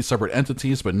completely separate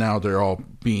entities, but now they're all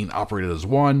being operated as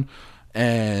one.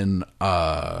 And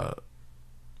where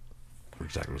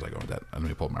exactly was I going with that? Let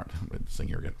me pull them out. Let's sing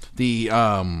here again.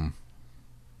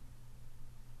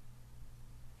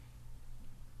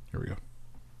 Here we go.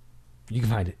 You can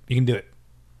find it. You can do it.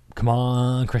 Come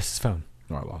on, Chris's phone.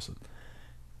 No, I lost it.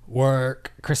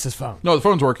 Work Chris's phone. No, the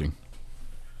phone's working.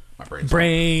 My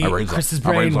brain's Chris's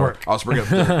brain work. I'll just bring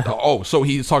up. So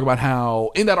he's talking about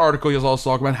how in that article he's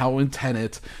also talking about how in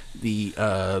Tenet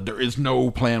there is no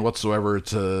plan whatsoever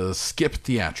to skip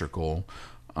theatrical.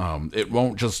 It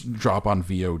won't just drop on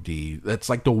VOD. That's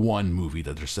like the one movie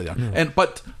that they're sitting on.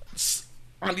 But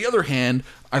on the other hand,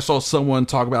 I saw someone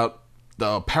talk about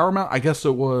the Paramount. I guess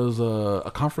it was a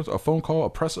conference, a phone call, a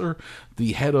presser.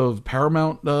 The head of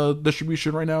Paramount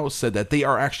distribution right now said that they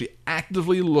are actually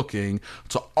actively looking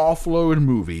to offload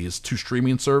movies to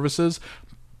streaming services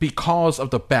because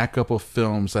of the backup of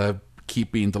films that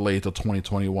keep being delayed till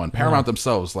 2021. Paramount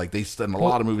themselves, like, they send a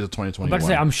lot of movies to 2021. I'm about to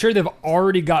say, I'm sure they've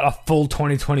already got a full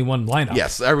 2021 lineup.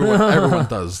 Yes, everyone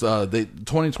does.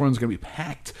 2021 is going to be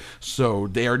packed, so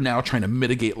they are now trying to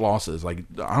mitigate losses. Like,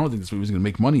 I don't think this movie is going to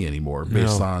make money anymore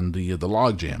based on the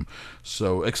logjam.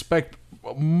 So expect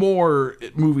more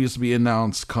movies to be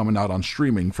announced coming out on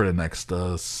streaming for the next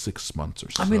 6 months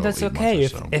or so. I mean, that's okay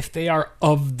if they are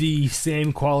of the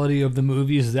same quality of the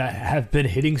movies that have been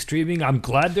hitting streaming. I'm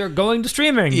glad they're going to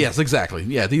streaming. Yes, exactly.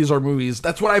 Yeah, these are movies.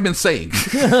 That's what I've been saying.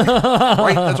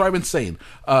 Right? That's what I've been saying.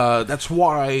 That's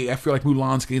why I feel like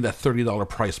Mulan's getting that $30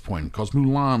 price point, because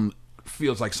Mulan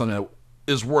feels like something that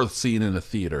is worth seeing in a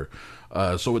theater.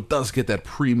 So it does get that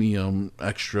premium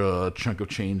extra chunk of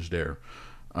change there.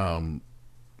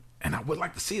 And I would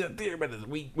like to see that there, but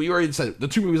we already said the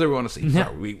two movies that we want to see. Yeah.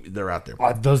 So they're out there.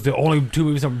 Those are the only two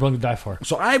movies I'm willing to die for.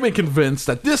 So I've been convinced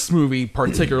that this movie,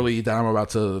 particularly that I'm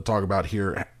about to talk about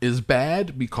here, is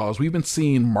bad because we've been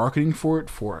seeing marketing for it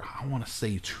for, I want to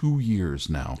say, 2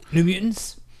 years now. New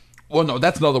Mutants? Well, no,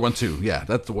 that's another one too. Yeah,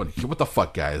 that's the one. What the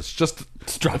fuck, guys? Just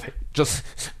drop it. Just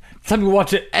tell me to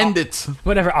watch it. End it.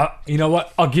 Whatever. You know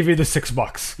what? I'll give you the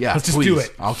 $6. Yeah, let's just please. do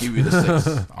it. I'll give you the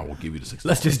 6. I will give you the 6.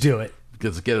 Let's just do it.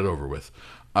 Get it over with.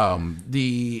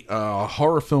 The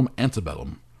horror film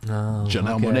Antebellum.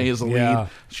 Janelle Monáe is the lead.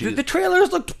 The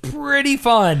trailers looked pretty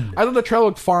fun. I thought the trailer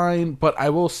looked fine, but I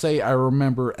will say I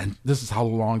remember, and this is how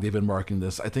long they've been marketing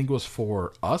this. I think it was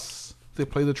for Us. They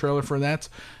played the trailer for that.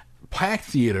 Packed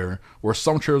theater where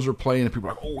some trailers were playing and people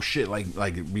are like, oh shit,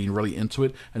 like being really into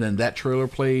it, and then that trailer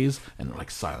plays and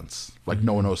like silence, like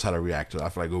no one knows how to react to it. I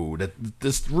feel like, oh,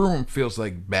 this room feels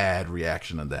like bad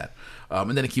reaction to that.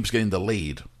 And then it keeps getting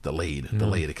delayed.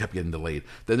 It kept getting delayed.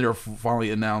 Then they were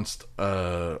finally announced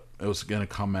it was going to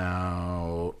come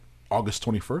out August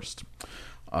 21st.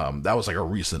 That was like a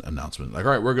recent announcement. Like,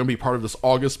 all right, we're going to be part of this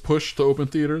August push to open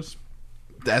theaters.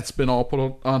 That's been all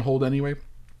put on hold anyway.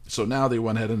 So now they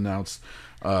went ahead and announced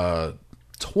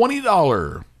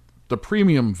 $20 the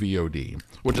premium VOD,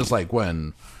 which is like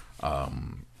when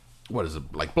what is it,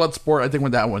 like Bloodsport? I think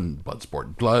when that one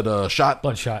Bloodshot.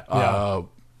 Yeah.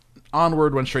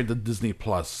 Onward went straight to Disney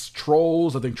Plus.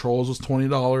 Trolls, I think Trolls was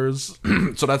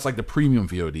 $20. So that's like the premium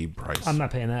VOD price. I'm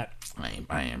not paying that.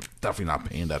 I am definitely not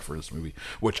paying that for this movie,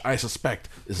 which I suspect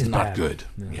is not bad. good.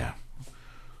 Yeah.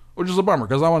 Which is a bummer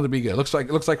because I want it to be good. It looks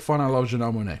like fun. I love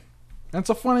Janelle Monáe. And it's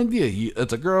a fun idea.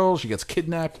 It's a girl. She gets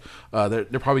kidnapped. They're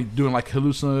probably doing like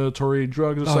hallucinatory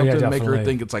drugs or something to make her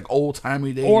think it's like old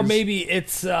timey days. Or maybe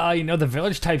it's the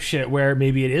Village type shit where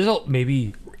maybe it is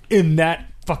maybe in that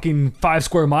fucking 5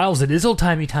 square miles it is old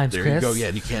timey times. There Chris. you go. Yeah,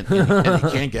 and you can't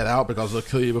get out because they'll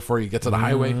kill you before you get to the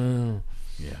highway.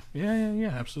 Yeah.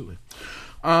 Absolutely.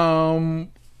 A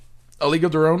League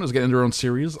of Their Own is getting their own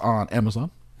series on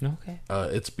Amazon. Okay.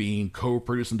 It's being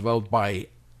co-produced and developed by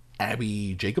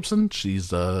Abby Jacobson. She's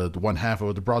the one half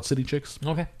of the Broad City Chicks.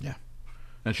 Okay. Yeah.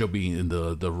 And she'll be in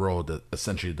the role that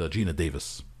essentially the Gina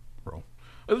Davis role.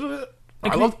 I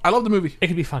love the movie. It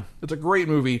could be fun. It's a great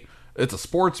movie. It's a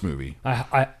sports movie.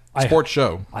 Sports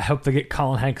show. I hope they get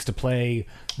Colin Hanks to play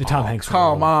the Tom Hanks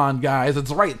role. Come on, guys.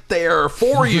 It's right there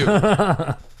for you.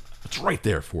 It's right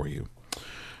there for you.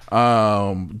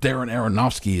 Darren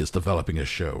Aronofsky is developing a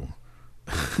show.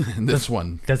 This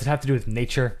one. Does it have to do with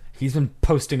nature? He's been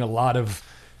posting a lot of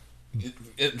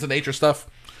into nature stuff.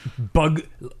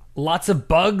 Lots of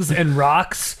bugs and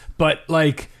rocks, but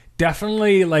like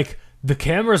definitely like the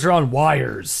cameras are on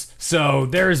wires, so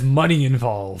there's money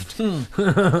involved. Maybe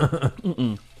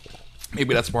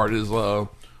that's part of his what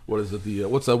is it?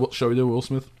 What's that show he did with Will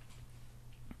Smith?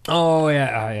 Oh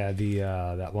yeah, the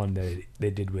that one they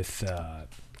did with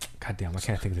God damn, I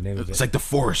can't think of the name of it. It's like the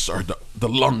force or the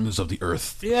lungs of the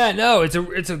earth. Yeah, no, it's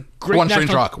a great One Strange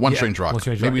national- Rock. One Yeah, Strange Rock. One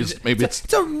Strange Maybe Rock.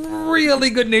 it's a really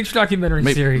good nature documentary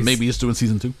series. maybe it's doing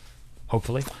season 2.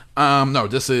 Hopefully. No,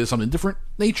 this is something different.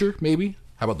 Nature, maybe.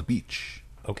 How about the beach?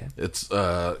 Okay. It's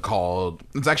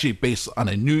it's actually based on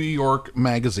a New York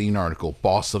Magazine article,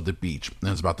 Boss of the Beach.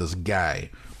 And it's about this guy.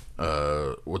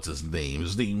 What's his name?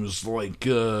 His name is like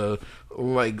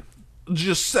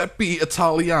Giuseppe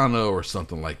Italiano or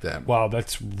something like that. Wow,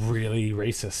 that's really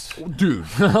racist. Dude,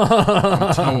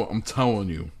 I'm telling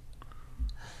you.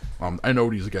 I know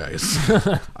these guys.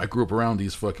 I grew up around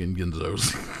these fucking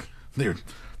ginzos. They're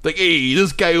like, hey,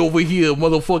 this guy over here,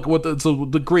 motherfucker,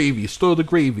 with the gravy, stir the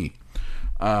gravy.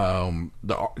 The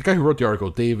guy who wrote the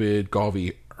article, David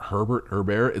Galvey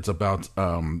Herbert, it's about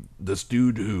this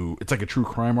dude who, it's like a true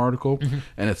crime article,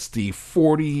 and it's the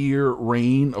 40-year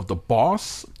reign of the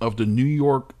boss of the New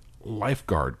York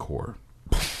Lifeguard Corps.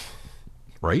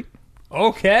 Right?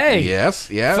 Okay. Yes,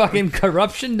 yeah. Fucking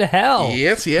corruption to hell.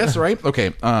 Yes, right?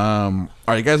 Okay. All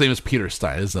right, the guy's name is Peter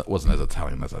Stein. It wasn't as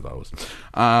Italian as I thought it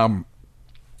was.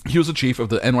 He was the chief of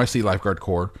the NYC Lifeguard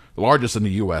Corps, the largest in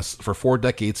the U.S. For 4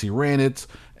 decades, he ran it,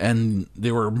 and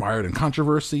they were mired in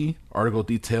controversy. Article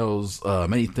details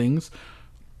many things.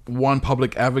 One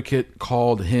public advocate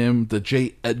called him the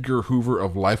J. Edgar Hoover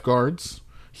of lifeguards.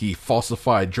 He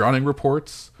falsified drowning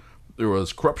reports. There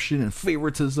was corruption and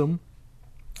favoritism.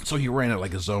 So he ran it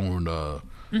like his own...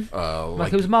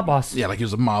 like he was a mob boss. Yeah, like he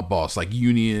was a mob boss, like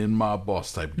union mob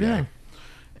boss type guy. Yeah.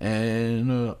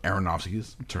 And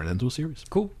Aronofsky's turned it into a series.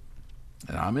 Cool.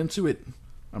 And I'm into it.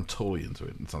 I'm totally into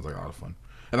it. It sounds like a lot of fun.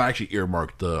 And I actually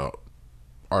earmarked the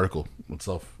article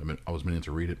itself. I was meaning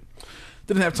to read it.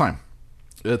 Didn't have time.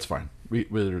 It's fine. I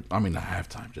have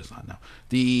time, just not now.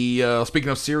 The speaking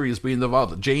of series being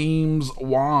developed, James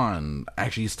Wan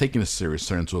actually is taking this series,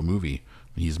 turned into a movie.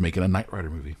 He's making a Knight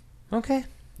Rider movie. Okay.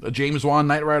 A James Wan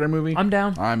Knight Rider movie. I'm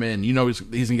down. I'm in. You know he's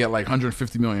gonna get like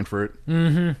 $150 million for it.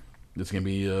 Mm-hmm. It's gonna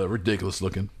be ridiculous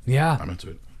looking. Yeah. I'm into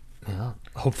it. Yeah.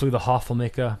 Hopefully the Hoff will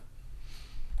make a...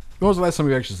 When was the last time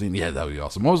you've actually seen? Yeah, that would be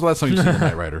awesome. When was the last time you've seen the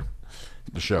Knight Rider?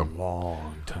 The show.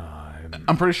 Long time.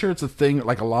 I'm pretty sure it's a thing.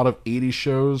 Like a lot of 80s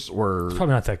shows were... It's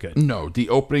probably not that good. No, the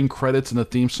opening credits and the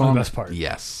theme song. The best part.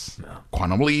 Yes. No.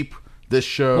 Quantum Leap. This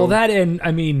show. Well, that and,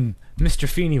 Mr.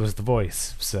 Feeney was the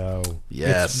voice, so...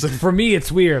 Yes. For me,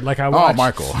 it's weird. Like, I watched... Oh,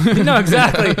 Michael. No,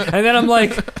 exactly. And then I'm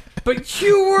like, but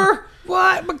you were...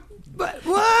 What? But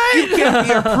what? You can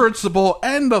be a principal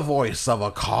and the voice of a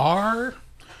car.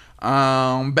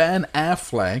 Ben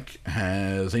Affleck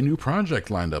has a new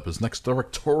project lined up. His next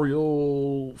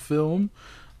directorial film.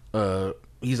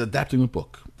 He's adapting a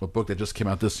book that just came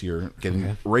out this year,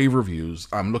 getting rave reviews.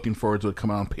 I'm looking forward to it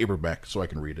coming out on paperback so I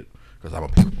can read it. Because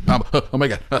oh my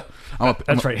god,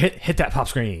 That's right. Hit that pop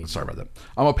screen. Sorry about that.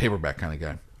 I'm a paperback kind of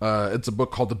guy. It's a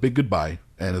book called The Big Goodbye,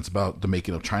 and it's about the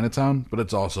making of Chinatown, but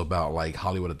it's also about like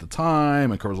Hollywood at the time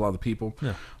and covers a lot of people.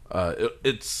 Yeah.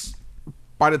 It's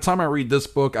by the time I read this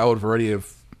book, I would have already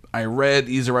I read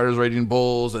Easy Riders, Raging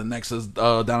Bulls, and next is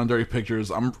Down and Dirty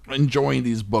Pictures. I'm enjoying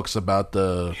these books about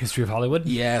the history of Hollywood.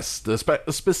 Yes,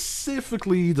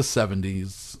 specifically the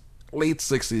 70s, late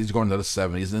 60s, going to the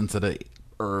 70s, into the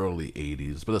early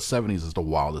 80s, but the 70s is the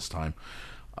wildest time.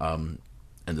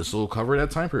 And this will cover that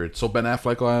time period. So Ben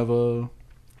Affleck will have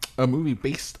a movie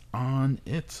based on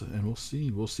it, and we'll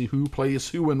see who plays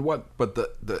who and what. But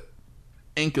the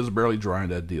ink is barely dry in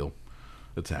that deal.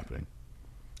 It's happening.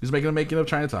 He's making a making of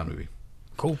Chinatown movie.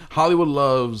 Cool. Hollywood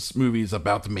loves movies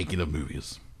about the making of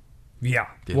movies. Yeah.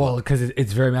 Well, because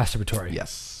it's very masturbatory.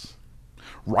 Yes.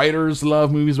 Writers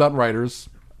love movies about writers.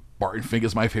 Barton Fink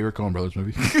is my favorite Coen Brothers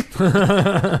movie.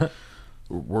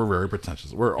 We're very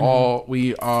pretentious.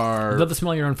 We are. Love the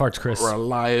smell of your own farts, Chris.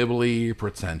 Reliably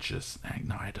pretentious.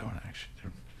 No, I don't actually.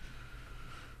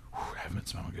 I haven't been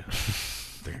smelling good. I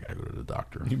think I gotta go to the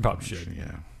doctor. You probably should.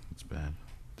 Yeah, it's bad.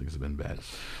 Things have been bad.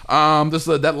 This is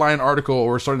a Deadline article.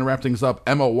 We're starting to wrap things up.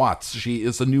 Emma Watts. She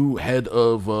is the new head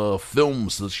of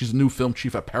films. She's a new film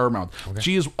chief at Paramount. Okay.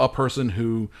 She is a person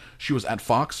who she was at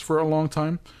Fox for a long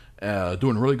time.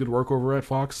 Doing really good work over at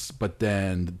Fox, but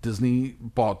then Disney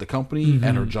bought the company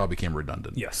and her job became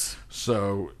redundant. Yes.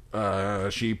 So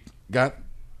she got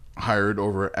hired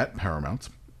over at Paramount,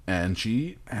 and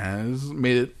she has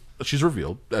made it. She's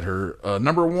revealed that her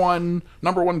number one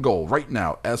goal right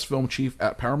now as film chief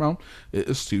at Paramount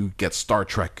is to get Star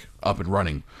Trek up and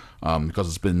running, because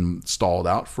it's been stalled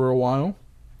out for a while.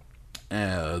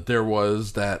 There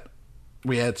was that.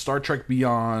 We had Star Trek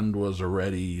Beyond was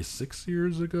already 7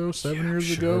 years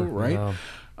ago, right?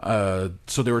 Yeah.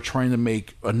 So they were trying to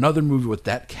make another movie with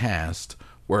that cast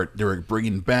where they were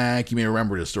bringing back. You may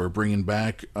remember this. They were bringing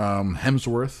back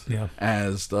Hemsworth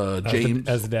as James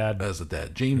as the dad. As the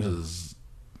dad. James is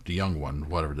the young one,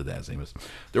 whatever the dad's name is.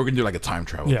 They were going to do like a time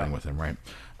travel thing with him, right?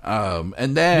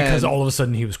 And then because all of a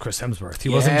sudden he was Chris Hemsworth. He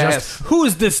wasn't just who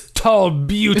is this tall,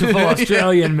 beautiful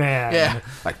Australian man? Yeah,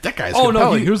 like that guy's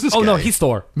compelling. Who's this guy? Oh no, he's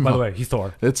Thor. By the way, he's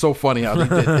Thor. It's so funny how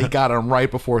they got him right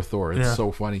before Thor. It's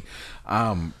so funny.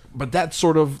 But that's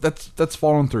sort of that's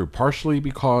fallen through partially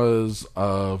because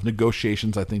of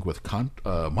negotiations, I think, with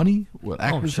money, with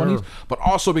actors' money, but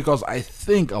also because I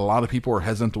think a lot of people are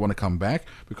hesitant to want to come back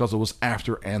because it was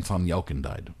after Anton Yelchin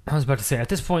died. I was about to say at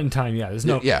this point in time, there's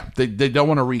no they don't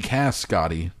want to recast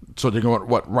Scotty, so they're going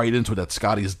right into that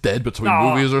Scotty's dead between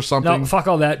movies or something. No, fuck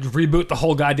all that. Reboot the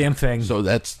whole goddamn thing. So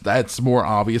that's more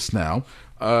obvious now.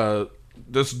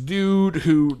 This dude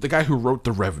the guy who wrote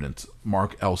The Revenant,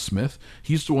 Mark L. Smith,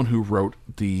 he's the one who wrote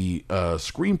the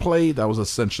screenplay. That was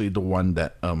essentially the one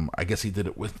that, I guess he did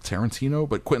it with Tarantino,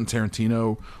 but Quentin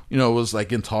Tarantino, was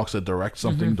like in talks to direct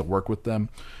something to work with them.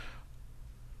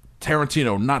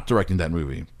 Tarantino not directing that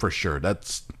movie, for sure.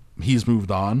 He's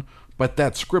moved on, but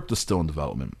that script is still in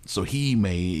development. So he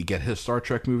may get his Star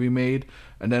Trek movie made.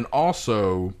 And then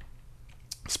also,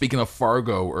 speaking of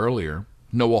Fargo earlier,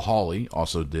 Noah Hawley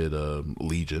also did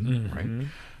Legion,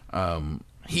 right?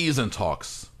 He's in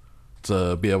talks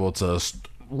to be able to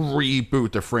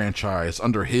reboot the franchise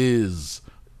under his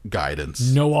guidance.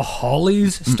 Noah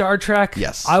Hawley's Star Trek?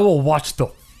 Yes. I will watch the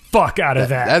fuck out of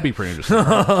that. That'd be pretty interesting.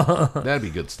 Right? That'd be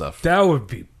good stuff. That would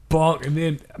be bunk. I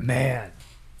mean, man.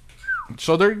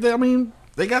 So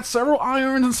they got several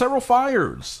irons and several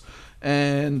fires.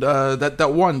 And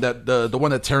the one that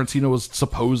Tarantino was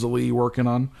supposedly working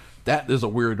on, that is a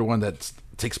weird one that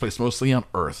takes place mostly on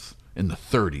Earth in the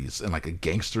 30s in like a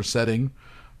gangster setting,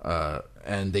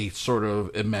 and they sort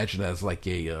of imagine it as like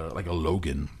a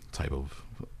Logan type of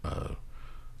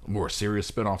more serious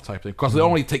spin-off type thing, because they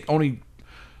only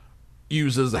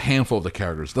uses a handful of the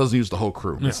characters, doesn't use the whole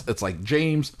crew. It's like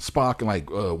James, Spock, and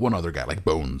like one other guy, like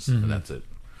Bones, and that's it.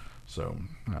 So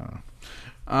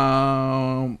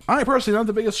I personally not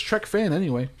the biggest Trek fan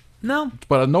anyway. No.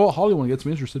 But a Noah Hawley one gets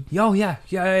me interested. Oh, yeah.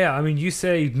 I mean, you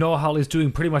say Noah Hawley's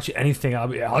doing pretty much anything.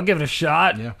 I'll give it a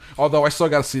shot. Yeah. Although I still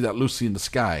got to see that Lucy in the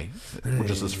Sky,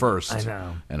 which is his first. I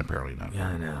know. And apparently not. Yeah,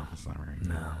 I know. It's not very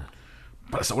No.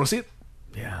 But I still want to see it.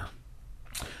 Yeah.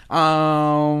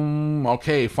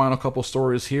 Okay, final couple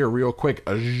stories here real quick.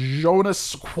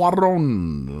 Jonas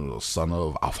Cuarón, son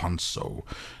of Alfonso,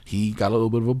 he got a little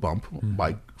bit of a bump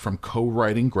from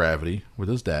co-writing Gravity with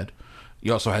his dad. He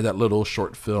also had that little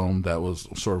short film that was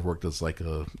sort of worked as like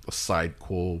a side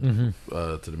to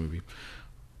the movie.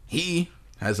 He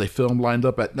has a film lined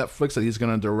up at Netflix that he's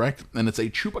going to direct, and it's a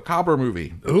Chupacabra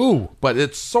movie. Ooh. But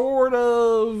it's sort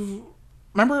of...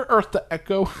 Remember Earth to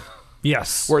Echo?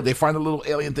 Yes. Where they find a little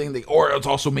alien thing, or it's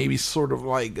also maybe sort of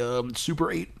like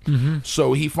Super 8. Mm-hmm.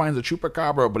 So he finds a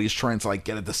Chupacabra, but he's trying to like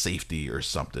get it to safety or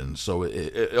something. So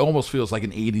it almost feels like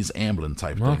an 80s Amblin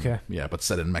type thing. Okay. Yeah, but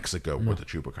set in Mexico with the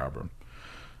Chupacabra.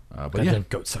 But goddamn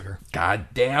goat sucker.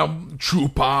 Goddamn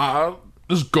Chupa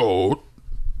is goat.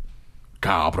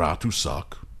 Cabra to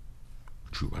suck.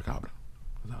 Chupacabra.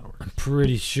 I'm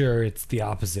pretty sure it's the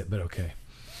opposite, but okay.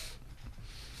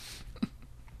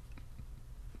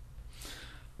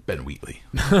 Ben Wheatley.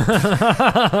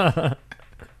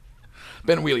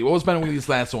 Ben Wheatley. What was Ben Wheatley's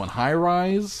last one? High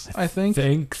Rise, I think?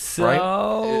 Think so.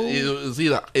 Right? It was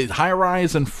either High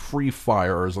Rise and Free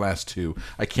Fire, or his last two.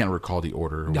 I can't recall the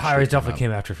order. High Rise definitely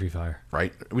came after Free Fire.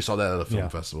 Right? We saw that at a film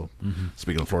festival. Mm-hmm.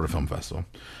 Speaking of Florida Film Festival.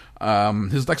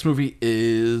 His next movie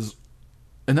is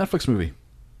a Netflix movie.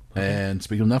 Okay. And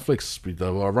speaking of Netflix,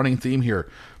 the running theme here.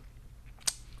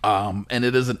 And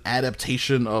it is an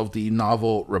adaptation of the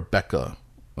novel Rebecca.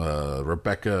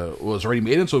 Rebecca was already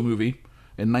made into a movie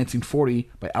in 1940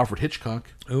 by Alfred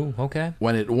Hitchcock. Ooh, okay.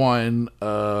 When it won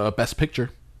Best Picture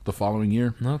the following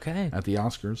year. Okay. At the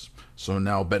Oscars. So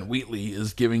now Ben Wheatley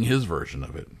is giving his version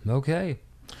of it. Okay.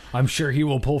 I'm sure he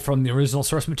will pull from the original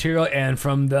source material and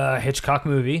from the Hitchcock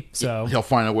movie. So he'll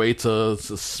find a way to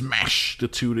smash the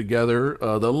two together.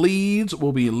 The leads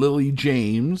will be Lily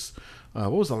James.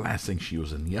 What was the last thing she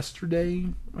was in? Yesterday,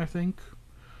 I think.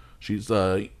 She's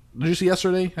did you see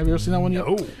Yesterday? Have you ever seen that one yet?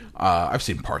 No. I've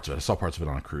seen parts of it. I saw parts of it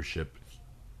on a cruise ship.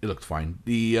 It looked fine.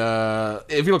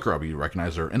 If you look her up, you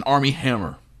recognize her. And Armie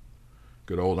Hammer.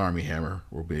 Good old Armie Hammer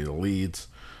will be the leads.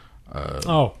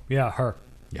 Oh, yeah, her.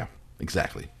 Yeah,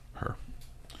 exactly. Her.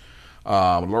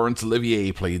 Laurence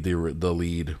Olivier played the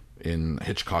lead in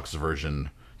Hitchcock's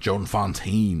version. Joan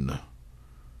Fontaine,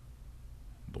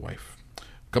 the wife.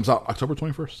 Comes out October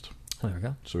 21st. There we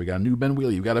go. So we got a new Ben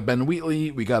Wheatley. We got a Ben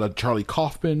Wheatley. We got a Charlie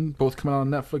Kaufman. Both coming out on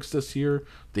Netflix this year.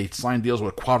 They signed deals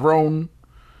with Cuarón.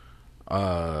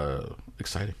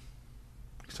 Exciting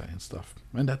stuff.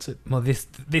 And that's it. Well,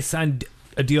 they signed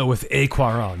a deal with a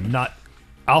Cuarón, not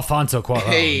Alfonso Cuarón.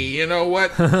 Hey, you know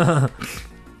what?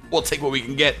 We'll take what we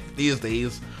can get these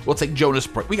days. We'll take Jonas.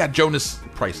 We got Jonas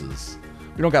prices.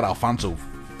 We don't got Alfonso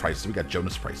prices. We got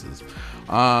Jonas prices.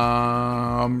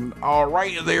 All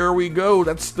right, there we go.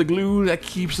 That's the glue that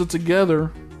keeps it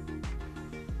together.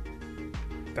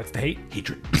 That's the hate.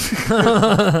 Hatred.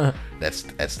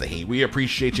 That's the hate. We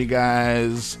appreciate you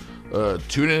guys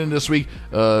tuning in this week.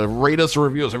 Rate us or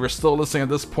review us. If you're still listening at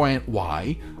this point,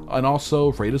 why? And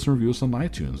also rate us and review us on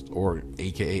iTunes or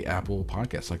aka Apple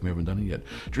Podcasts, like we haven't done it yet.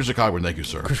 Teresa Cogburn, thank you,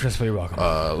 sir. Chris, you're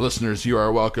welcome. Listeners, you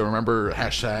are welcome. Remember,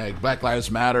 hashtag Black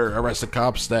Lives Matter. Arrest the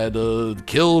cops that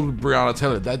killed Breonna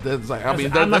Taylor. That's like, I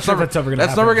mean, I'm not sure that's ever going to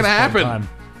happen. That's never going to happen.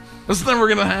 That's never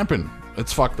going to happen.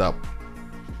 It's fucked up.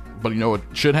 But you know what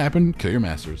should happen? Kill your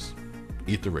masters.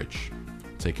 Eat the rich.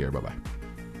 Take care. Bye-bye.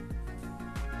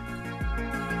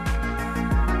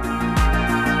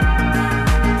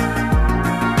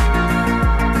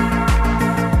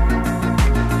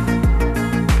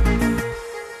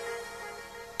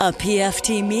 A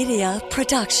PFT Media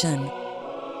production.